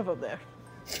good stuff up there.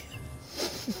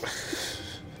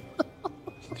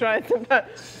 Try it sometimes.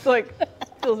 It's like,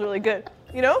 feels really good.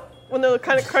 You know? When they're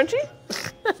kind of crunchy?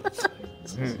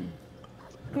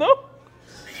 No?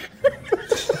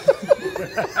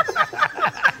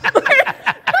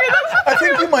 I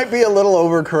think you might be a little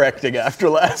overcorrecting after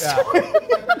last time. All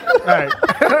right.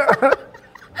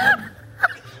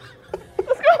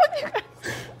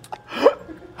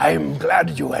 I'm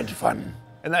glad you had fun.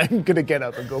 And I'm gonna get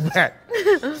up and go back.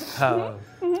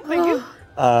 Thank you.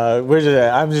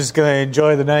 I'm just gonna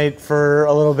enjoy the night for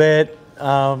a little bit.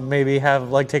 Maybe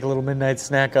take a little midnight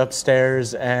snack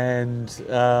upstairs and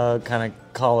kind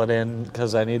of call it in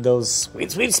because I need those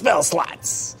sweet spell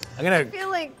slots. I'm gonna I feel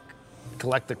like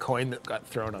collect the coin that got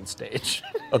thrown on stage.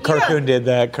 Oh, Kirkoon did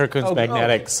that. Kirkoon's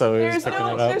magnetic, so he was There's picking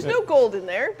it up. there's no gold in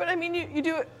there, but I mean, you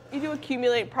do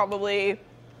accumulate probably,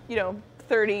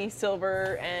 30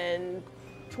 silver and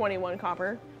 21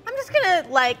 copper. I'm just gonna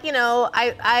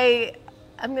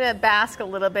I'm gonna bask a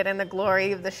little bit in the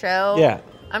glory of the show. Yeah.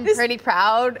 I'm pretty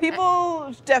proud.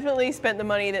 People definitely spent the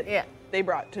money that Yeah. they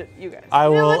brought to you guys. I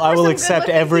will. what? I We're will some accept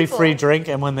good-looking every people. free drink,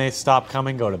 and when they stop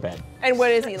coming, go to bed. And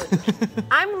what is he looking for?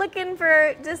 I'm looking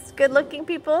for just good-looking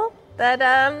people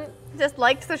that just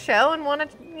liked the show and want to,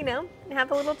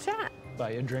 have a little chat.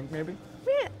 Buy you a drink, maybe?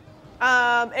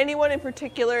 Yeah. Anyone in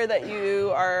particular that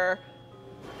you are...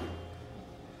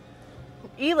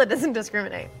 Ela doesn't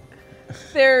discriminate.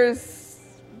 There's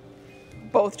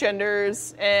both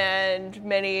genders and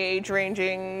many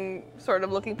age-ranging sort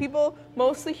of looking people,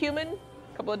 mostly human.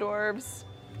 A couple of dwarves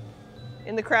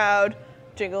in the crowd.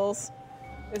 Jingles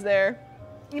is there.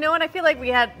 You know what? I feel like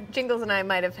Jingles and I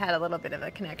might have had a little bit of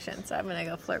a connection, so I'm going to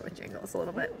go flirt with Jingles a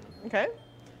little bit. Okay.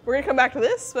 We're going to come back to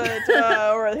this, but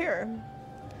we're here.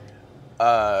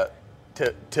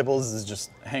 Tibbles is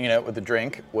just hanging out with a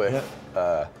drink with,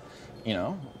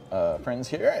 friends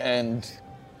here, and,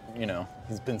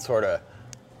 he's been sort of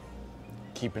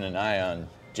keeping an eye on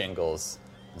Jingles.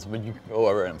 So when you go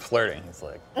over and flirting, he's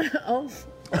like, Oh,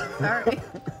 sorry.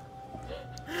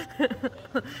 There's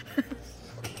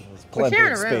plenty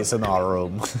sharing of a room. space in our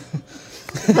room.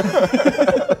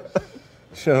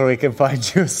 Sure, we can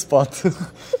find you a spot.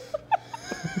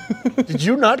 Did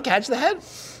you not catch that?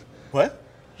 what?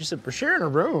 You said we're sharing a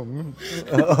room.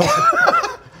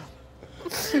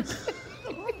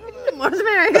 More's the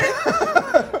merrier.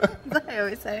 That's what I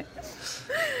always say.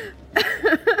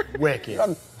 Wicked.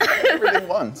 Everything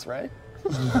once, right?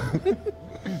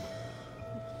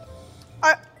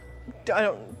 I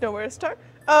don't know where to start.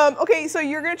 Okay, so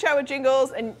you're going to chat with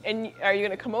Jingles, and are you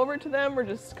going to come over to them or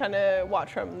just kind of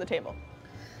watch from the table?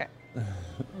 Okay.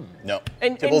 No.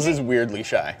 And Tibbles is weirdly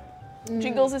shy.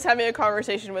 Jingles is having a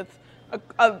conversation with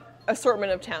a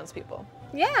assortment of townspeople.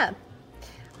 Yeah.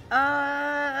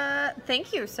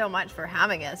 Thank you so much for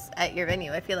having us at your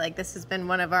venue. I feel like this has been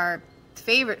one of our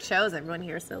favorite shows. Everyone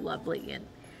here is so lovely and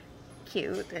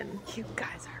cute, and You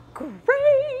guys are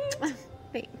great.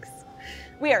 thanks.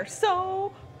 We are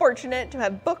so fortunate to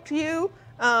have booked you.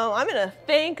 I'm going to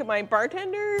thank my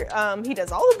bartender. He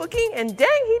does all the booking, and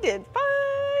dang, he did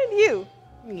find you.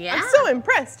 Yeah. I'm so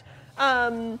impressed.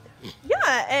 And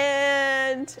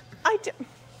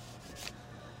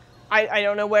I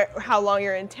don't know how long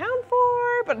you're in town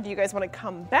for, but do you guys want to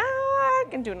come back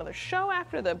and do another show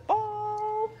after the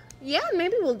ball? Yeah,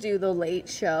 maybe we'll do the late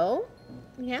show.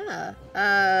 Yeah.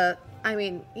 I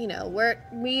mean,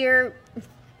 we're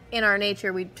in our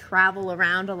nature, we travel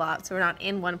around a lot, so we're not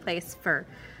in one place for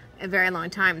a very long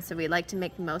time, so we like to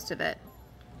make the most of it.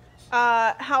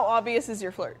 How obvious is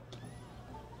your flirt?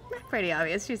 Pretty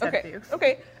obvious. She's up to you.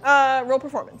 Okay. Roll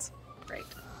performance. Great.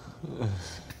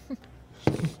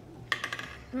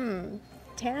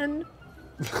 10.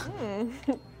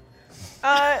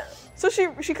 So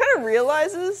she kind of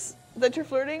realizes that you're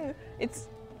flirting. It's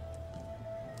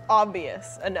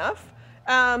obvious enough.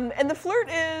 And the flirt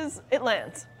it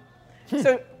lands.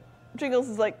 So Jingles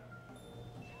is like,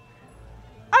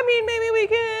 I mean, maybe we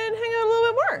can hang out a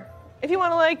little bit more. If you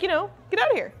want to, get out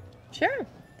of here. Sure.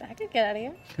 I could get out of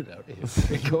here. Get out of here.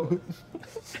 Go.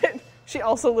 She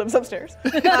also lives upstairs.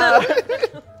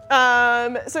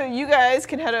 So you guys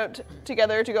can head out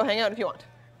together to go hang out if you want.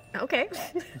 Okay.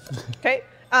 Okay?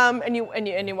 And you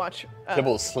watch.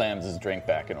 Tibbles slams his drink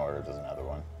back and orders another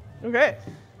one. Okay.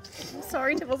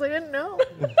 Sorry, Tibbles, I didn't know.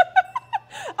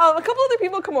 A couple other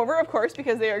people come over, of course,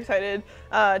 because they are excited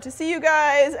to see you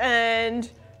guys,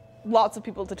 and lots of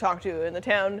people to talk to in the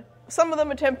town. Some of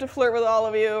them attempt to flirt with all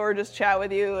of you or just chat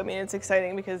with you. I mean, it's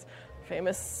exciting because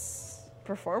famous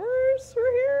performers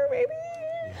were here, maybe?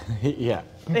 Yeah.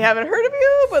 They haven't heard of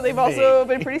you, but they've also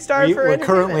been pretty starved for We're entertainment.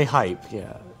 currently hype,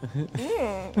 yeah.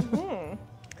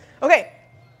 Okay.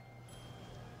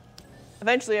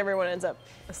 Eventually, everyone ends up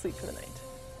asleep for the night.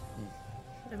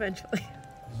 Eventually.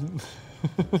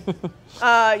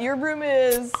 Your room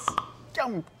is...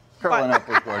 I'm curling up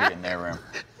with Gordy in their roroom.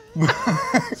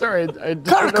 Sorry, I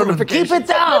just Keep it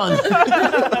down!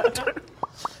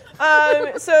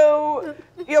 So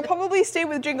you'll probably stay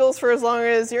with Jingles for as long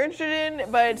as you're interested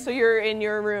in, but so you're in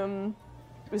your room.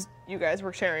 You guys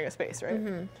were sharing a space, right?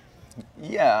 Mm-hmm.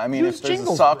 Yeah, I mean, Who's if there's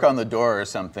Jingles' a sock on the door or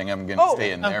something, I'm going to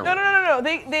stay in their room. No.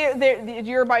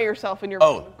 You're by yourself in your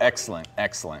room. Oh, excellent.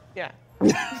 Yeah.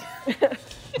 No,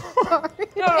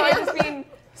 I just mean,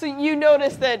 so you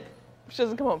notice that she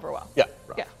doesn't come home for a while. Yeah.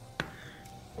 Yeah.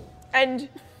 And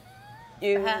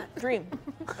you dream,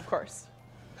 of course.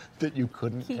 that you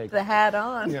couldn't Keep take. the hat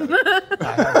on. Yeah. I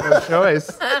have no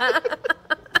choice.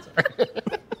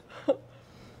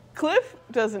 Cliff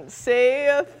doesn't say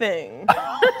a thing.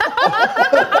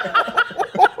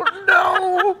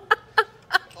 No! Oh,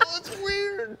 it's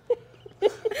weird. He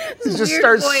just Weird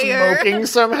starts voyeur. smoking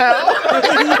somehow.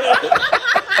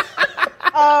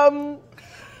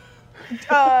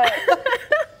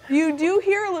 You do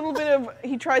hear a little bit of,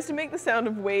 he tries to make the sound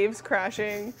of waves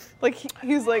crashing. Like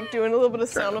he's like doing a little bit of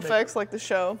sound effects like the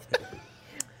show.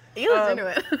 He was into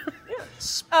it.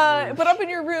 But up in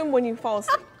your room when you fall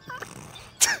asleep,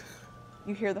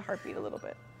 you hear the heartbeat a little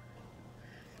bit.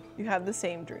 You have the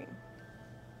same dream.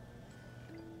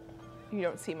 you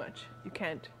don't see much. You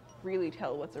can't really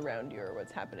tell what's around you or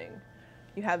what's happening.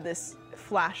 You have this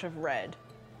flash of red.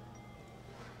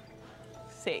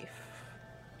 Safe,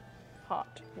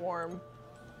 hot, warm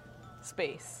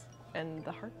space, and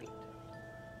the heartbeat.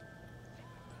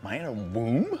 Am I in a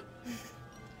womb?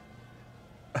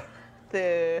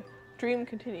 The dream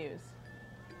continues,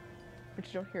 but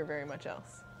you don't hear very much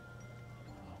else.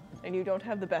 And you don't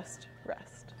have the best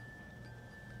rest.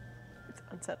 It's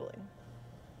unsettling.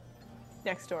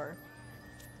 Next door,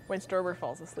 when Storber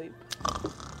falls asleep.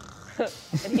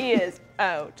 And he is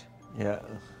out. Yeah.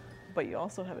 But you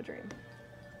also have a dream.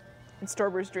 In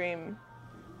Storber's dream,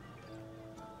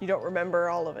 you don't remember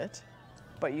all of it,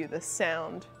 but the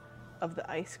sound of the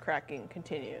ice cracking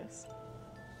continues.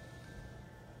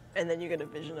 And then you get a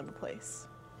vision of a place.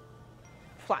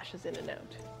 Flashes in and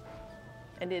out.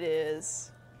 And it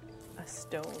is a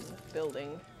stone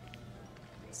building,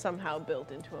 somehow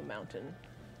built into a mountain.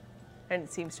 And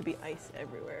it seems to be ice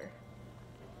everywhere.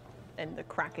 And the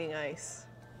cracking ice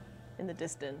in the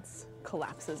distance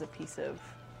collapses a piece of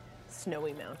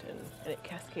snowy mountain, and it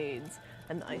cascades,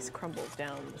 and the ice crumbles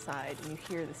down the side, and you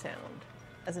hear the sound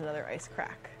as another ice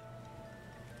crack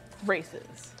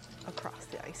races across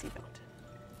the icy mountain.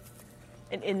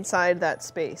 And inside that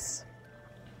space,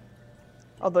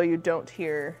 although you don't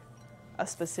hear a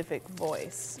specific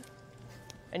voice,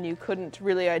 and you couldn't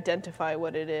really identify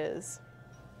what it is,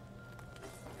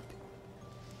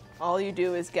 all you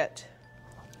do is get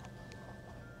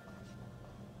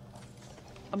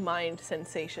a mind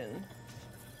sensation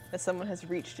that someone has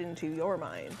reached into your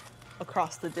mind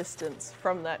across the distance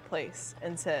from that place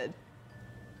and said,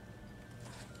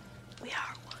 "We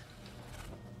are one.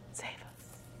 Save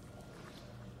us."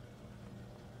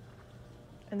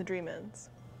 And the dream ends.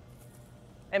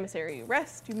 Emissary, you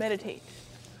rest, you meditate.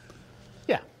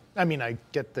 Yeah. I mean, I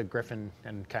get the griffin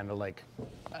and kind of like,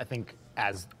 I think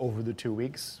as over the 2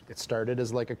 weeks, it started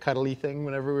as like a cuddly thing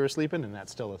whenever we were sleeping, and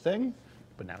that's still a thing.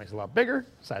 But now he's a lot bigger,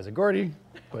 size of Gordy,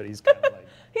 but he's kind of like...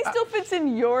 He still fits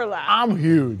in your lap. I'm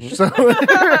huge. So,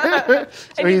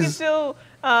 and you can still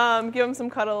give him some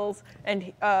cuddles, and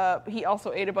he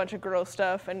also ate a bunch of gross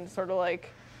stuff and sort of like,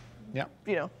 yeah.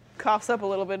 Coughs up a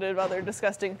little bit of other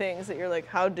disgusting things that you're like,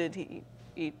 how did he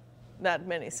eat that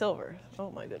many silver?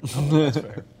 Oh my goodness. Oh, that's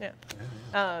fair. Yeah.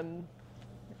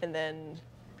 And then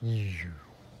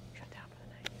shut down for the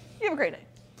night. You have a great night.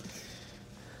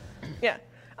 Yeah.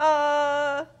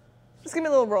 Just give me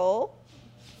a little roll.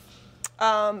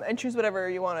 And choose whatever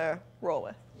you want to roll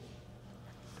with.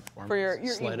 For your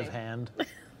sleight evening. of hand.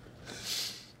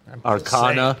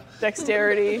 Arcana.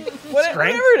 Dexterity. Whatever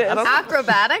it is.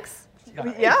 Acrobatics?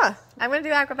 Yeah. I'm going to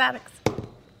do acrobatics.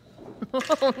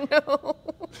 Oh, no.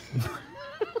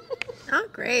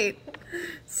 Not great.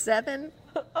 7.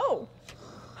 Oh.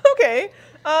 Okay.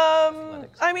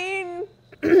 I mean,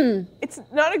 it's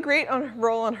not a great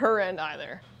roll on her end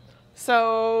either.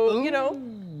 So, A little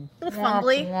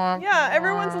fumbly. Yeah,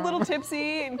 everyone's a little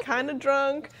tipsy and kind of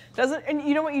drunk. And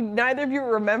you know what? Neither of you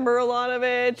remember a lot of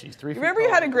it. She's 3 feet Remember, you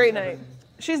tall. had a great night.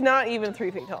 She's not even 3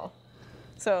 feet tall.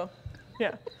 So,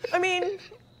 yeah. I mean,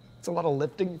 It's a lot of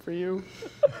lifting for you.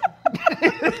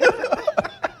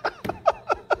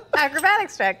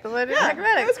 Acrobatics check. Acrobatics.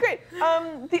 it was great.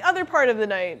 The other part of the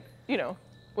night,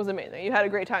 was amazing. You had a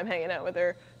great time hanging out with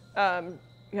her.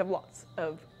 You have lots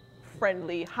of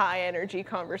friendly, high-energy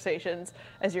conversations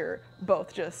as you're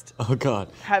both just Oh God.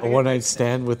 A having one-night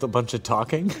stand with a bunch of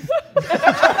talking? Sounds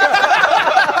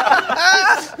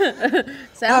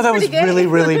That was pretty good. really,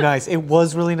 really nice. It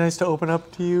was really nice to open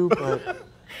up to you, but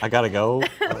I gotta go.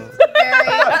 Very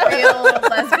real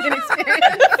lesbian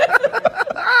experience.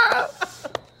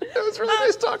 It was really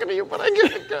nice talking to you, but I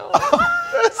gotta go.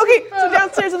 Okay, so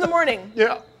downstairs in the morning.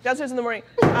 Yeah. Downstairs in the morning.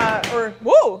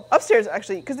 Upstairs,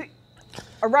 actually, because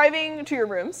arriving to your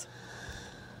rooms,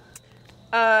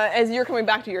 as you're coming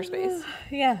back to your space,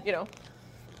 Yeah.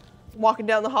 walking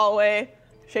down the hallway,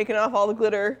 shaking off all the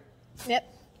glitter. Yep.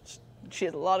 She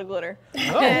has a lot of glitter.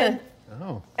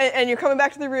 Oh. And you're coming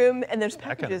back to the room, and there's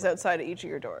kind of- packages outside of each of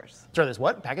your doors. Sorry, there's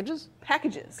what? Packages?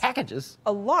 Packages. Packages?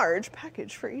 A large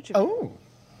package for each of you. Oh.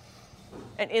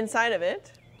 And inside of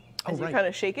it, as you right. kind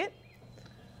of shake it,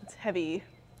 it's heavy.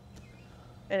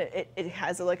 And it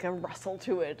has a rustle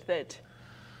to it that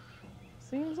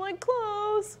seems like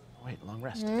clothes. Wait, long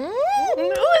rest. Ooh, is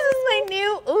this my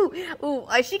new? Ooh,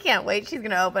 she can't wait. She's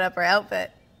gonna open up her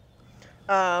outfit.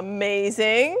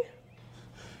 Amazing.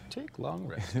 Take long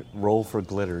rest. Roll for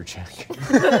glitter check.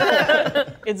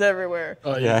 It's everywhere.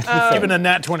 Oh, Yeah. Even a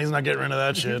nat 20's not getting rid of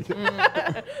that shit.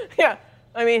 Yeah.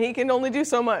 I mean, he can only do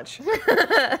so much.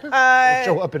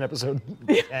 Show up in episode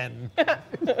 10.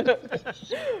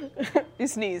 You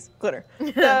sneeze, glitter.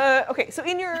 Okay, so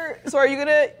are you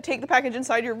gonna take the package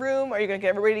inside your room? Are you gonna get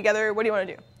everybody together? What do you want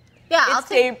to do? Yeah,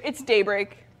 It's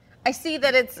daybreak. I see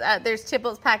that it's there's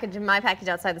Tibble's package and my package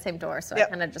outside the same door, so I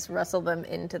kind of just rustle them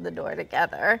into the door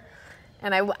together.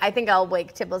 And I think I'll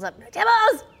wake Tibbles up.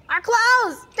 Tibbles, our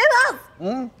clothes,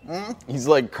 Tibbles. He's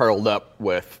like curled up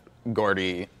with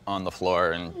Gordy on the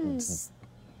floor and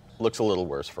looks a little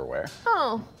worse for wear.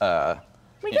 Oh,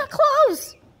 we got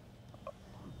clothes.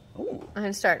 Ooh. I'm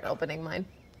gonna start opening mine.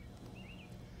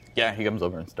 Yeah, he comes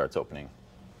over and starts opening.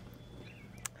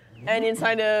 And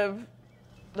inside of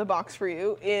the box for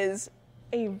you is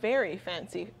a very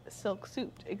fancy silk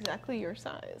suit, exactly your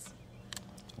size.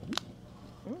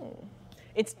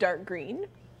 It's dark green,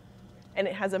 and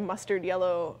it has a mustard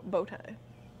yellow bow tie.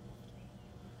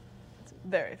 It's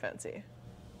very fancy.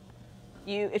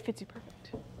 It fits you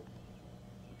perfect.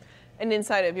 And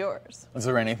inside of yours, Is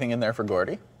there anything in there for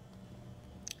Gordy?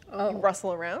 you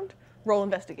rustle around, roll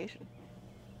investigation.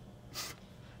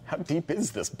 How deep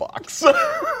is this box?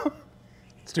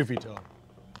 It's 2 feet tall.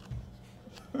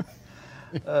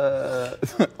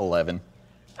 11.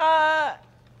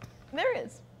 There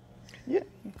is. Yeah.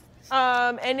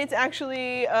 And it's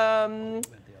actually,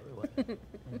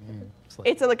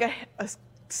 it's like a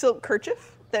silk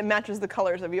kerchief that matches the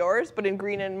colors of yours, but in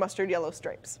green and mustard yellow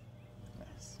stripes.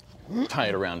 Nice. Tie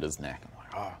it around his neck. I'm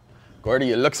like, oh, Gordy,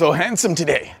 you look so handsome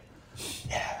today.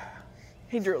 Yeah.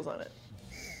 He drools on it.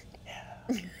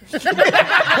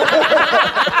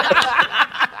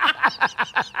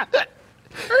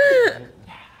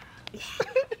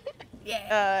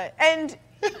 And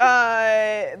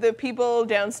the people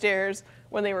downstairs,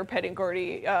 when they were petting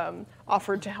Gordy,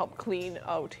 offered to help clean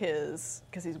out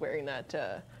because he's wearing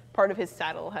that, part of his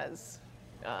saddle has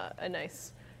a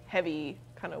nice, heavy,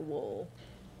 kind of wool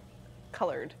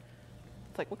colored.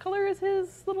 It's like, what color is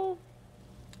his little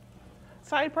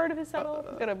side part of his saddle?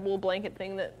 Got a wool blanket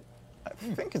thing that... I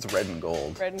think it's red and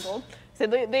gold. Red and gold. So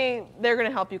they're going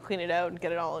to help you clean it out and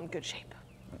get it all in good shape.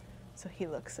 So he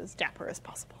looks as dapper as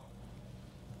possible.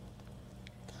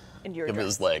 And you're Give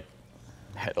his like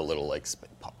head a little like spit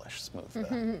polish,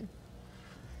 smooth.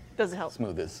 Does it help?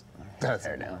 Smooth his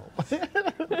hair down.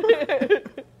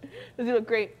 Does he look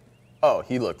great? Oh,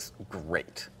 he looks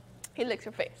great. He licks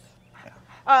your face.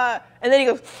 And then he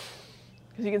goes,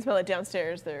 because you can smell it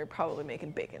downstairs, they're probably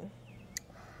making bacon.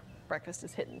 Breakfast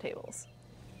is hitting tables.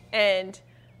 And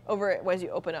over it, as you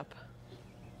open up,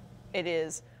 it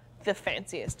is the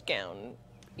fanciest gown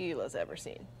Hila's ever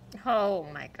seen. Oh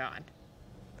my god.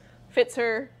 Fits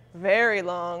her very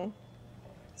long,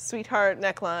 sweetheart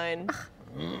neckline,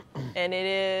 and it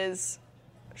is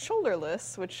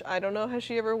shoulderless, which I don't know, has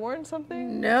she ever worn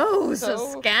something? No,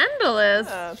 so scandalous.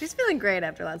 Yeah. She's feeling great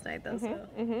after last night, though.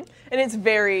 And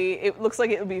it looks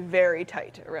like it would be very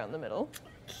tight around the middle.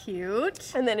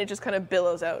 Cute. And then it just kind of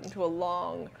billows out into a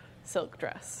long silk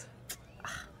dress.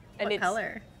 And What it's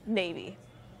color? navy.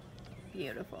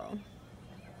 Beautiful.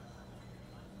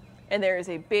 And there is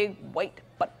a big white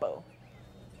butt bow.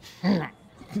 Look at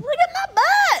my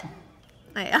butt!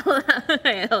 I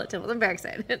yell at Tibbles. I'm very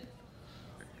excited.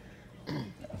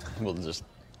 We'll just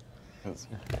his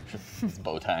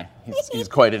bow tie. He's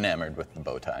quite enamored with the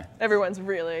bow tie. Everyone's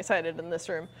really excited in this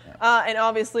room. And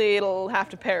obviously it'll have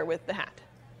to pair with the hat.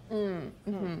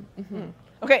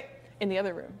 Okay, in the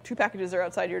other room, 2 packages are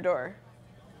outside your door.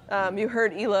 You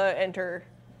heard Hila enter,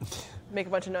 make a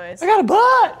bunch of noise. I got a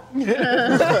butt!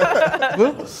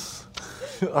 Oops.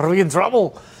 Are we in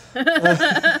trouble?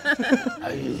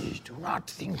 I do not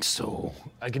think so.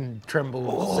 I can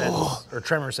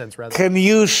tremor sense rather. Can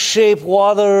you shape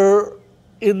water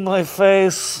in my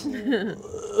face?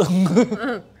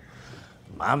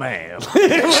 My man. Not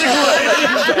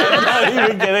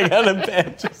even getting out of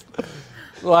bed. Just,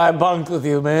 well, I bunked with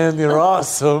you, man. You're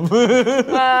awesome.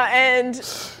 And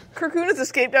Cocoon has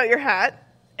escaped out your hat,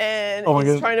 and Oh my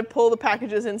he's God. trying to pull the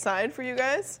packages inside for you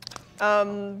guys,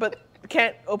 but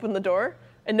can't open the door,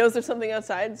 and knows there's something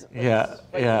outside. So Yeah,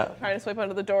 like, yeah. Trying to swipe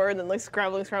under the door, and then like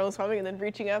scrambling, and then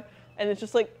reaching up, and it's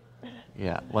just like,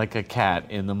 Yeah, like a cat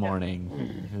in the morning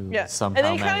who yeah. somehow And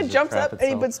then he kind manages of to jumps trap up, and he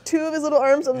itself. puts 2 of his little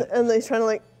arms on and he's trying to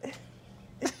like,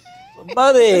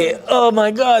 Buddy, oh my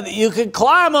God, you can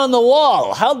climb on the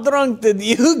wall. How drunk did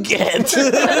you get?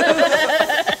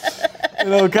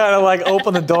 And I'll kind of like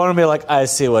open the door and be like, I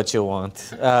see what you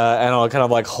want. And I'll kind of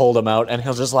like hold him out, and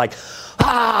he'll just like,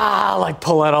 like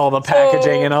pull out all the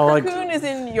packaging, and I'll like. Cocoon is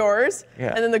in yours,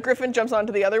 Yeah. and then the griffin jumps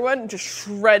onto the other one and just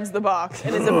shreds the box,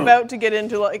 and is about to get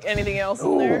into like anything else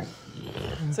in there.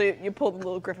 So you pull the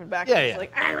little griffin back. Yeah, and yeah.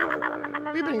 it's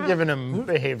like, We've been giving him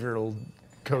behavioral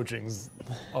coachings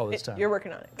all this time. you're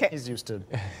working on it. Okay. He's used to.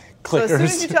 So as soon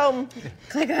as Clickers. you tell him,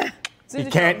 You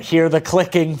can't hear the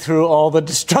clicking through all the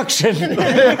destruction. between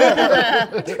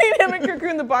him and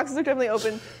Cocoon, the boxes are definitely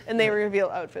open, and they reveal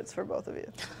outfits for both of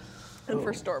you. And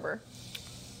for Storber,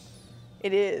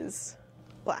 it is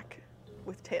black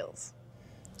with tails,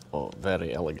 Oh,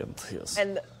 very elegant, yes.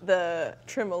 and the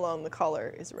trim along the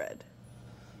collar is red,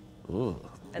 Ooh,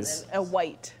 and this- then a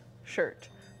white shirt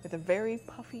with a very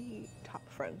puffy top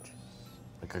front.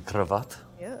 like a cravat?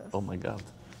 Yes. Oh my god.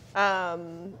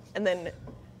 And then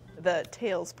the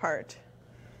tails part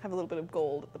have a little bit of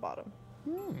gold at the bottom.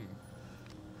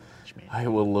 I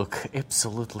will look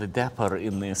absolutely dapper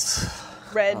in this.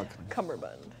 Red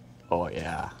cummerbund. Oh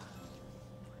yeah.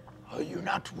 Are you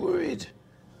not worried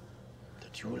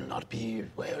that you will not be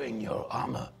wearing your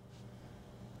armor?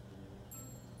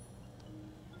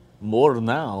 More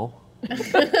now.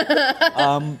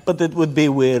 But it would be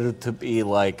weird to be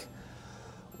like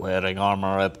wearing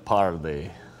armor at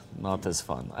party. Not as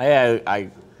fun.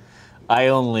 I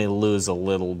only lose a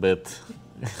little bit.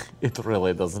 It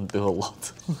really doesn't do a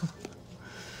lot.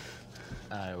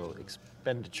 I will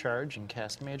expend a charge and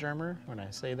cast Mage Armor when I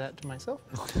say that to myself.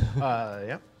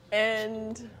 Yeah.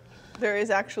 And there is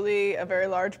actually a very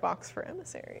large box for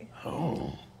emissary.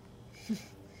 Oh.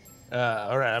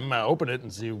 All right, I'm gonna open it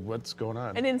and see what's going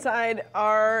on. And inside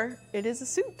it is a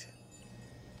suit.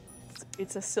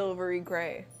 It's a silvery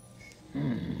gray.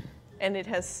 And it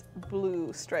has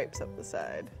blue stripes up the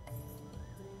side.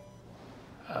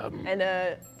 And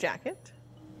a jacket.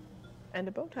 And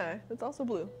a bow tie that's also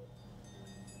blue.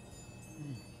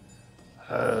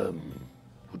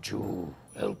 Would you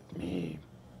help me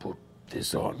put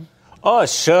this on? Oh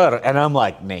sure, and I'm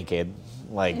like naked,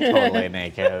 like totally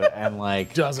naked, and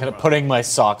like Doesn't kind of matter. putting my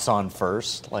socks on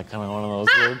first, like kind of one of those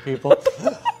weird people.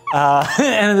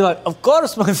 And they're like, "Of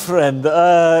course, my friend.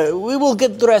 We will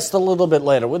get dressed a little bit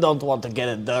later. We don't want to get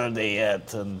it dirty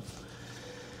yet." And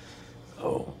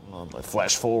I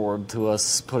flash forward to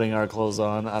us putting our clothes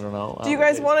on. I don't know. Do you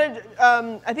guys want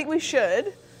to? I think we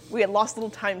should. We had lost a little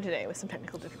time today with some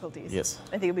technical difficulties. Yes.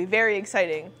 I think it would be very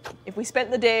exciting if we spent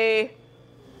the day,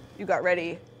 you got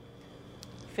ready,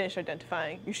 finished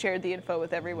identifying, you shared the info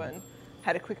with everyone,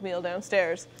 had a quick meal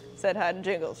downstairs, said hi to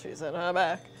Jingles, she said hi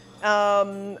back.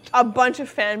 A bunch of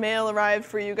fan mail arrived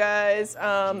for you guys.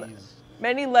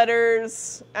 Many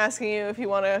letters asking you if you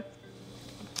want to,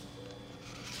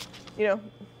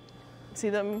 see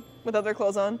them with other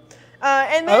clothes on.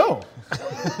 And then, Oh.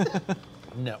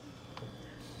 No.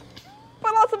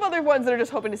 but lots of other ones that are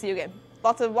just hoping to see you again.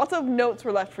 Lots of notes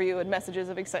were left for you and messages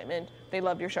of excitement. They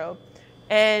loved your show.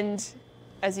 And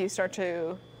as you start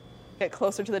to get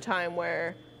closer to the time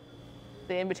where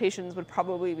the invitations would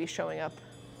probably be showing up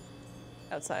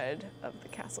outside of the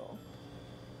castle.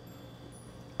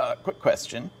 Quick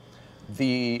question.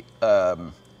 The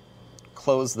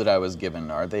clothes that I was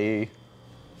given, are they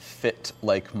fit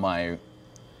like my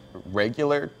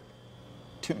regular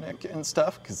tunic and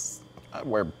stuff? Because I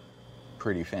wear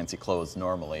pretty fancy clothes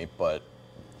normally, but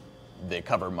they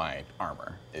cover my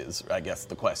armor, is I guess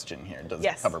the question here. Does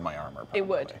Yes. it cover my armor? It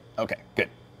would. permanently? Okay, good.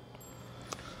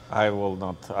 I will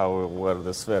not. I will wear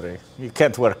this very. You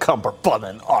can't wear cummerbund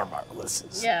and armor. This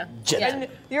is Yeah. gentleman.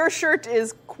 And your shirt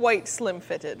is quite slim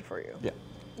fitted for you. Yeah.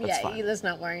 That's Yeah, fine. Hila's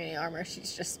not wearing any armor.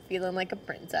 She's just feeling like a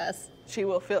princess. She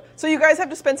will feel. So you guys have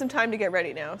to spend some time to get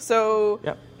ready now. So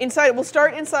Yep. we'll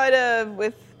start inside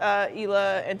with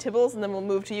Hila and Tibbles, and then we'll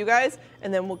move to you guys,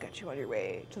 and then we'll get you on your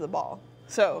way to the ball.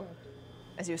 So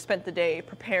as you've spent the day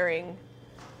preparing,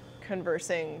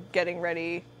 conversing, getting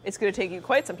ready, it's going to take you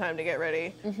quite some time to get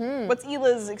ready. Mm-hmm. What's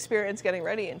Hila's experience getting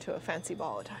ready into a fancy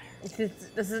ball attire?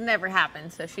 This has never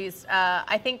happened. So she's,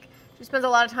 I think she spends a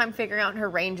lot of time figuring out her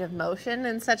range of motion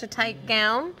in such a tight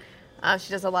gown. She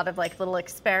does a lot of like little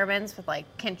experiments with like,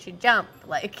 can she jump?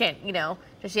 Like,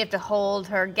 does she have to hold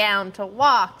her gown to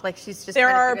walk? Like she's just There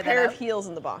trying to are a figure pair that of out. heels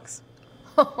in the box.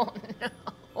 Oh no.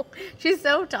 She's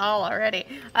so tall already.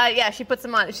 Yeah, she puts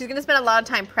them on. She's going to spend a lot of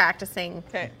time practicing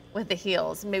Okay. with the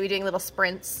heels, maybe doing little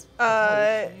sprints.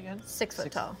 6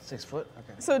 foot tall. 6 foot?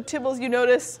 Okay. So Tibbles, you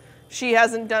notice she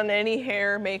hasn't done any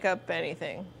hair, makeup,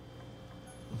 anything.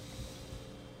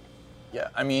 Yeah,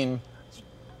 I mean,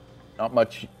 not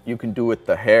much you can do with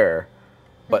the hair,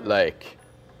 but like,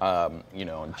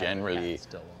 generally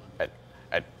Still on.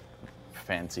 at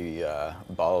fancy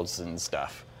balls and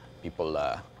stuff, people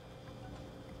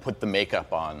put the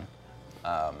makeup on.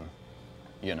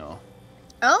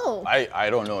 Oh. I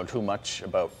don't know too much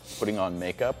about putting on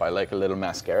makeup. I like a little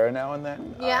mascara now and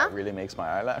then. Yeah? It really makes my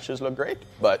eyelashes look great.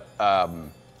 But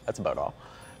That's about all.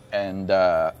 And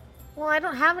Well, I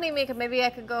don't have any makeup. Maybe I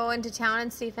could go into town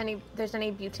and see if there's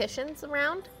any beauticians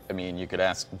around. I mean, you could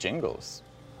ask Jingles.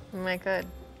 I could.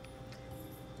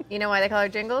 You know why they call her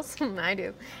Jingles? I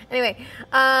do. Anyway,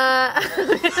 I'm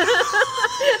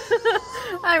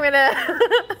gonna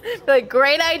be like,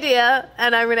 great idea,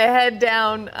 and I'm gonna head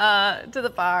down to the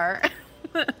bar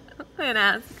and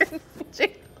ask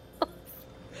Jingles.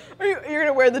 You're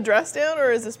gonna wear the dress down,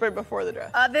 or is this right before the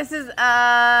dress? This is.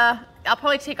 I'll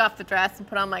probably take off the dress and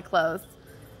put on my clothes.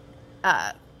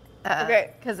 Okay.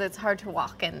 Because it's hard to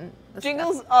walk in. The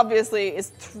Jingles stuff. obviously is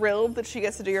thrilled that she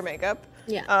gets to do your makeup.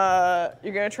 Yeah.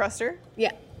 You're gonna trust her?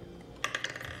 Yeah.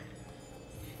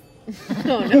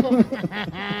 Oh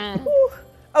no.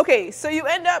 Okay, so you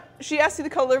end up. She asks you the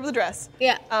color of the dress.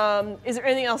 Yeah. Is there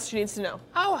anything else she needs to know?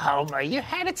 Oh, Homer, you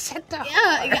had it set up.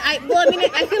 Yeah. I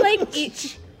feel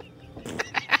like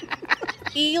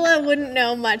Ela wouldn't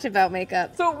know much about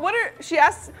makeup. So she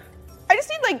asks, I just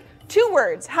need like 2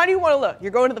 words. How do you want to look?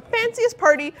 You're going to the fanciest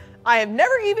party. I have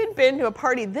never even been to a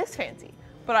party this fancy,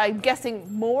 but I'm guessing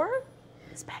more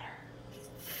is better.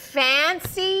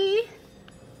 Fancy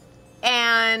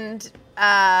and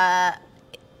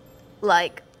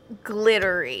like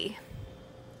glittery.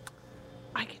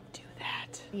 I can do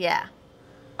that. Yeah.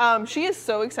 She is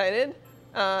so excited.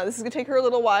 This is gonna take her a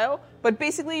little while, but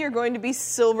basically you're going to be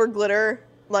silver glitter,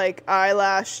 like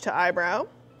eyelash to eyebrow.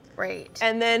 Great.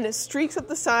 And then streaks up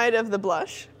the side of the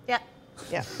blush. Yeah.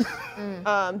 Yeah.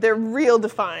 They're real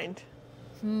defined.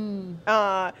 And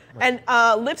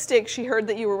lipstick, she heard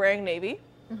that you were wearing navy.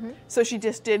 So she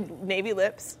just did navy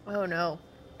lips. Oh no.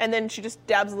 And then she just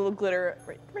dabs a little glitter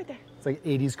right there. It's like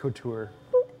 80s couture.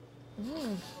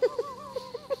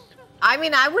 I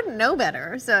mean, I wouldn't know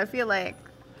better, so I feel like.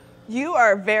 You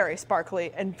are very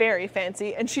sparkly and very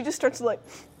fancy. And she just starts to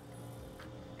it's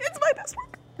my best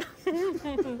work.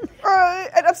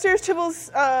 And upstairs, Tibbles,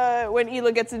 when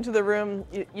Ela gets into the room,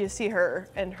 you see her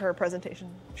and her presentation.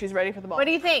 She's ready for the ball. What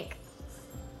do you think?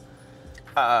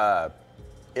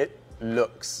 It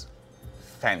looks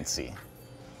fancy.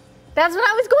 That's what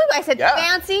I was going with. I said Yeah.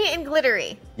 fancy and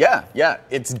glittery. Yeah,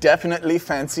 it's definitely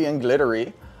fancy and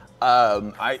glittery.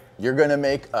 You're gonna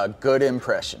make a good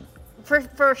impression.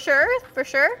 For sure? For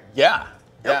sure? Yeah.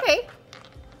 Okay.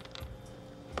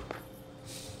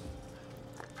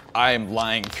 I'm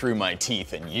lying through my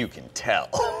teeth, and you can tell.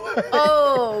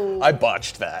 Oh. I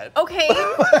botched that. Okay.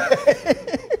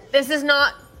 This is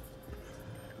not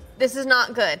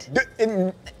good.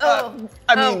 Oh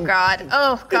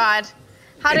God.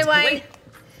 How it's do I? great.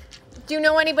 Do you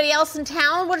know anybody else in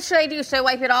town? What should I do? Should I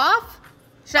wipe it off?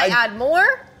 Should I add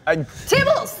more?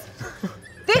 Tibbles!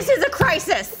 This is a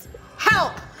crisis.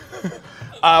 Help!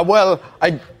 Well,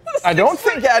 I don't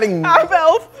think adding. Half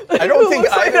elf. I don't think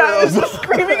either of those.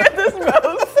 Screaming at this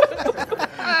mouse.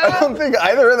 I don't think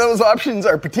either of those options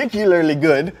are particularly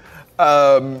good.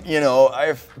 I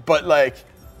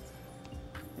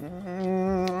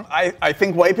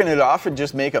think wiping it off would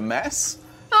just make a mess.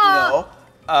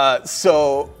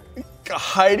 So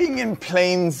hiding in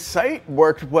plain sight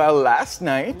worked well last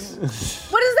night.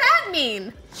 What does that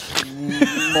mean?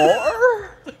 More?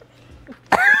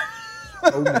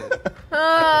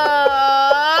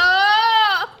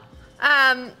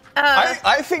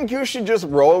 I think you should just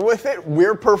roll with it.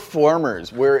 We're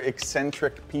performers. We're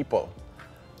eccentric people.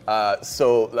 Oh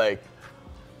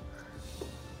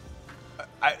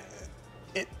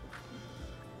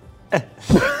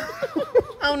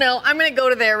no, I'm gonna go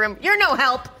to their room. You're no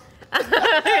help.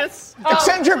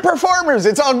 Eccentric performers.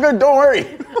 It's all good. Don't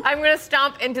worry. I'm gonna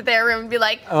stomp into their room and be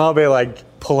like, I'll be like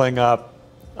pulling up.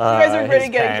 You guys are ready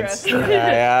his getting pants. dressed.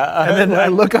 Yeah. And then I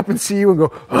look up and see you and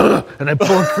go, "Ugh," and I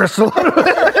pull a crystal out of it.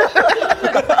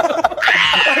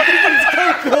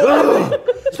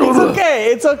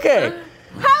 It's okay.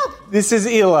 help! This is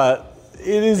Ela.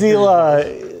 It is Ela.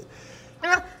 Jingles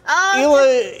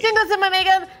in my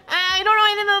makeup. I don't know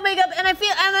anything about makeup, and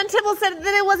then Tibble said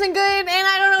that it wasn't good, and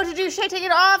I don't know what to do. Should I take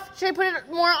it off? Should I put it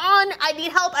more on? I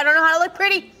need help. I don't know how to look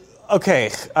pretty.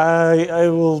 Okay, I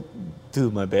will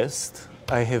do my best.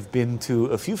 I have been to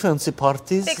a few fancy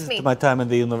parties Fix me. at my time at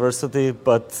the university,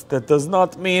 but that does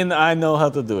not mean I know how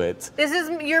to do it.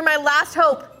 You're my last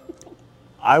hope.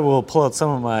 I will pull out some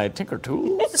of my tinker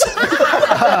tools.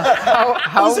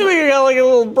 I'm assuming you got like a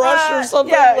little brush or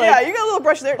something. Yeah, you got a little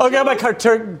brush there. I got my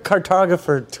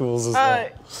cartographer tools as well.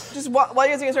 Just while you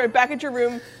guys are getting started, back at your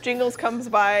room, Jingles comes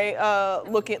by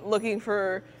looking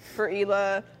for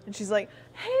Ela, and she's like,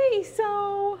 "Hey,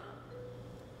 so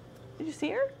did you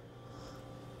see her?"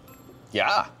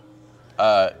 Yeah.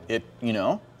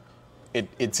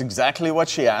 It's exactly what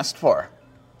she asked for.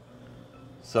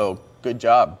 So good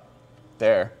job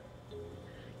there.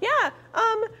 Yeah,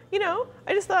 I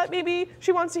just thought maybe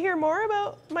she wants to hear more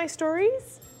about my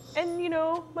stories and,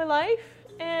 my life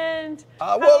and...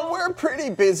 Well, we're pretty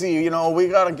busy, we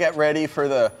gotta get ready for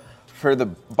the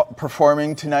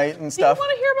performing tonight and stuff. You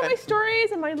want to hear about my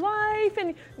stories and my life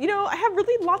and, I have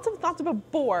really lots of thoughts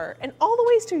about boar and all the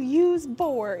ways to use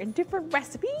boar in different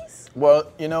recipes.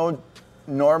 Well,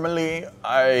 normally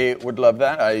I would love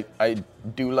that. I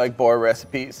do like boar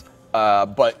recipes.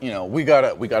 But we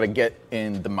gotta get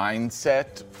in the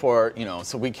mindset for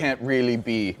so we can't really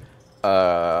be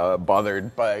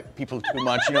bothered by people too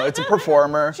much. It's a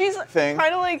performer She's thing.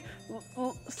 kind of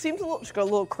she's got a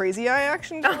little crazy eye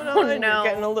action going Oh, on. And no. you're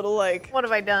getting a little What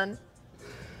have I done?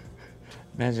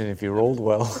 Imagine if you rolled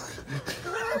well.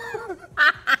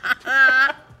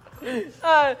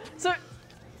 So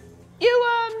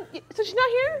she's not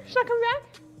here. She's not coming back.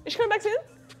 Is she coming back soon?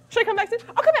 Should I come back soon?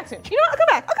 I'll come back soon. You know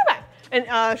what? I'll come back.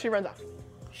 And she runs off.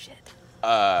 Shit.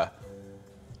 I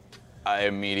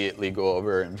immediately go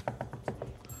over and I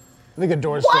think the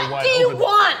door's still What wide do you open.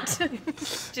 want?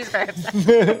 She's very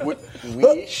upset.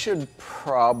 we should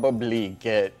probably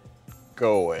get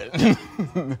going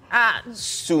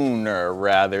sooner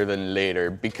rather than later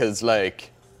because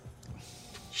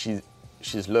she's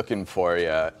looking for you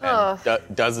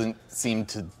and doesn't seem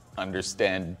to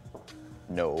understand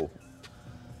no.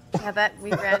 Yeah, that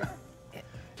we read.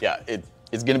 Yeah,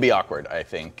 it's gonna be awkward, I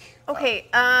think. Okay,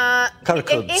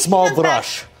 Carcode, if she small comes back-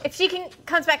 brush. if she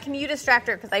comes back, can you distract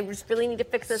her? Because I just really need to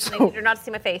fix this and I need her not to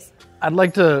see my face. I'd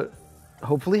like to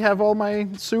hopefully have all my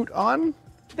suit on.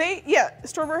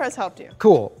 Storber has helped you.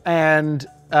 Cool. And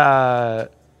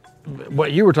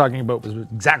what you were talking about was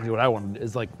exactly what I wanted,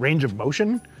 is like range of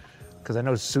motion, because I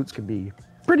know suits can be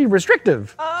pretty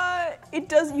restrictive. It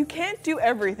does. You can't do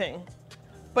everything,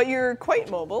 but you're quite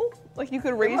mobile. Like you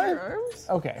could raise your arms.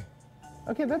 Okay.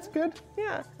 Okay, that's good.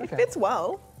 Yeah, it Okay. fits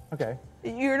well. Okay.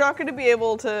 You're not going to be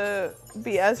able to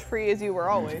be as free as you were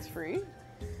always free.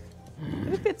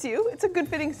 But it fits you. It's a good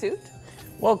fitting suit.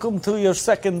 Welcome to your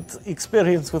second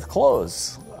experience with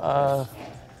clothes. I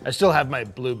still have my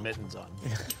blue mittens on.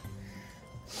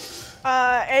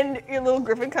 And your little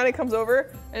griffin kind of comes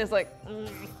over and is like,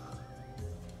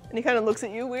 and he kind of looks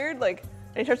at you weird, and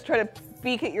he starts to try to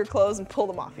beak at your clothes and pull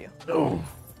them off you. No.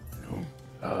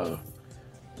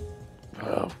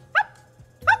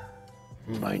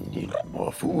 I need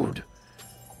more food.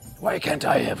 Why can't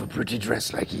I have a pretty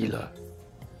dress like Hila?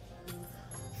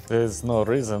 There's no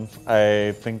reason.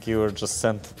 I think you were just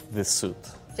sent this suit.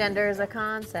 Gender is a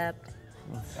concept.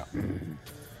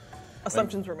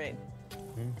 Assumptions were made.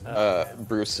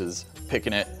 Bruce is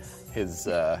picking at his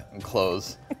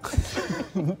clothes.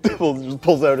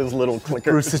 pulls out his little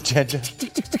clicker. Bruce is Jenja.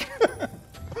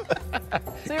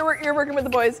 So you're working with the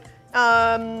boys.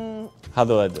 How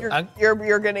do I do?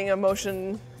 You're getting a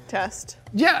motion test.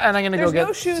 Yeah, and I'm gonna There's go get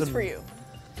no shoes some- for you.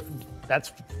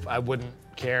 I wouldn't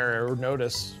care or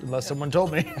notice unless someone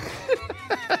told me.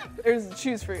 There's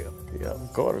shoes for you. Yeah,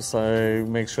 of course. I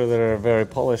make sure that they're very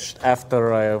polished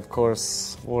after I, of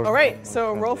course, work. All right,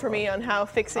 so roll for me on how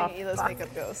fixing Hila's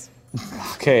makeup goes.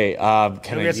 Okay,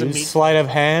 can we I get some use meat? sleight of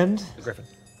hand? Griffin.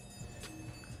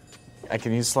 I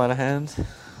can use sleight of hand?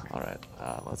 All right,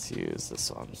 let's use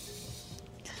this one.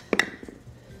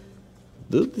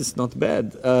 Dude, it's not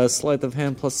bad. Sleight of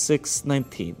hand plus 6,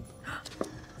 19.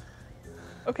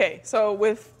 Okay, so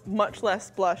with much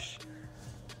less blush.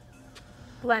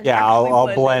 Blend. Yeah, Actually I'll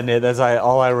blended. blend it. As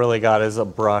all I really got is a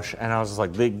brush, and I was just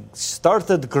like, they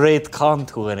started great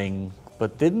contouring,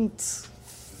 but didn't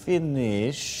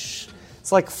finish.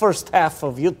 It's like first half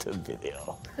of YouTube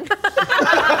video.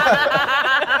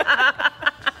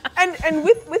 And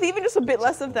with even just a bit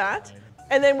less of that,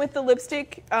 and then with the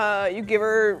lipstick, you give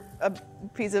her a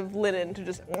piece of linen to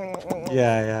just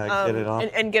Yeah, get it off.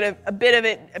 and get a bit of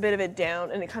it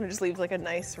down, and it kind of just leaves like a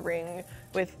nice ring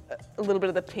with a little bit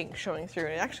of the pink showing through.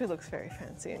 And it actually looks very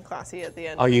fancy and classy at the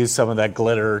end. I'll use some of that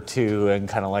glitter too, and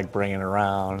kind of like bring it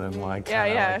around and like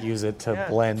kind of like use it to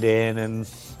blend in and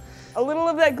A little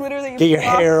of that glitter that you get your put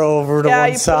off- hair over to Yeah,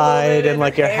 you one put a little side bit and in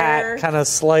like her your hair. hat kind of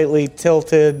slightly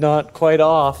tilted, not quite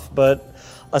off, but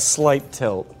a slight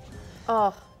tilt.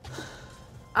 Oh,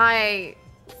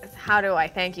 how do I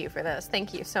thank you for this?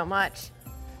 Thank you so much.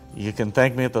 You can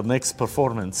thank me at the next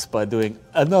performance by doing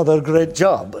another great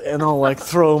job. And I'll like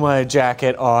throw my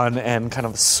jacket on and kind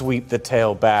of sweep the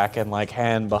tail back and like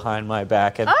hand behind my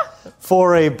back. And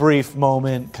for a brief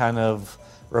moment, kind of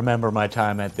remember my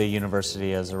time at the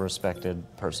university as a respected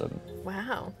person.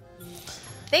 Wow.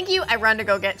 Thank you. I run to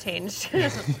go get changed.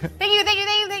 Thank you.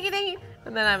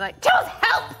 And then I'm like, Jules,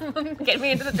 help! Get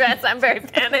me into the dress. I'm very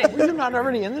panicked. Was it not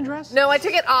already in the dress? No, I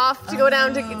took it off to go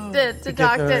down to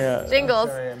talk to Jingles.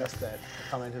 Sorry, I missed that.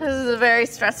 This is a very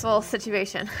stressful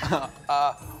situation.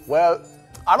 Well,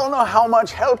 I don't know how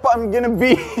much help I'm gonna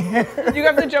be. You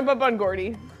have to jump up on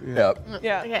Gordy. Yep.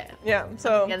 Yeah. Okay. Yeah.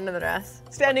 So Get into the dress.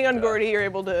 standing on Gordy, you're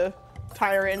able to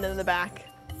tie her in the back.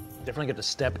 Definitely get to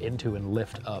step into and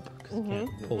lift up because you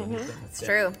can't pull anything. It's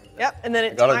true. Yep. And then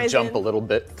it Gotta ties jump in. a little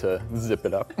bit to zip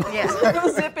it up. Yeah.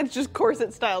 Zip. It's just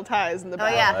corset style ties in the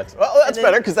back. yeah. That's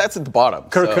better because that's at the bottom.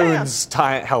 so- Cocoon's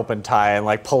helping tie and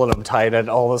like pulling them tight at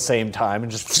all the same time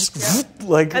and just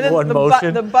like And then one the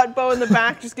motion. the butt bow in the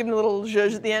back, just giving a little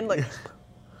zhuzh at the end, like.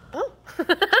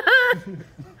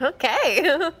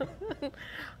 Okay.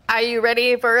 Are you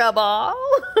ready for a ball?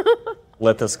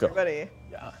 Let us go. Ready.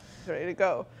 Yeah. Ready to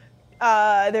go.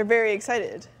 They're very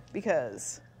excited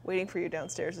because waiting for you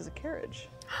downstairs is a carriage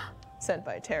sent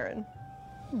by Taryn.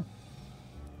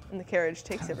 And the carriage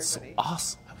takes everybody.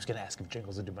 Awesome. I was gonna ask if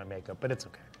Jingles would do my makeup, but it's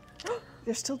okay.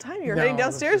 There's still time. You're heading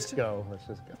downstairs? Let's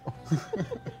just go.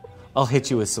 I'll hit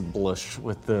you with some blush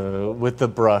with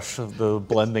the brush, the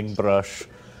blending brush.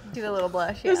 Do a little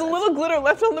blush. There's a little glitter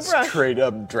left on the brush. Straight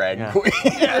up drag queen.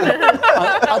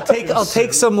 I'll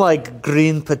take some like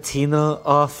green patina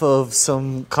off of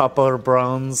some copper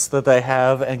browns that I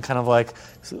have and kind of like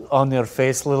on your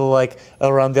face, little like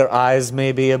around your eyes,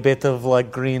 maybe a bit of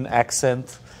like green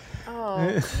accent. Oh,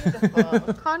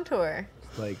 beautiful. Contour.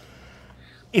 Like,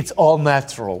 It's all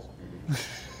natural.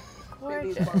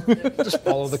 Gorgeous. just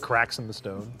follow the cracks in the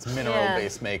stone. It's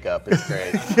mineral-based makeup. It's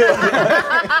great.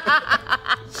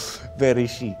 Very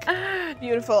chic.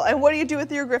 Beautiful. And what do you do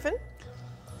with your griffin?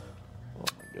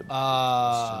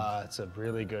 That's a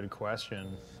really good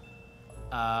question.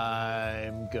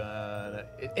 I'm gonna.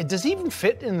 Does he even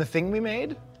fit in the thing we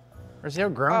made? Or is he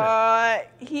outgrown it?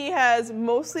 He has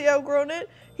mostly outgrown it.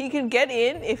 He can get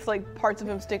in if like parts of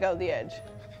him stick out the edge.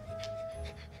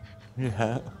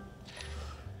 Yeah.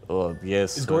 Oh,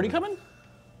 yes. Is Gordy coming?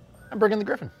 I'm bringing the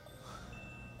griffin.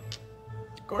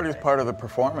 Gordy's part of the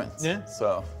performance. Yeah.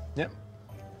 So Yep.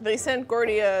 They sent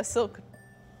Gordy a silk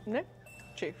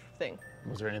neckerchief thing.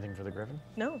 Was there anything for the griffin?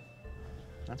 No.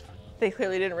 That's fine. They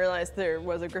clearly didn't realize there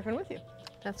was a griffin with you.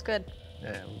 That's good.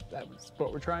 Yeah, that was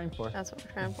what we're trying for. That's what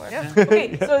we're trying for. Yeah.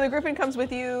 Okay, so the griffin comes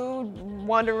with you,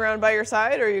 wandering around by your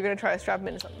side, or are you going to try to strap him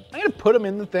into something? I'm gonna put him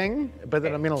in the thing, but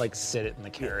then I'm gonna like sit it in the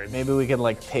carriage. Maybe we can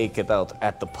like take it out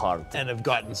at the party. And I've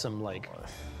gotten some like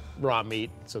raw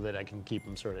meat so that I can keep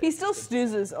him sort of. He still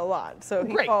snoozes a lot, so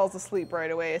he Great. falls asleep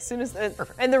right away. As soon as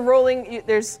and they're rolling.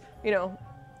 There's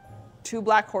two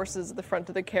black horses at the front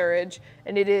of the carriage,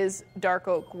 and it is dark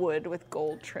oak wood with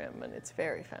gold trim, and it's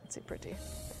very fancy, pretty.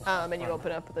 And you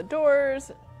open up the doors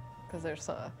because there's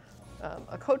a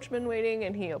coachman waiting,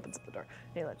 and he opens up the door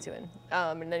and he lets you in.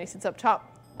 And then he sits up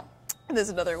top. And there's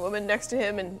another woman next to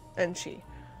him, and she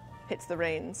hits the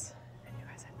reins, and you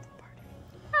guys head to the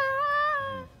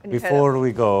party. And you head Before up.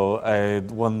 we go,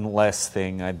 one last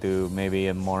thing I do maybe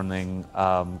in morning,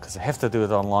 because I have to do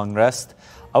it on long rest.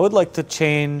 I would like to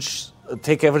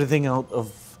take everything out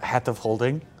of Hat of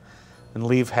Holding and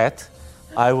leave Hat.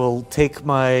 I will take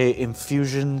my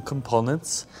infusion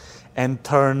components and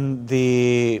turn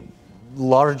the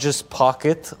largest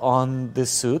pocket on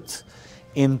this suit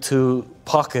into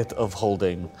pocket of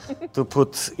holding to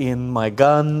put in my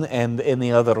gun and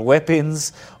any other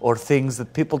weapons or things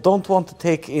that people don't want to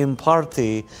take in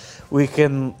party. We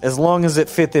can, as long as it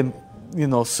fit in,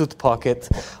 suit pocket.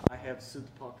 I have suit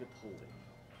pocket holding.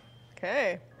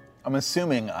 Okay. I'm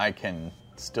assuming I can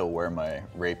still wear my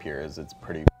rapier, as it's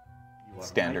pretty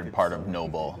standard part of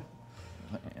noble.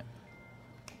 Yeah.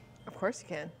 Of course you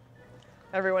can.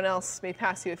 Everyone else may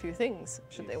pass you a few things,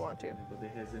 should they want to. Anybody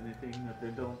has anything that they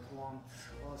don't want?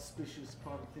 Auspicious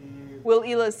party. Will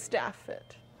Ela's staff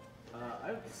fit?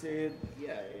 I would say,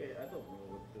 yeah, I don't know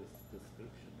what the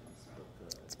description is,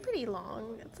 but It's pretty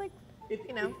long. It's like, it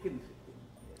can fit.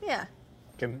 yeah.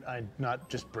 Can I not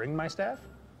just bring my staff?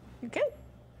 You can.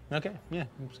 Okay, yeah,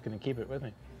 I'm just gonna keep it with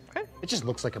me. Okay. It just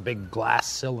looks like a big glass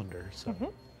cylinder, so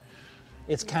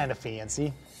it's kind of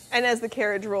fancy. And as the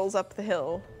carriage rolls up the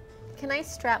hill, Can I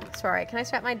strap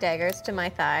my daggers to my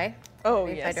thigh? oh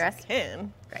If I yes, dress? you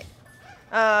can. Great.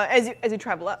 As you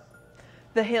travel up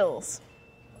the hills,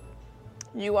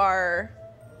 you are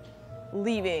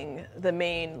leaving the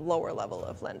main lower level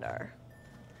of Lendar,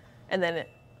 and then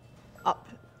up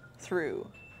through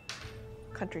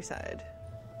countryside,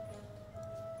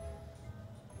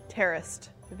 terraced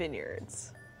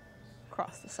vineyards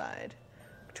across the side.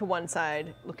 To one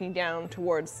side, looking down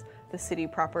towards the city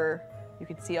proper, you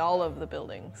can see all of the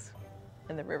buildings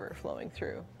and the river flowing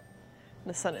through.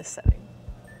 The sun is setting.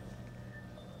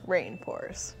 Rain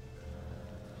pours.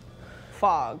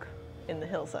 Fog in the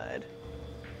hillside.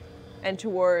 And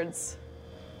towards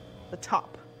the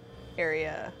top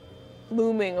area,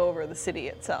 looming over the city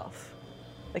itself,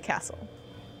 the castle,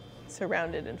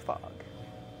 surrounded in fog.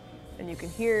 And you can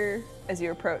hear, as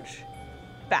you approach,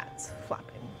 bats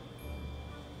flapping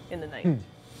in the night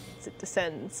as it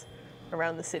descends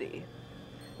around the city.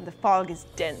 And the fog is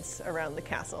dense around the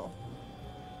castle.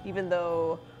 Even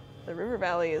though the river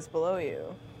valley is below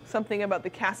you, something about the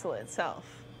castle itself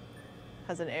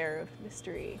has an air of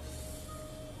mystery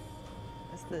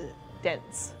as the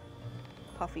dense,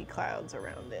 puffy clouds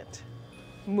around it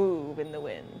move in the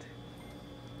wind.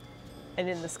 And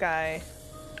in the sky,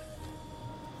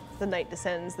 the night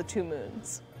descends, the 2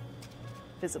 moons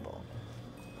visible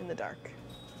in the dark.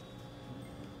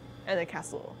 And the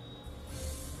castle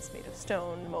is made of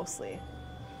stone, mostly.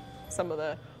 Some of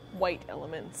the white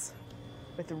elements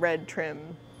with red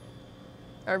trim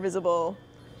are visible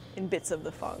in bits of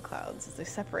the fog clouds as they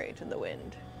separate in the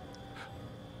wind.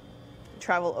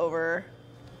 Travel over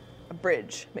a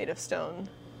bridge made of stone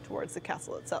towards the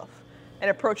castle itself and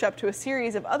approach up to a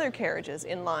series of other carriages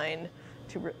in line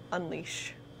to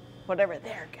unleash whatever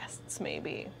their guests may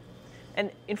be.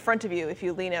 And in front of you, if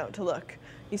you lean out to look,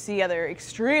 you see other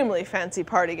extremely fancy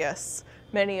party guests,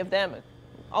 many of them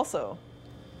also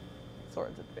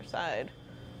swords at their side,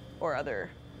 or other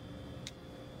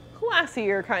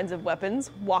classier kinds of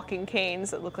weapons, walking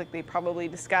canes that look like they probably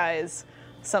disguise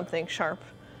something sharp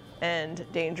and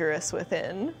dangerous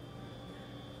within.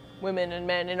 Women and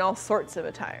men in all sorts of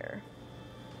attire.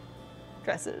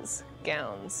 Dresses,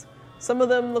 gowns. Some of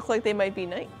them look like they might be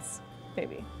knights,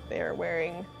 maybe. They are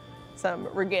wearing some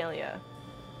regalia.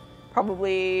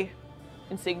 Probably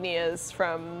insignias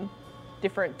from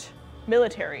different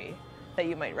military that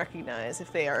you might recognize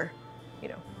if they are,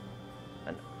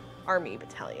 an army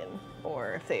battalion,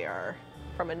 or if they are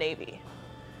from a navy.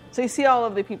 So you see all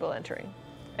of the people entering,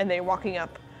 and they're walking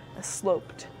up a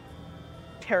sloped,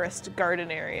 terraced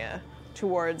garden area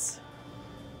towards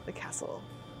the castle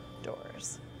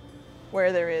doors,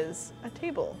 where there is a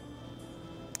table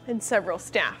and several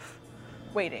staff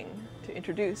waiting to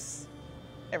introduce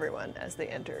everyone as they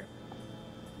enter.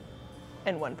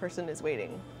 And one person is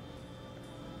waiting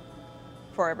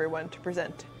for everyone to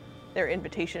present their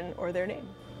invitation or their name.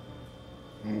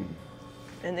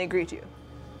 And they greet you.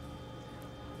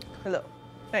 Hello,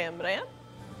 I am Brian.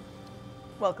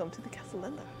 Welcome to the Castle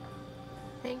of Lendar.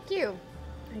 Thank you.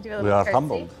 I do a We little are curtsy.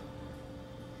 humbled.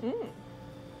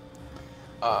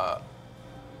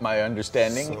 My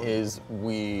understanding is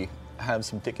we have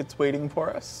some tickets waiting for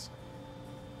us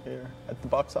here at the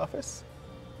box office.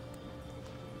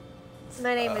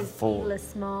 My name is full. Ela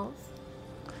Smalls.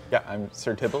 Yeah, I'm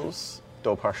Sir Tibbles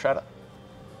do Parshada.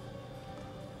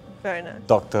 Very nice.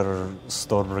 Dr.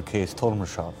 Stormer Case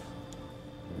Tormershov.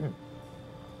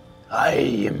 I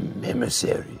am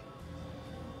emissary.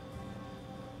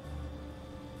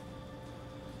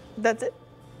 That's it?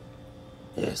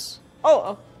 Yes.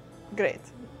 Oh, great.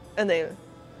 And they...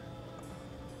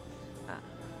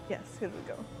 yes, here we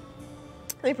go.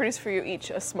 They produce for you each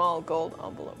a small gold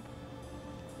envelope.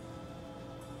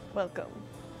 Welcome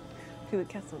to the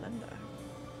Castle of Lendar.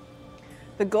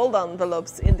 The gold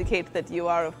envelopes indicate that you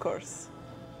are, of course,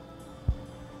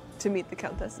 to meet the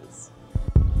countesses.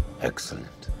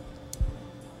 Excellent.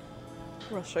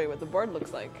 I'll show you what the board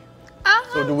looks like.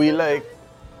 So do we,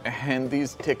 hand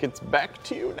these tickets back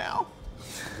to you now?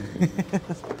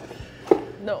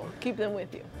 No, keep them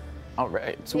with you. All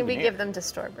right. We souvenir. give them to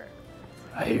Storber.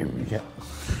 I am. Yeah.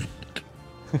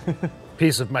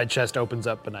 Piece of my chest opens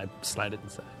up and I slide it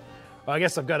inside. Well, I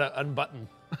guess I've got to unbutton.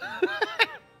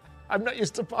 I'm not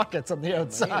used to pockets on the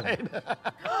outside.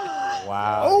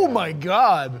 Wow. Oh my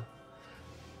god.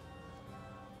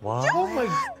 What? Oh my.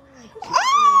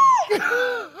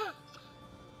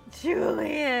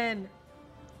 Julian.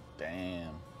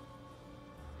 Damn.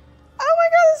 Oh my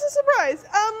god, this is a surprise.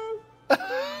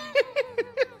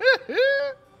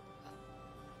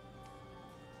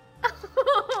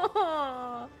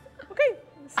 Okay,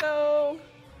 so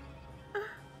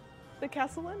the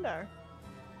Castle Lendar.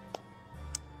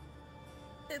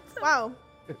 Wow,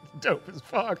 It's dope as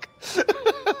fuck.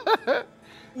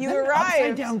 you Upside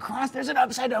arrived. down cross. There's an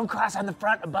upside down cross on the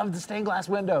front above the stained glass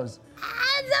windows.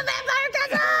 It's a vampire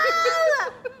castle!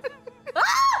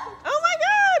 Oh my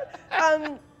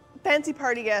god! Fancy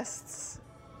party guests.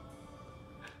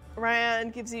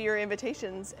 Ryan gives you your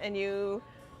invitations, and you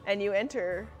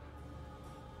enter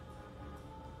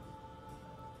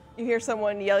You hear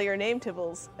someone yell your name,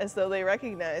 Tibbles, as though they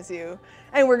recognize you.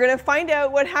 And we're going to find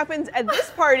out what happens at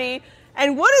this party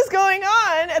and what is going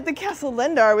on at the Castle of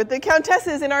Lendar with the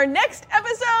Countesses in our next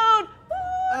episode.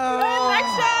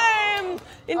 Next time!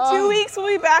 In 2 weeks, we'll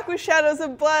be back with Shadows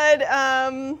of Blood.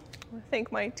 I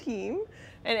thank my team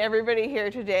and everybody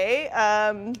here today.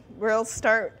 We'll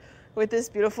start with this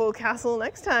beautiful castle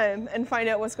next time and find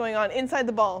out what's going on inside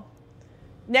the ball.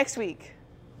 Next week,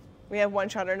 we have One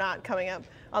Shot or Not coming up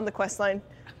on the quest line.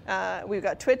 We've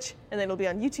got Twitch, and then it'll be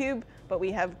on YouTube. But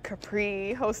we have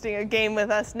Capri hosting a game with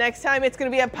us next time. It's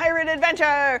going to be a pirate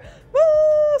adventure. Woo!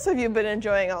 So if you've been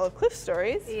enjoying all of Cliff's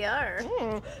stories,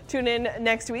 tune in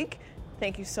next week.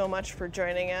 Thank you so much for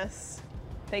joining us.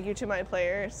 Thank you to my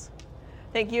players.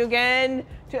 Thank you again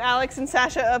to Alex and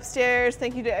Sasha upstairs.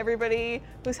 Thank you to everybody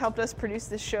who's helped us produce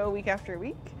this show week after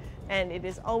week. And it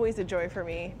is always a joy for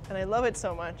me, and I love it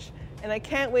so much. And I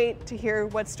can't wait to hear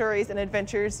what stories and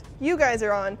adventures you guys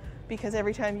are on, because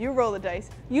every time you roll the dice,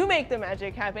 you make the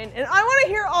magic happen, and I want to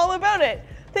hear all about it.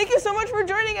 Thank you so much for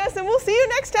joining us, and we'll see you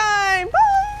next time.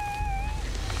 Bye!